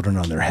drops children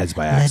on their heads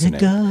by accident.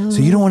 go.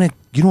 So you don't want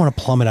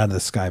to plummet out of the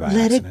sky by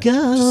Let accident. it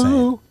go. Just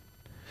saying.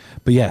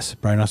 But yes,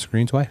 Brian Austin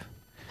Green's wife.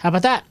 How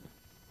about that?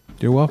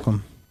 You're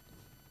welcome.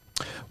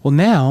 Well,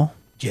 now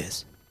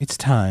Jizz. it's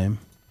time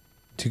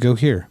to go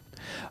here.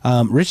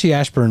 Richie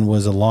Ashburn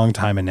was a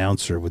longtime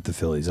announcer with the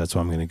Phillies. That's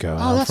why I'm going to go.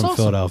 Oh, that's from awesome.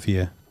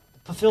 Philadelphia.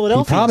 For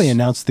Philadelphia. He probably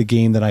announced the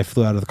game that I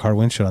flew out of the car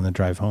windshield on the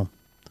drive home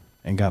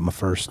and got my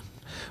first.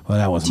 Well,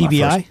 that wasn't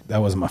TBI? that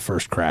wasn't my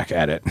first crack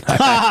at it.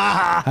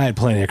 I had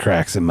plenty of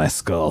cracks in my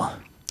skull.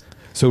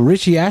 So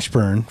Richie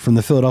Ashburn from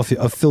the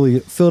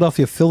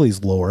Philadelphia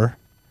Phillies lore.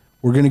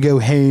 We're going to go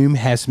home,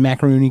 have some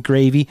macaroni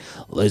gravy,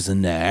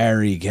 listen to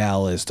Harry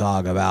Callis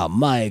talk about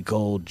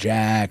Michael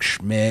Jack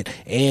Schmidt.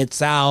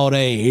 It's out of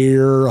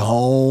here,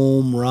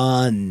 home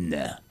run.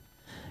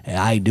 And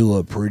I do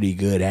a pretty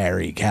good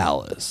Harry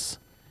Callis.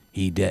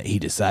 He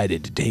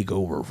decided to take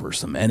over for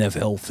some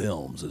NFL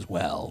films as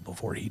well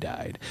before he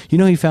died. You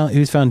know, he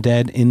was found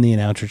dead in the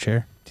announcer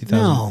chair.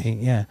 2008.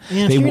 No. Yeah.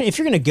 Man, if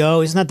you're gonna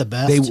go, isn't that the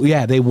best?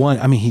 They won.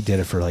 I mean, he did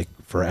it for like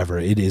forever.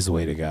 It is the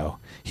way to go.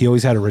 He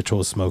always had a ritual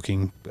of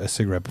smoking a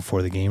cigarette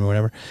before the game or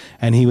whatever,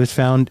 and he was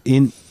found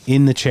in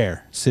the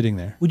chair sitting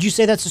there. Would you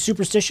say that's a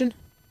superstition?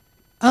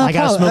 I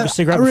gotta smoke a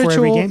cigarette before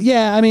ritual, every game.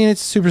 Yeah, I mean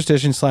it's a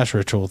superstition /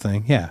 ritual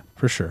thing. Yeah,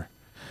 for sure.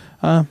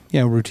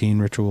 Routine,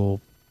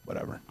 ritual,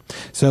 whatever.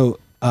 So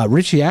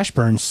Richie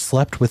Ashburn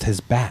slept with his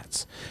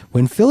bats.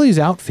 When Phillies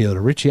outfielder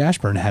Richie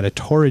Ashburn had a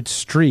torrid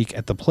streak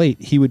at the plate,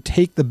 he would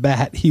take the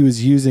bat he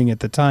was using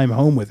at the time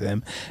home with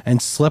him and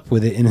slept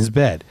with it in his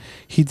bed.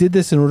 He did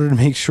this in order to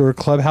make sure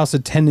clubhouse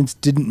attendants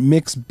didn't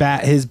mix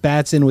his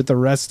bats in with the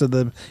rest of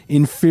the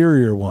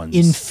inferior ones.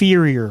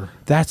 Inferior.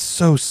 That's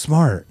so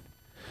smart.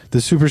 The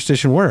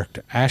superstition worked.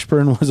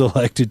 Ashburn was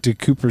elected to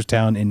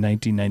Cooperstown in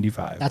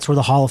 1995. That's where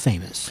the Hall of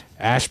Fame is.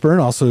 Ashburn,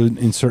 also known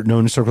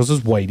in circles as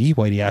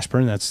Whitey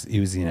Ashburn.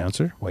 He was the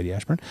announcer, Whitey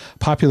Ashburn.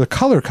 Popular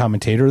color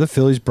commentator of the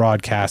Phillies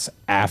broadcasts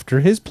after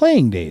his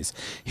playing days.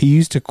 He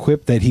used to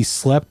quip that he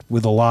slept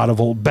with a lot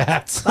of old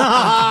bats.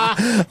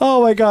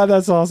 Oh my God,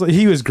 that's awesome.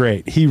 He was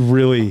great. He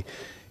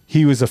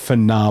was a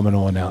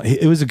phenomenal announcer.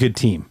 It was a good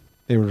team.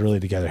 They were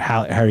really together.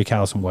 Harry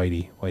Callis and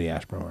Whitey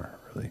Ashburn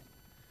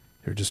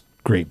they're just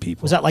great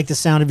people. Was that like the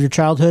sound of your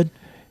childhood?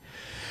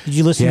 Did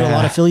you listen to a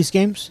lot of Phillies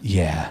games?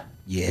 Yeah.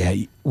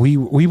 Yeah, we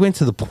went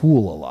to the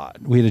pool a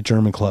lot. We had a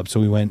German club, so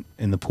we went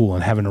in the pool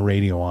and having a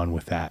radio on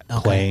with that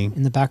playing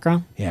in the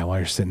background. Yeah, while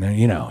you're sitting there,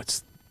 you know,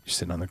 you're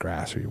sitting on the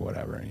grass or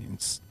whatever. And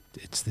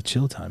it's the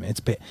chill time.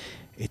 It's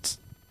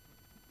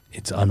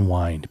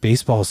unwind.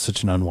 Baseball is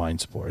such an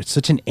unwind sport. It's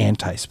such an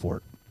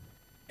anti-sport.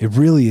 It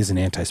really is an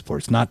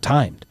anti-sport. It's not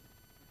timed.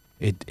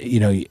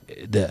 The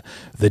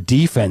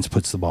defense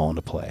puts the ball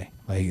into play.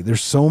 Like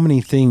there's so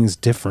many things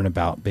different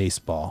about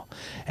baseball,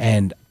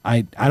 and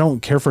I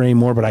don't care for it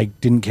anymore, but I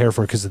didn't care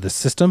for it because of the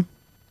system.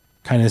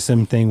 Kind of the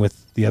same thing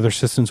with the other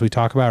systems we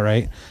talk about,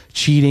 right?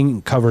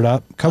 Cheating, covered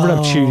up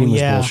cheating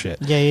was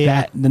bullshit.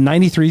 Yeah. The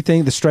 93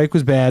 thing, the strike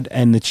was bad,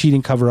 and the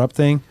cheating cover up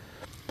thing,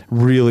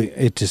 really,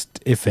 it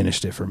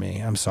finished it for me.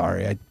 I'm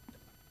sorry.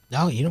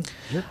 No, you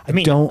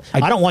don't.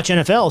 I don't watch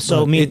NFL,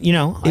 so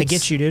I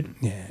get you, dude.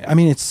 Yeah, I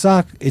mean, it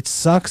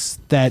sucks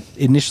that it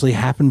initially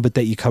happened, but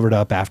that you covered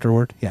up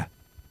afterward. Yeah,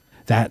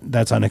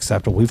 that's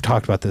unacceptable. We've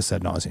talked about this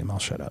ad nauseum. I'll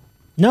shut up.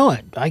 No,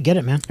 I get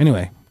it, man.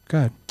 Anyway, go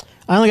ahead.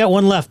 I only got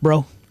one left,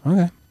 bro.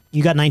 Okay.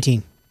 You got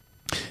 19.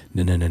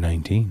 No,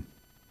 19.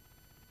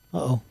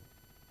 Uh-oh.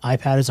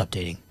 iPad is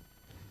updating.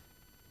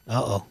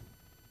 Uh-oh.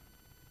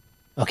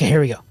 Okay,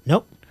 here we go.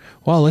 Nope.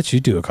 Well, I'll let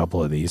you do a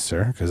couple of these,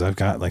 sir, because I've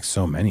got like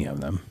so many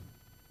of them.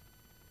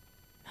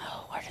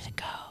 Oh, where did it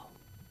go?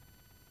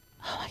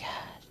 Oh, my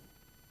God.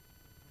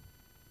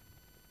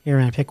 Here,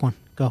 man, pick one.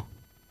 Go.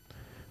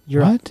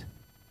 You're what? Up.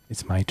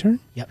 It's my turn?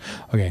 Yep.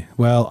 Okay.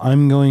 Well,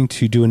 I'm going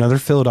to do another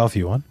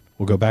Philadelphia one.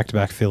 We'll go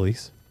back-to-back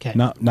Phillies. Okay.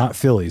 Not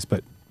Phillies,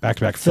 but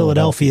back-to-back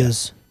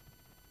Philadelphia's.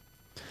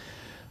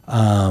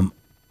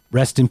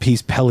 Rest in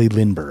peace, Pelle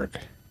Lindbergh.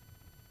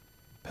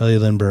 Pelle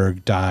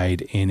Lindbergh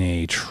died in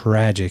a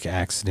tragic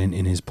accident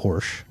in his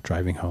Porsche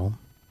driving home.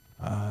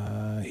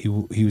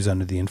 He was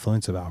under the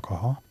influence of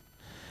alcohol,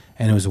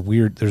 and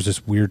there's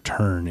this weird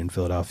turn in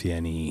Philadelphia,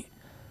 and he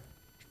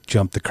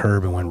jumped the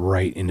curb and went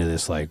right into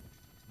this like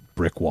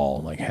brick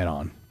wall, like head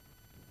on,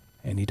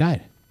 and he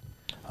died.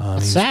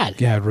 That's sad.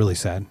 Yeah, really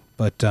sad.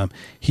 But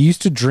he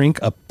used to drink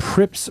a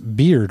Prips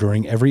beer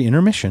during every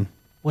intermission.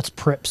 What's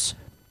Prips?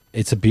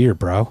 It's a beer,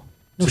 bro.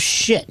 No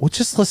shit. Well,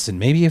 just listen.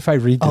 Maybe if I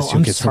read this,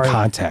 you'll get some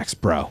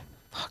context, bro.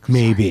 Fuck,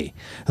 maybe.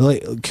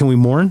 Like, can we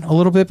mourn a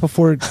little bit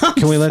before?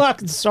 Can we let?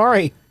 Fucking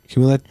sorry.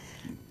 Can we let?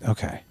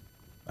 Okay,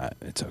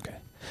 it's okay.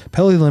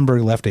 Pelle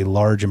Lindbergh left a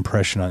large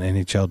impression on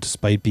NHL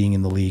despite being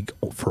in the league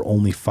for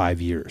only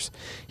 5 years.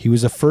 He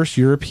was the first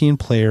European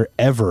player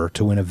ever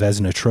to win a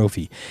Vezina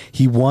trophy.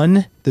 He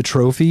won the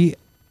trophy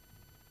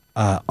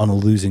on a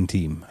losing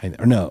team.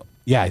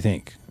 I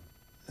think.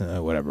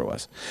 Whatever it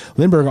was.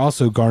 Lindbergh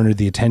also garnered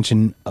the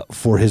attention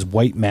for his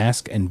white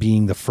mask and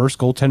being the first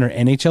goaltender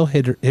in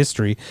NHL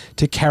history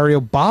to carry a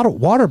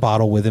water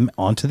bottle with him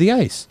onto the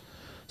ice.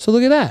 So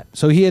look at that.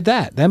 So he had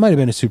that. That might have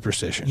been a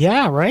superstition.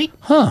 Yeah, right?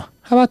 Huh.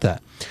 How about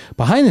that?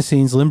 Behind the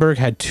scenes, Lindbergh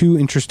had two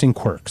interesting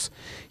quirks.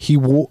 He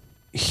would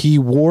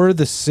wear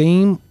the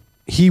same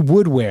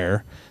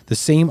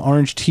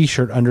orange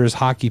t-shirt under his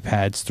hockey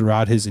pads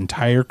throughout his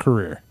entire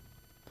career.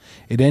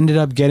 It ended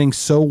up getting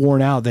so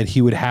worn out that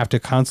he would have to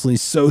constantly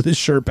sew the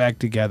shirt back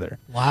together.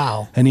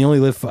 Wow. And he only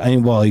lived,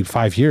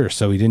 5 years,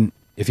 so he didn't,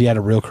 if he had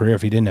a real career,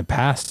 if he didn't have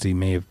passed, he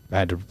may have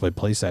had to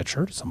replace that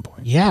shirt at some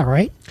point. Yeah,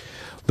 right?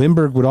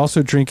 Lindbergh would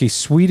also drink a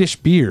Swedish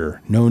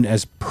beer known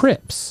as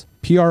Prips,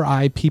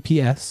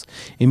 Pripps,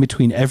 in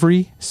between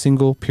every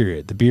single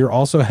period. The beer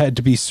also had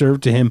to be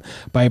served to him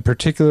by a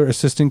particular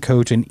assistant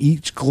coach, and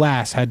each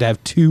glass had to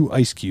have 2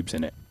 ice cubes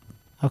in it.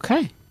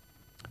 Okay.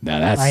 Now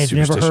that's I've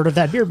never heard of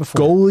that beer before.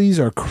 Goalies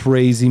are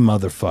crazy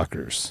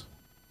motherfuckers,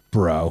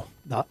 bro.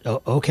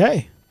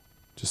 Okay.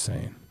 Just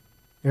saying.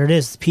 There it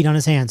is. Pete on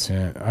his hands.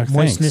 Yeah,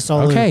 Moistness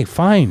all over. Okay,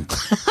 fine.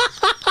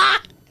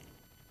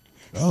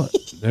 Oh,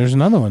 there's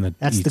another one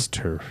that eats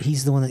turf.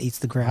 He's the one that eats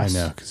the grass. I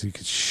know, because he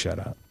could shut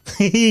up.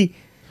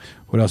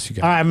 All What else you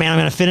got? right, man. I'm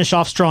going to finish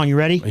off strong. You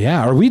ready?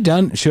 Yeah. Are we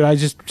done? Should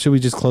we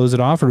just close it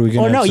off, or are we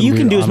going? Oh no, you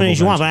can do as many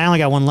as you want, but I only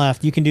got one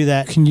left. You can do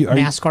that.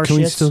 NASCAR Can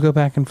we shits? still go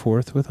back and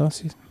forth with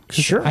us?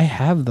 Sure. I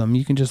have them.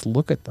 You can just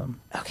look at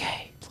them.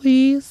 Okay.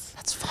 Please.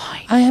 That's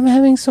fine. I am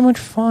having so much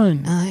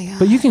fun.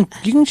 But you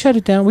can shut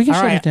it down. We can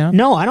shut it down.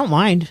 No, I don't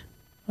mind.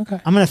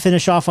 Okay. I'm going to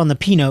finish off on the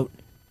P note.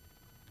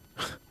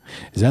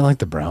 Is that like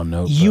the brown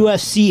note?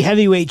 UFC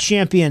heavyweight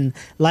champion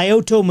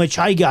Lyoto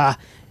Machida.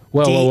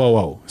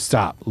 Whoa.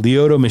 Stop.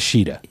 Lyoto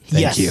Machida.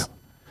 Thank Yes. you.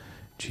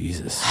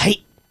 Jesus.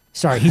 Hey.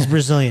 Sorry, he's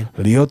Brazilian.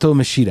 Lyoto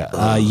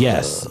Machida.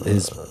 Yes.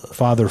 His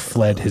father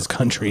fled his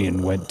country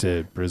and went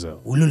to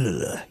Brazil.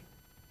 Lyoto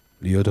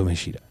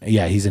Machida.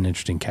 Yeah, he's an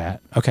interesting cat.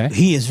 Okay.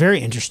 He is very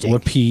interesting.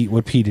 What pee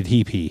did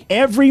he pee?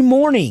 Every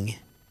morning,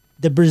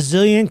 the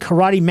Brazilian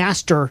karate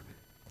master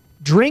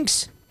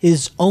drinks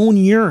his own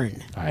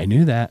urine. I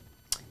knew that.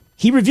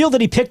 He revealed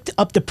that he picked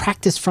up the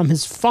practice from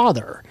his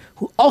father,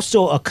 who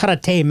also a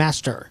karate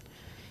master.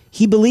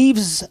 He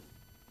believes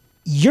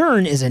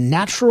urine is a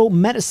natural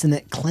medicine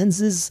that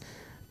cleanses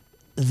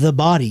the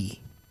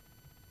body.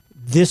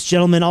 This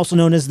gentleman, also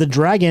known as the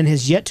Dragon,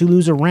 has yet to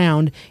lose a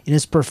round in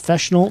his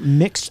professional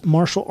mixed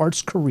martial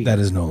arts career. That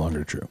is no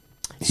longer true.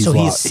 He's So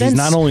lost. He's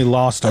not only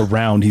lost a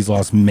round, he's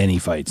lost many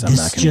fights. I'm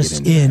not this going to get just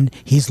into in, that.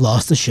 he's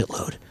lost a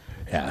shitload.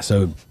 Yeah,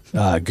 so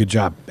good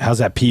job. How's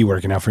that pee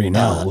working out for you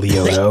now,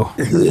 Leoto?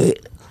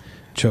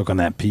 Choke on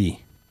that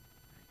pee.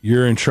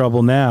 You're in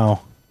trouble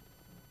now.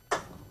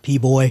 P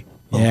boy.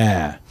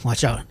 Yeah.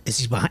 Watch out. Is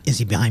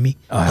he behind me?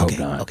 I okay. hope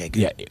not. Okay,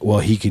 good. Yeah, well,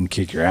 he can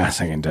kick your ass,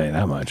 I can tell you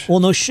that much.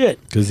 Well, no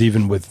shit. Because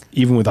even with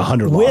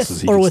 100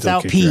 losses, he With or can without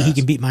still kick P, your he ass.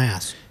 can beat my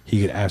ass.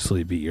 He could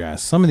absolutely beat your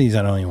ass. Some of these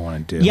I don't even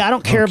want to do. Yeah, I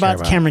don't care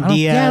about Cameron Diaz.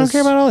 Yeah, I don't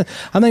care about all that.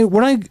 I'm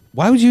like,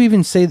 why would you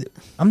even say that?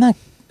 I'm not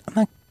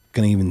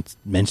going to even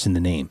mention the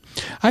name.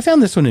 I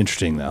found this one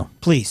interesting, though.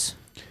 Please.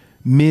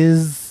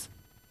 Ms.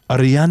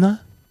 Ariana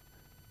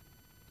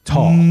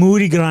Tall.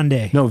 Muy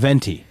grande. No,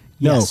 Venti.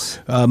 Yes.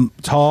 No,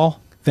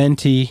 Tall,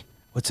 Venti.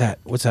 What's that?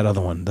 What's that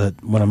other one?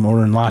 When I'm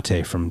ordering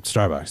latte from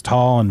Starbucks.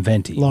 Tall and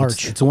Venti.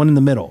 Large. It's the one in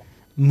the middle.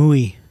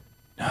 Muy.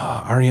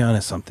 Oh,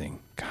 Ariana something.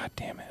 God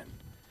damn it.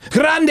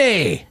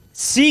 Grande.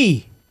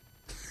 C.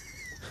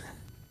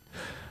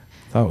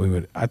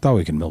 I thought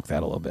we could milk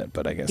that a little bit,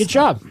 but I guess Good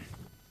not. job.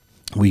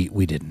 We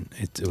didn't.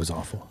 It was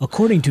awful.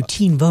 According to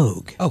Teen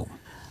Vogue, Oh.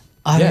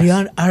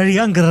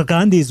 Ariana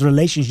Grande's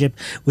relationship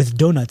with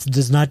donuts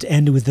does not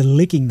end with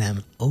licking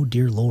them. Oh,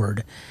 dear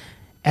Lord.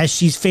 As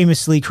she's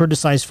famously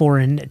criticized for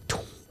in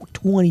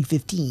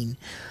 2015.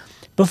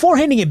 Before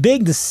hitting it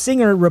big, the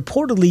singer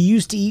reportedly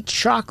used to eat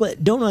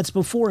chocolate donuts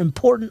before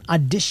important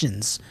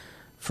auditions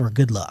for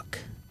good luck.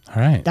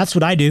 All right. That's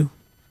what I do.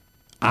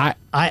 Well,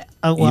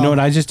 Well, you know what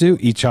I just do?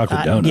 Eat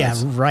chocolate donuts. Yeah,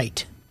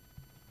 right.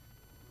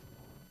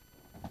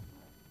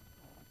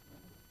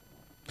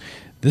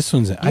 This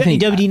one's. You got any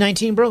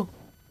WD-19, bro?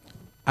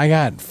 I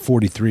got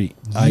 43.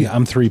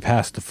 I'm 3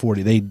 past the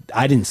 40.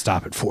 I didn't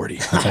stop at 40.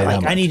 I'll tell you that I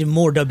much. needed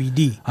more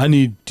WD. I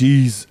need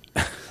D's.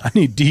 I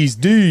need D's.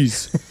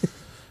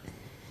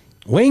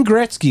 Wayne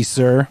Gretzky,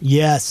 sir,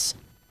 Yes.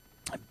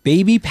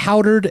 baby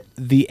powdered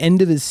the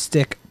end of his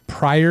stick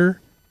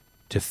prior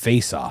to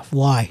face-off.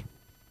 Why?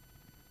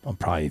 Well,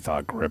 probably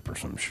thought grip or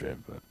some shit,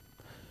 but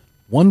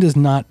one does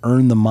not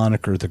earn the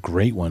moniker the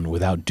Great One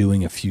without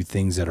doing a few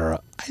things that are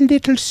a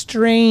little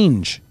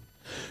strange.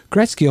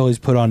 Gretzky always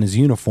put on his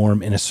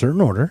uniform in a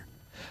certain order,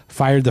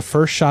 fired the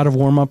first shot of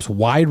warm-ups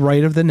wide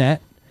right of the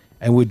net,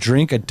 and would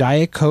drink a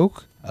Diet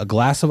Coke, a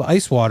glass of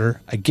ice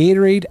water, a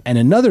Gatorade, and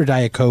another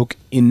Diet Coke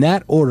in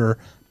that order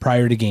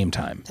prior to game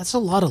time. That's a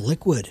lot of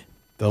liquid.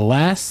 The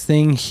last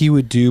thing he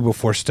would do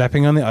before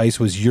stepping on the ice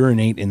was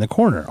urinate in the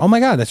corner. Oh my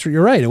God,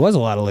 you're right. It was a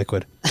lot of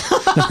liquid.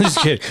 I'm just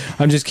kidding.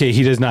 I'm just kidding.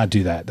 He does not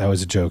do that. That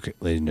was a joke,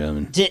 ladies and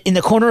gentlemen. In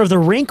the corner of the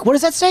rink? What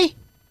does that say?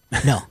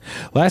 No.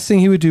 Last thing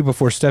he would do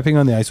before stepping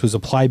on the ice was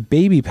apply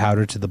baby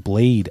powder to the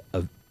blade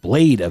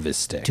of his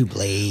stick. To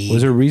blade.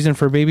 Was there a reason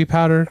for baby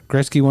powder?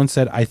 Gretzky once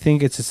said, "I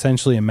think it's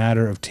essentially a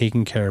matter of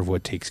taking care of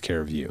what takes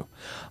care of you."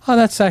 Oh,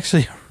 that's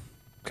actually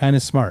kind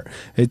of smart.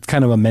 It's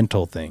kind of a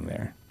mental thing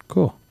there.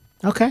 Cool.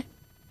 Okay.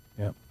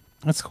 Yep.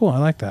 That's cool. I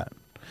like that.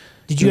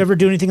 Did you ever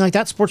do anything like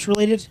that, sports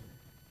related?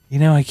 You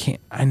know,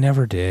 I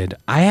never did.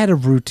 I had a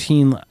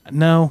routine.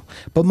 No,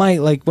 but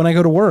when I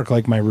go to work,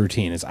 my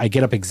routine is I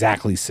get up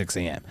exactly 6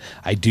 a.m.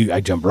 I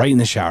jump right in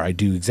the shower. I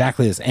do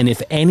exactly this. And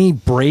if any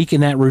break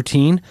in that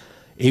routine,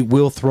 it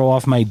will throw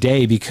off my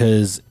day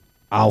because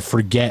I'll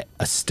forget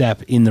a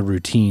step in the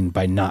routine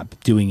by not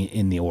doing it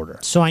in the order.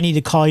 So I need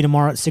to call you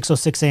tomorrow at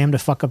 6:06 a.m. to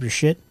fuck up your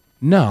shit?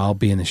 No, I'll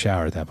be in the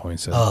shower at that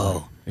point.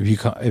 So if you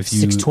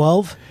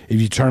 6:12?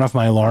 if you turn off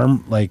my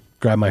alarm,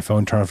 grab my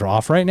phone, turn it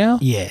off right now,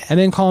 Yeah. and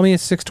then call me at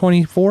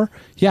 6:24,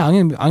 yeah,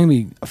 I'm gonna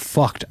be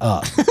fucked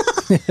up.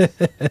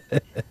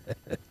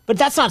 But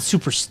that's not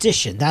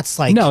superstition. That's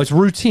No, it's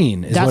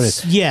routine. Is what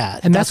it's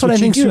and that's what I you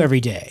think do every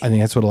day. I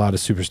think that's what a lot of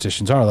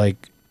superstitions are.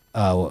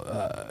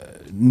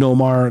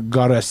 Nomar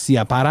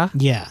Garcia Para.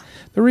 Yeah.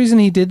 The reason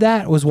he did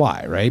that was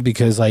why, right?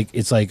 Because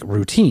it's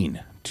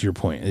routine. To your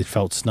point, it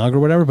felt snug or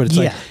whatever, but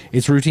it's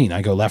it's routine.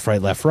 I go left,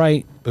 right,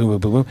 boom, boom,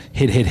 boom, boom,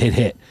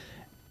 hit.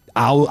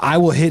 I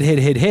will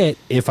hit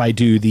if I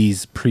do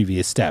these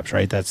previous steps,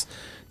 right? That's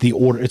the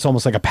order. It's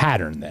almost like a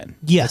pattern then.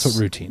 Yes. That's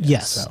what routine is.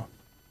 Yes.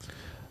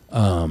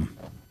 So,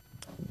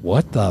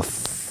 what the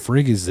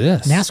frig is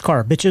this?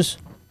 NASCAR, bitches.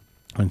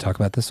 Want to talk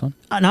about this one?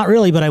 Not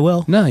really, but I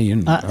will. No,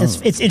 you. It's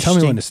interesting. Tell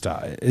me when to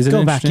stop. Is it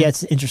Go back. interesting? Yeah,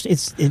 it's interesting.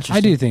 It's interesting. I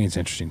do think it's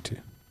interesting too.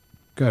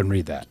 Go ahead and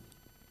read that.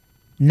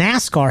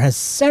 NASCAR has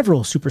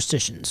several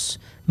superstitions.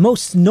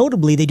 Most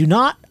notably, they do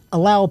not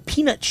allow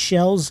peanut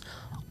shells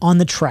on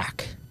the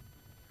track,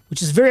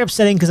 which is very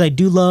upsetting because I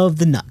do love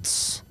the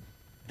nuts.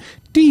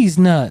 These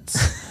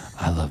nuts.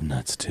 I love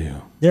nuts too.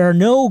 There are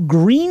no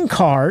green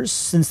cars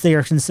since they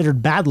are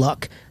considered bad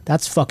luck.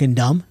 That's fucking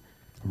dumb.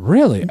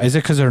 Really? Is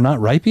it because they're not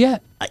ripe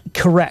yet?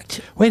 Correct.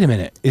 Wait a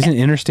minute. Isn't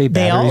interstate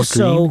They batteries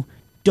also green?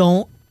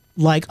 don't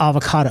like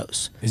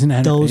avocados. Isn't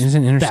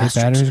interstate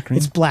batteries green?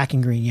 It's black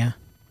and green, yeah.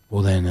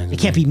 Well, then It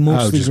can't be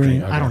mostly just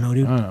green. Okay. I don't know,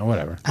 dude.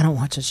 Whatever. I don't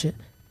watch that shit.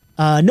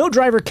 No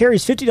driver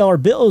carries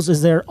 $50 bills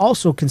as they're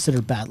also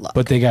considered bad luck.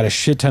 But they got a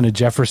shit ton of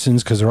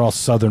Jeffersons because they're all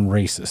Southern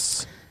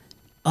racists.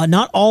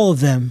 Not all of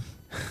them.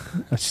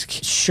 I'm just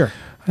kidding. Sure.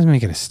 I was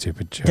making a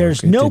stupid joke.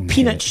 There's It no didn't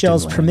peanut hit. It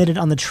shells didn't land. permitted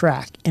on the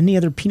track. Any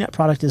other peanut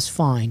product is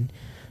fine.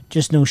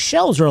 Just no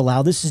shells are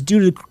allowed. This is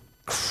due to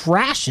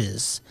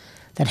crashes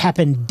that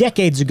happened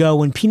decades ago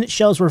when peanut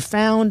shells were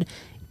found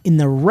in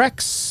the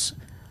wrecks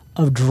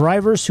of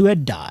drivers who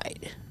had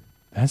died.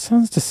 That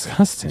sounds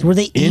disgusting. Were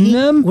they in eating,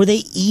 them? Were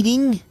they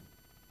eating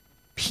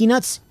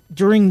peanuts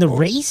during the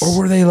race? Or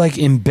were they like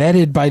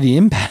embedded by the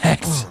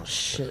impact? Oh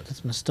shit,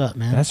 that's messed up,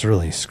 man. That's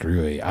really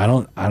screwy. I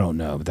don't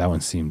know, but that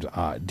one seemed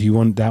odd. Do you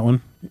want that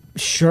one?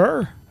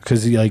 Sure,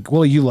 Because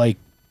you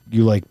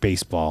like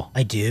baseball.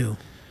 I do.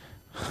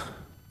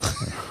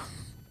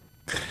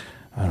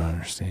 I don't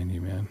understand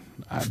you, man.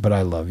 But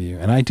I love you,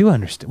 and I do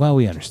understand. Well,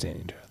 we understand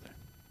each other.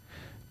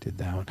 Did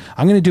that one?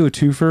 I'm gonna do a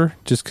twofer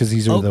just because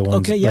these are the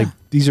ones. Okay, yeah. Like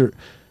these are,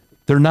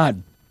 they're not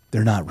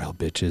real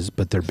bitches,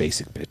 but they're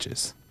basic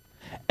bitches.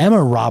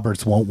 Emma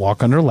Roberts won't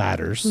walk under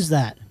ladders. Who's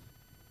that?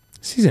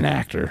 She's an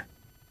actor.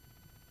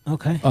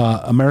 Okay.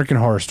 American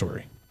Horror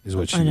Story is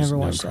what she I was never known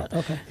watched for. that.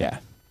 Okay. Yeah,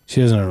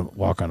 she doesn't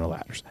walk under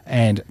ladders.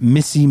 And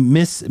Missy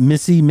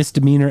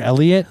Misdemeanor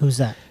Elliott. Who's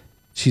that?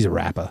 She's a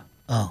rapper.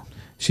 Oh,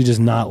 She does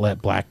not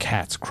let black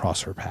cats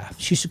cross her path.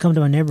 she used to come to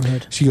my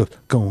neighborhood. She goes,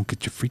 "Go and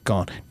get your freak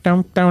on."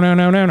 Down, down, down,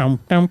 down, down, down,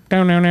 down,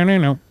 down, down,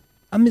 down, down.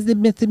 I'm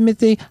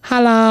Missy,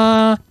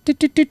 holla. Do,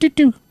 do, do, do,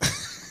 do.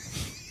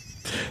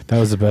 That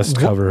was the best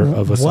cover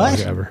of a song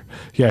What? ever.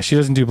 Yeah, she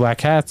doesn't do black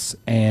cats,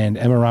 and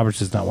Emma Roberts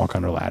does not walk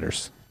under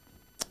ladders.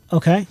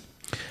 Okay.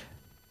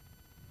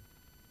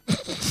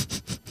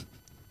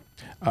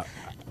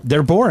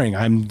 They're boring.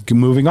 I'm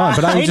moving on,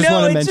 but I just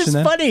know, want to it's mention just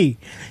that. funny.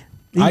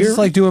 I just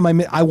like doing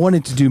my. I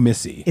wanted to do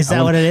Missy. Is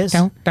that what it is?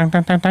 Down, down,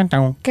 down, down, down,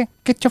 down.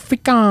 Get your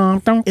freak on.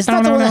 Down, Is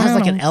that the one that has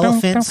like an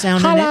elephant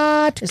sound in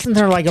it? Isn't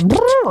there like a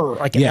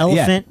like an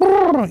elephant?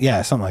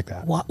 Yeah, something like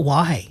that.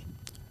 Why?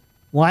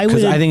 Why would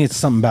Because I it, think it's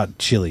something about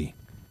chili.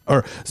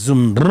 Or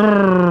zoom,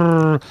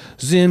 brrr,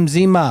 zim,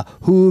 zima.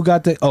 Who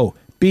got the... Oh,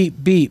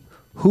 beep, beep.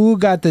 Who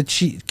got the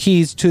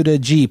keys to the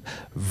Jeep?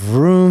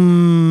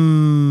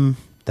 Vroom.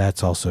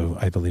 That's also,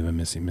 I believe, a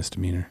Missy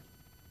misdemeanor.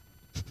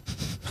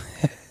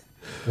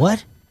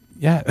 what?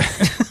 Yeah.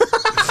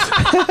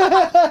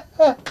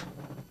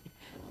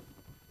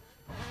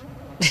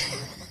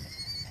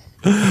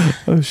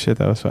 Oh, shit.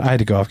 That was fun. I had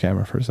to go off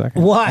camera for a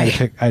second.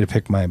 Why? I had to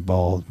pick my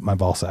ball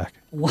sack.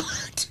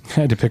 What? I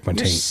had to pick my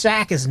Your taint.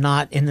 sack is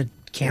not in the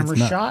camera It's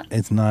not- shot?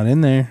 It's not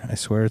in there. I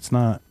swear it's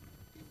not.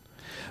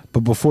 But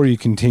before you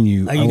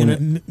continue, Are you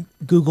going to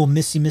Google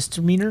Missy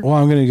Misdemeanor? Well,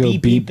 I'm going to go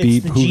Beep, beep, beep, it's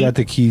beep. the Who Jeep? got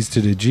the keys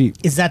to the Jeep?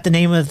 Is that the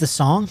name of the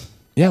song?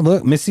 Yeah,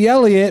 look. Missy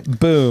Elliott.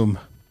 Boom.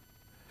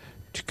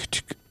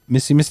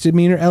 Missy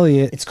Misdemeanor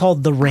Elliott. It's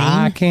called The Rain.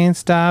 I can't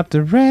stop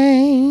the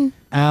rain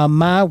out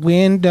my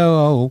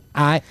window.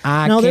 I No,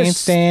 can't there's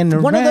stand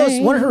the one rain. of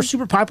those. One of her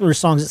super popular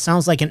songs. It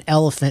sounds like an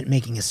elephant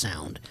making a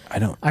sound. I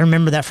don't. I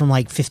remember that from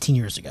like 15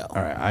 years ago.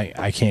 All right.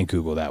 I can't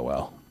Google that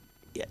well.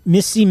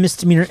 Missy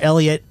Misdemeanor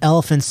Elliott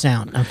elephant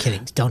sound. I'm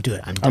kidding. Don't do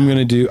it. I'm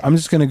I'm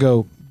just gonna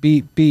go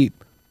beep beep.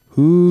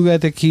 Who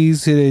got the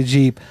keys to the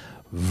Jeep?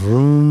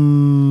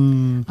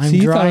 Vroom. I'm See,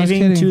 you thought I was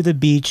driving kidding. to the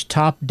beach,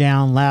 top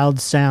down, loud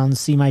sounds,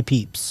 see my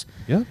peeps.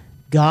 Yep.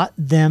 Got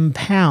them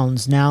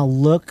pounds. Now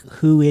look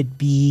who it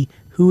be.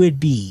 Who it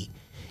be?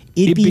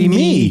 It'd be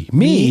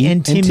me,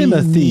 and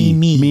Timothy,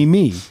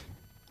 me.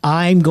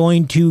 I'm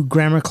going to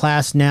grammar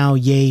class now.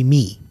 Yay,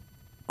 me.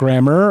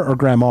 Grammar or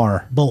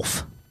grammar?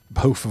 Both.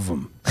 Both of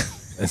them.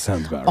 That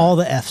sounds about right. All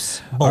the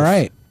F's. Both. All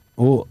right.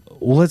 Well,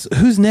 let's.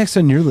 Who's next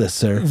on your list,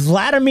 sir?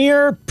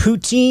 Vladimir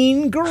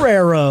Putin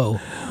Guerrero.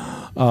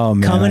 Oh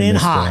man, Coming I in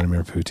miss hot.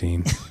 Vladimir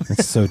Putin.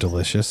 It's so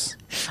delicious.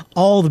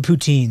 All the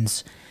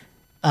Putins.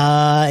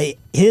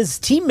 His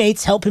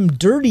teammates help him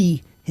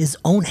dirty his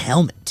own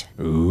helmet.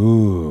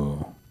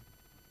 Ooh.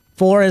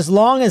 For as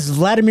long as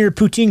Vladimir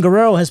Putin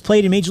Guerrero has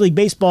played in Major League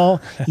Baseball,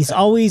 he's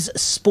always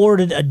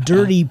sported a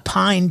dirty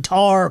pine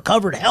tar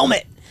covered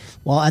helmet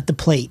while at the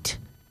plate.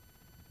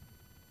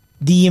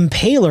 The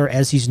Impaler,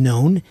 as he's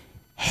known,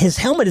 his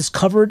helmet is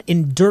covered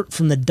in dirt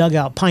from the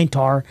dugout pine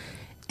tar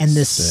and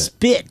the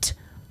spit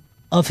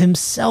of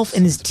himself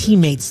and his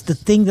teammates. The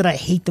thing that I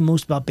hate the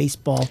most about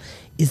baseball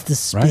is the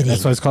spitting. Right.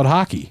 That's why it's called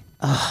hockey.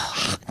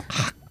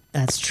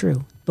 That's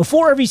true.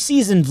 Before every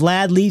season,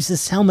 Vlad leaves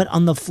his helmet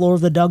on the floor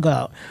of the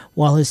dugout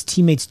while his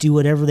teammates do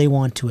whatever they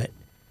want to it.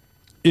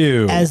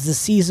 Ew. As the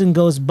season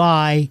goes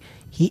by,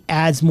 he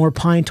adds more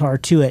pine tar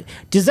to it.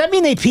 Does that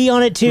mean they pee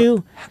on it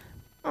too?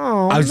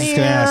 Oh, I was just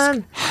gonna ask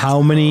man.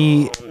 how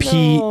many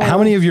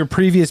of your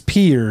previous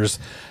peers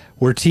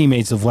were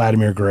teammates of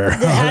Vladimir Guerrero? It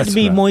had to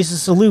be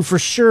Moises Alou for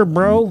sure,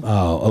 bro.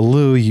 Oh,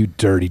 Alou, you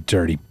dirty,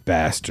 dirty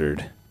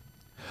bastard.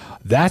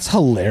 That's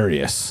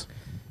hilarious.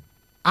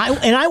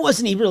 I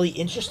wasn't really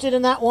interested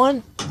in that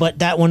one, but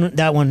that one was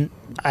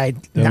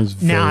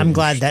very I'm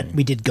glad that interesting.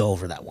 we did go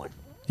over that one.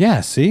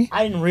 Yeah, see?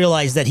 I didn't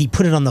realize that he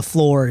put it on the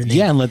floor and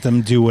Yeah, and let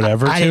them do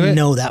whatever I to didn't it.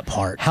 know that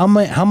part. How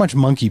much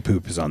monkey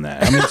poop is on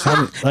that?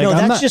 Like, No, I'm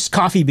that's not- just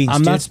coffee beans, I'm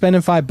dude. not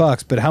spending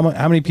 $5, but how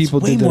many people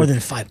way did more their-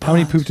 than $5. How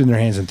many pooped in their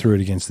hands and threw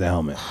it against the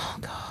helmet? Oh,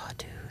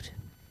 God,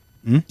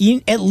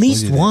 dude. At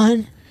least do you think?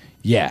 one.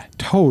 Yeah,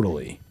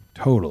 totally.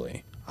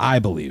 I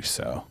believe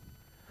so.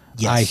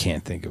 Yes. I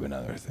can't think of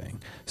another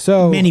thing.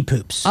 So Many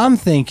poops. I'm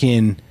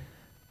thinking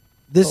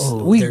this.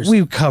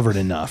 We've covered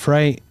enough,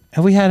 right?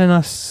 Have we had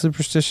enough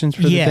superstitions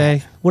for the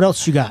day? What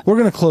else you got? We're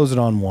gonna close it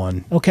on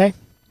one. Okay.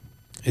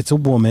 It's a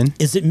woman.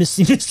 Is it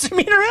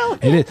misdemeanor?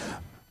 It is.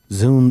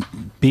 Zoom,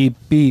 beep,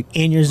 beep.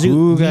 In your Zoom.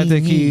 Who got the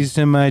keys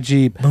to my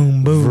Jeep?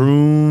 Boom, boom.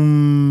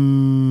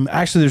 Vroom.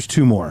 Actually, there's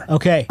two more.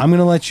 Okay. I'm going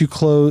to let you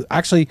close.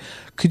 Actually,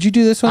 could you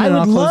do this one? I and would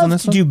I'll close on love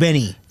this to one? do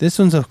Benny. This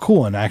one's a cool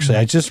one, actually.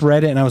 I just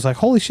read it and I was like,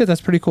 holy shit, that's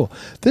pretty cool.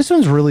 This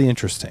one's really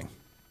interesting.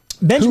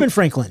 Benjamin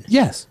Franklin,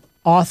 Yes.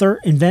 author,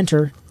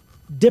 inventor,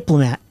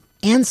 diplomat,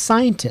 and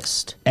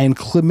scientist. And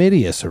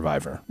chlamydia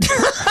survivor.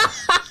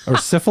 Or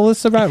syphilis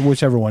survivor,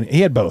 whichever one. He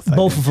had both.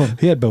 Both of them.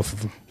 He had both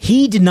of them.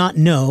 He did not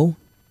know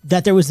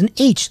that there was an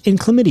H in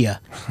chlamydia.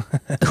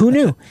 Who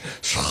knew?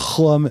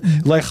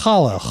 Like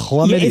challah,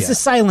 chlamydia. Yeah, it's a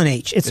silent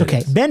H. It's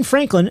okay. Ben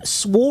Franklin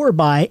swore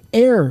by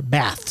air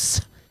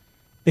baths.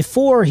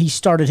 Before he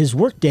started his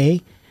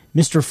workday,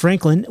 Mr.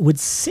 Franklin would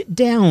sit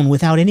down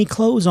without any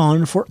clothes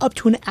on for up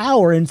to an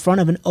hour in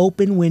front of an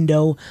open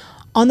window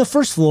on the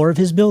first floor of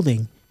his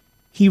building.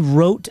 He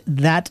wrote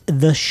that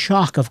the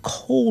shock of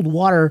cold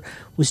water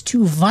was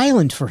too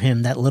violent for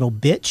him, that little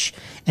bitch,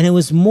 and it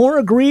was more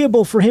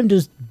agreeable for him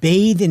to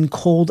bathe in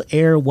cold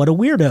air. What a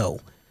weirdo.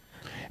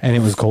 And it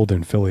was cold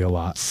in Philly a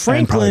lot.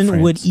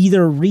 Franklin would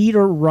either read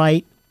or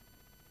write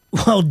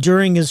while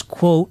during his,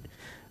 quote,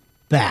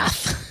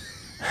 bath.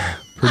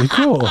 Pretty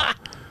cool.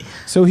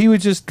 So he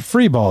would just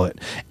free ball it.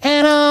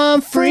 And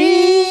I'm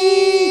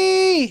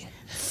free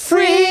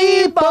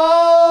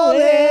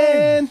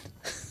balling.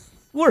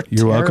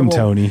 You're welcome,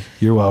 Tony.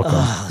 You're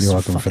welcome. You're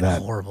welcome for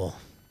that. Horrible.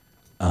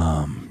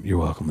 You're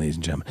welcome, ladies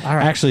and gentlemen. All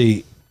right.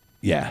 Actually,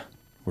 yeah.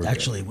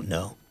 Actually,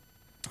 no.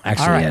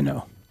 Actually, All right. yeah,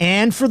 no.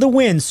 And for the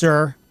win,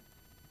 sir.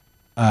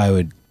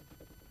 I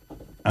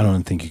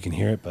don't think you can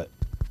hear it, but.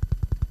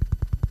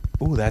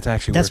 Ooh, that's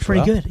actually That's worked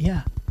pretty well. good.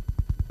 Yeah.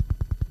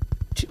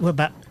 What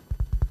about?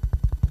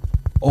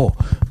 Oh.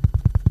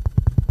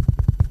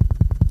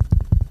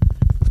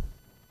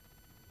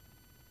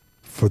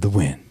 For the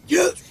win.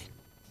 Yes.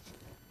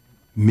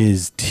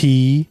 Ms.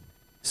 T.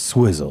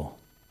 Swizzle.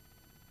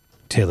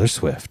 Taylor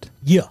Swift.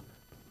 Yeah.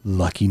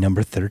 Lucky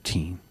number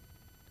 13.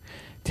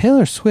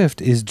 Taylor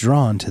Swift is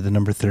drawn to the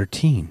number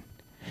 13,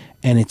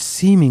 and it's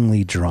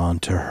seemingly drawn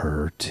to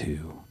her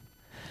too.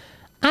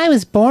 I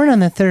was born on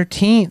the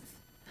 13th.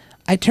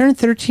 I turned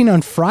 13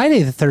 on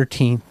Friday the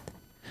 13th.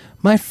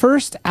 My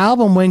first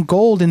album went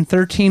gold in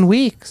 13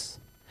 weeks.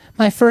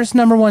 My first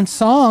 #1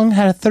 song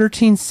had a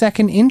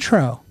 13-second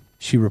intro,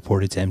 she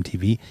reported to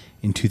MTV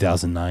in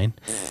 2009.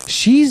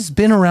 She's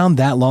been around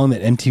that long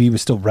that MTV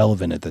was still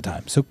relevant at the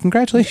time. So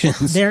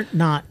congratulations. They're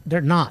not.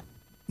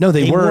 No,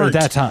 they were weren't.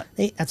 at that time.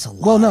 That's a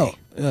lie. Well, no,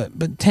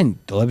 but 10,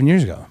 11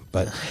 years ago.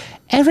 But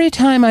every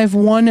time I've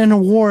won an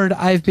award,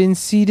 I've been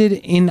seated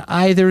in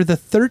either the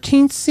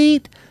 13th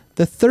seat,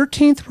 the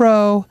 13th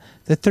row,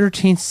 the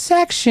 13th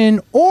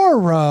section, or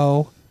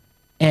row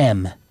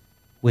M,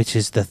 which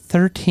is the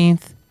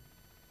 13th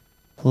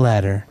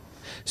letter.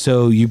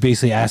 So you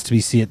basically asked to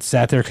be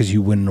sat there because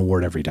you win an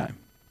award every time.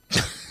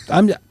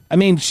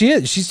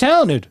 She's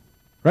talented,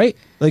 right?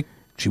 Like,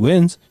 she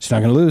wins. She's not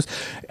going to lose.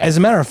 As a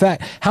matter of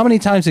fact, how many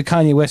times did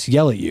Kanye West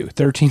yell at you?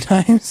 13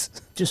 times?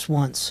 Just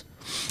once.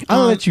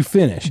 I'll let you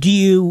finish. Do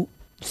you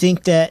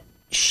think that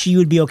she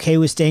would be okay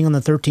with staying on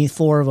the 13th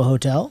floor of a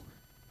hotel?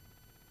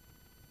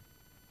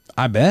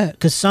 I bet.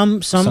 Because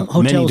some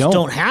hotels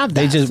don't have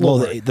that. They just floor.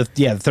 the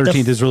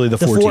 13th is really the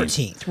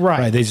 14th. 14th,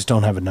 right? They just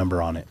don't have a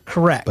number on it.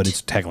 Correct. But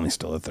it's technically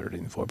still the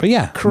 13th floor. But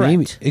yeah, correct.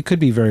 Maybe, it could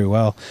be very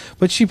well.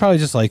 But she probably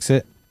just likes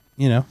it.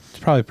 You know, it's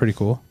probably pretty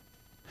cool.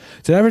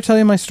 Did I ever tell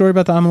you my story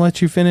about the I'm gonna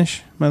let you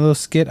finish? My little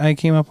skit I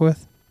came up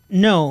with?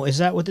 No, is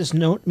that what this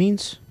note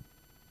means?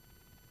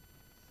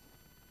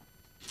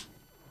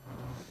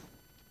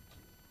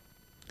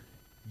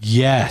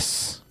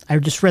 Yes. I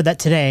just read that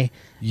today.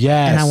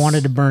 Yes. And I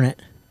wanted to burn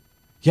it.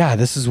 Yeah,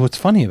 this is what's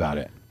funny about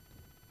it.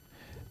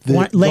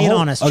 Lay it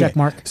on us, check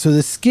mark. So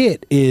the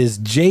skit is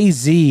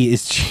Jay-Z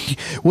is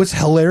what's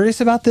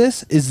hilarious about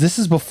this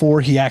is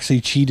before he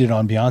actually cheated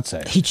on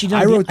Beyonce. He cheated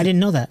on Beyonce? I didn't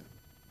know that.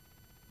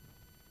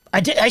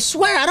 I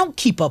swear I don't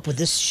keep up with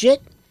this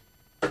shit.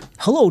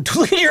 Hello,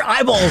 look at your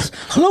eyeballs.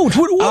 Hello,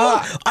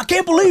 I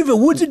can't believe it.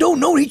 Woodsy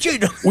don't know he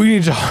cheated. We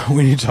need to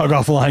talk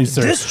offline,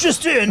 sir. This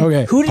just in.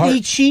 Okay. Who did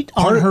he cheat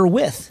on her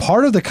with?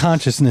 Part of the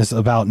consciousness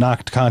about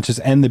Not Conscious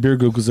and the Beer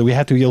Googles is that we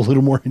have to be a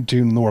little more in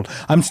tune in the world.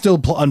 I'm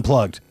still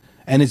unplugged,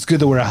 and it's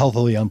good that we're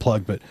healthily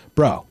unplugged. But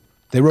bro,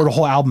 they wrote a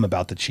whole album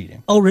about the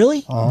cheating. Oh,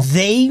 really?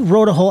 They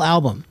wrote a whole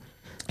album.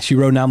 She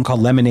wrote an album called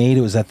Lemonade.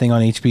 It was that thing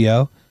on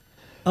HBO.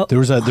 Oh. There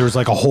was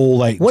like a whole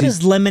like. What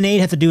does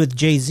Lemonade have to do with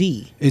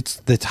Jay-Z? It's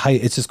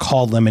it's just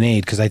called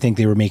Lemonade because I think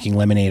they were making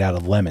lemonade out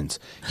of lemons.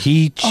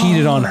 He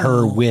cheated on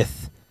her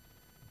with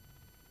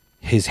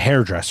his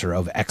hairdresser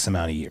of X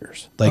amount of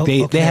years. Like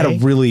they had a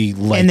really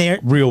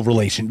real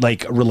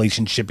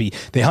relationshipy.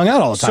 They hung out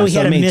all the time. So he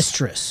had a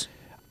mistress.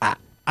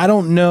 I I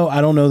don't know.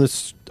 I don't know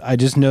this. I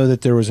just know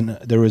that there was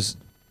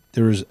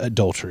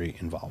adultery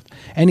involved.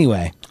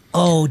 Anyway.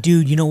 Oh,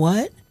 dude, you know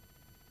what?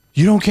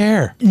 You don't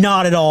care.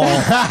 Not at all.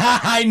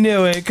 I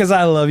knew it because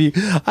I love you.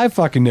 I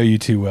fucking know you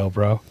too well,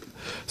 bro.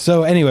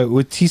 So anyway,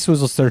 with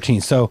T-Swizzle's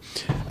 13. So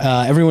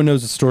everyone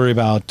knows the story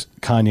about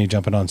Kanye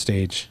jumping on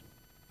stage,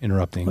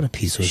 interrupting. What a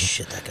piece of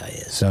shit that guy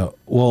is. So,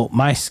 well,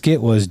 my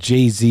skit was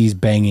Jay-Z's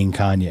banging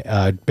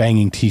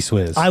banging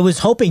T-Swizz. I was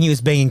hoping he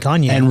was banging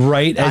Kanye. And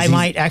right as I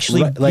might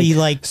actually be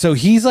like. So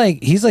he's like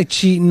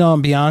cheating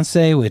on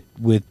Beyonce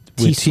with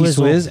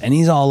T-Swizz, and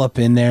he's all up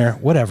in there,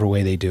 whatever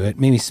way they do it.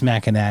 Maybe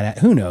smacking at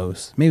who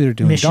knows? Maybe they're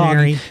doing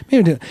Missionary. doggy.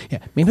 Maybe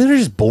maybe they're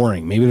just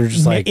boring. Maybe they're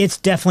just like it's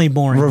definitely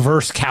boring.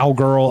 Reverse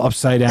cowgirl,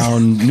 upside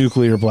down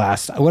nuclear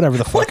blast, whatever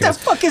the fuck. What the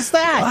fuck is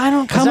that? I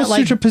don't. Kama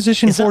Sutra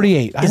position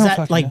 48. Is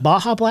that like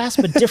Baja Blast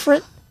but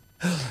different?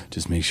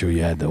 Just make sure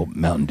you had the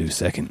Mountain Dew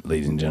second,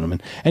 ladies and gentlemen.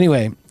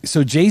 Anyway,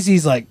 so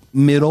Jay-Z's like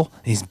middle,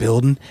 and he's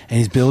building.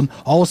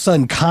 All of a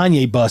sudden,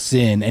 Kanye busts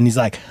in, and he's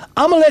like,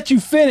 "I'm gonna let you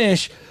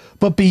finish,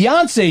 but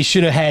Beyonce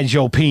should have had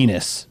your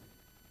penis."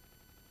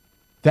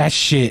 That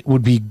shit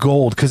would be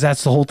gold because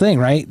that's the whole thing,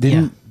 right?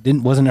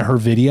 Wasn't it her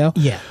video?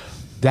 Yeah.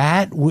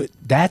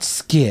 That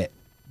skit,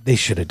 they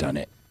should have done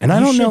it. And I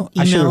don't know.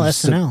 Email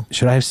SNL.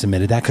 Should I have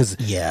submitted that? Because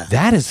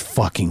that is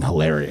fucking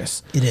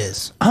hilarious. It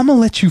is. I'm gonna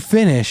let you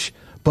finish,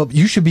 but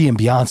you should be in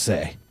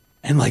Beyonce.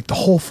 And like the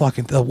whole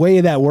fucking the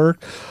way that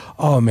worked.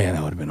 Oh man,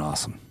 that would have been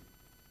awesome.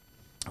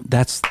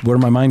 That's where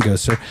my mind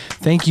goes, sir.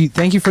 Thank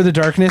you for the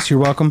darkness. You're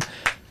welcome.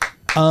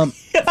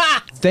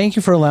 Thank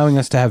you for allowing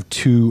us to have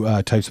two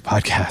types of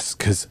podcasts,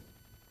 because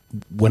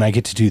when I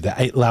get to do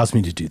that, it allows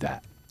me to do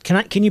that.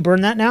 Can you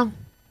burn that now?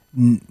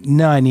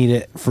 No, I need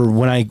it for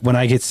when I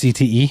get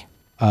CTE.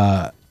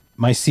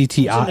 My CTI it's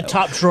in the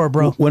top drawer,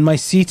 bro. When my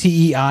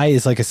CTEI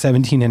is like a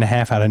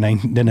 17.5 out of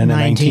 19.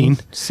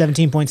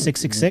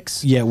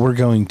 17.666. Yeah,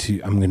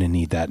 I'm going to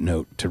need that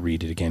note to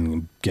read it again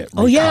and get.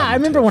 Oh yeah, I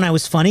remember when I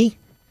was funny.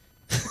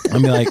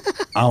 I'm like,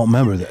 I don't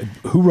remember that.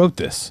 Who wrote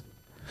this?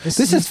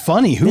 This is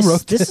funny. Who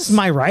wrote this? This is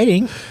my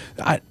writing.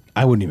 I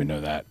wouldn't even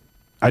know that.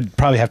 I'd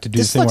probably have to do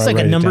this. The thing Looks where like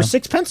I a write number it down.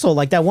 6 pencil,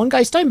 like that one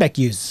guy Steinbeck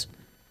used.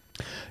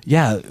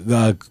 Yeah,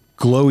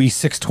 glowy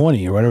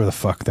 620 or whatever the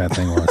fuck that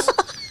thing was.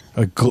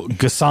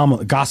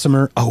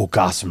 Gossamer. Oh,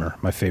 Gossamer,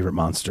 my favorite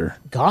monster.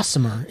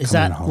 Gossamer, is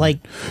that home. like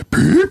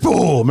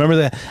people? Remember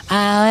that? Oh,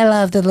 I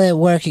love the little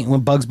working.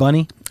 When Bugs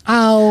Bunny.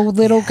 Oh,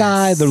 little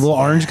Guy, the little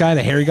orange guy,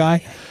 the hairy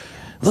guy.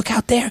 Look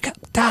out there,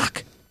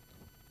 Doc.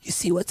 You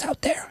see what's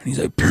out there? And he's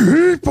like,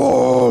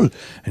 people! And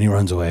he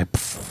runs away.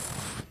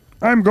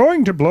 I'm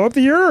going to blow up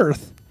the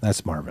earth.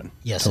 That's Marvin.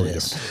 Yes, totally it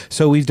is. Different.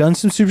 So we've done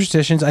some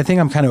superstitions. I think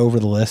I'm kind of over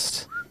the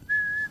list.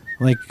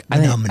 Like,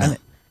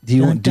 do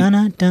you want...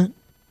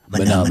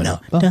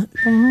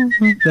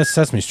 That's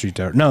Sesame Street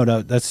there. No,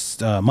 that's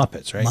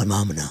Muppets, right?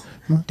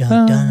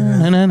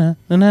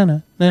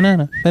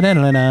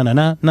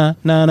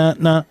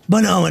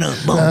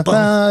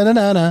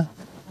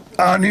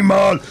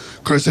 Animal.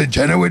 Chris and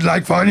Jenna would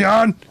like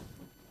Funyan.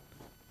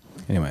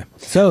 Anyway,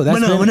 so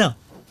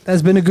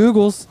that's been a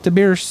Googles to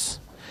Beers.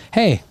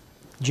 Hey,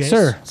 Jace.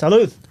 Sir.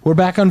 Salud. We're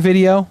back on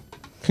video.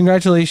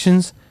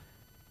 Congratulations.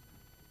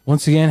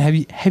 Once again,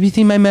 have you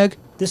seen my mug?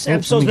 This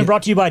episode's been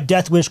brought to you by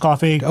Death Wish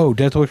Coffee. Oh,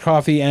 Death Wish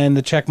Coffee and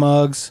the check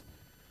mugs.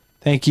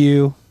 Thank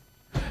you.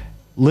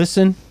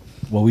 Listen.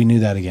 Well, we knew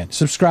that again.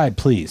 Subscribe,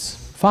 please.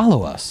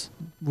 Follow us.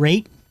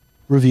 Rate.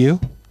 Review.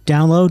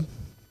 Download.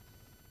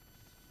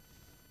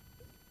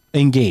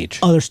 Engage.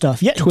 Other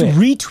stuff. Yeah.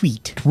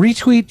 Retweet.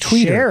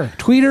 Tweeter. Share.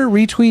 Twitter,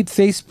 retweet,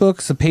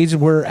 Facebook's the page.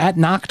 We're at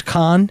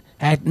NockedCon,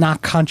 at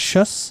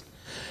NockedConscious.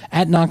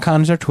 At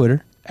NockedCon is our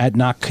Twitter. At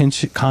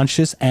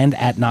NockedConscious and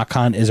at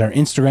NockedCon is our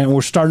Instagram.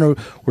 We're starting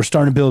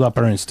to build up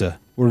our Insta.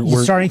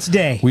 We're starting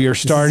today. We are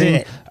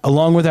starting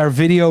along with our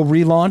video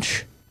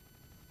relaunch.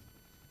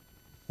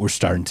 We're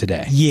starting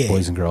today,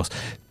 boys and girls.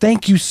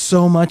 Thank you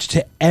so much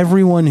to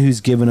everyone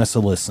who's given us a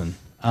listen.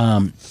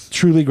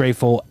 Truly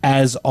grateful,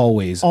 as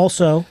always.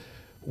 Also,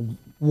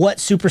 what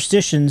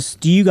superstitions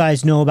do you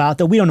guys know about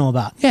that we don't know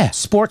about? Yeah.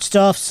 Sports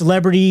stuff,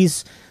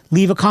 celebrities,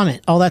 leave a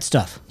comment, all that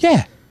stuff.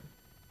 Yeah.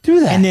 Do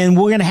that. And then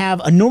we're going to have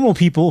a normal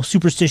people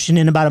superstition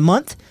in about a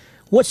month.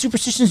 What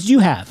superstitions do you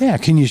have? Yeah,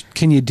 can you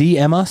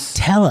DM us?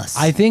 Tell us.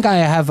 I think I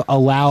have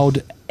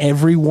allowed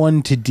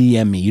everyone to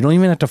DM me. You don't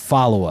even have to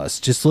follow us.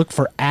 Just look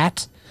for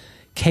at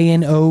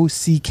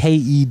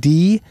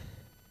KNOCKEDCON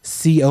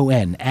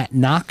at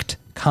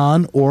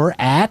NockedCon or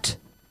at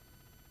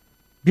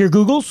Beer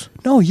Googles?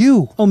 No,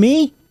 you. Oh,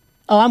 me?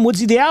 Oh, I'm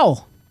Woodsy the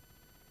Owl.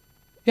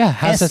 Yeah,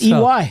 how's that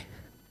spelled? SEY.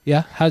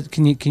 Yeah, how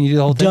can you do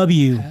the whole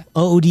thing?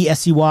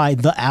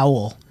 WOODSEY, the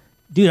owl.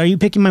 Dude, are you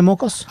picking my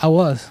mocos? I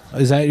was.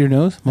 Is that your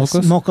nose?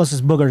 Mocos? Mocos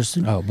is boogers.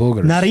 Oh,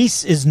 boogers.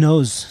 Nariz is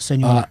nose,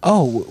 senor.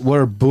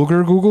 We're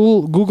booger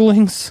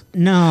Googlings?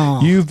 No.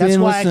 You've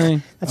been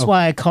listening. That's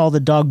why I call the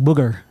dog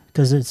booger,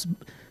 because it's...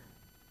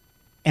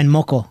 And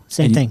moco,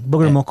 same thing.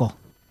 Booger moco.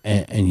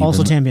 And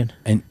also Tambion.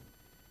 And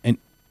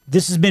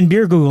this has been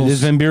Beer Googles.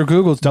 This has been Beer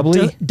Googles. Double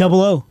E.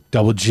 Double O.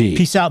 Double G.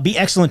 Peace out. Be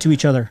excellent to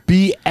each other.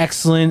 Be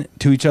excellent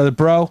to each other,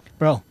 bro.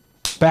 Bro.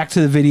 Back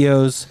to the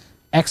videos.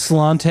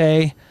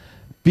 Excellente.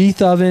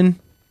 Beef oven.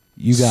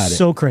 You got it.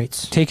 So great.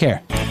 Take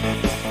care.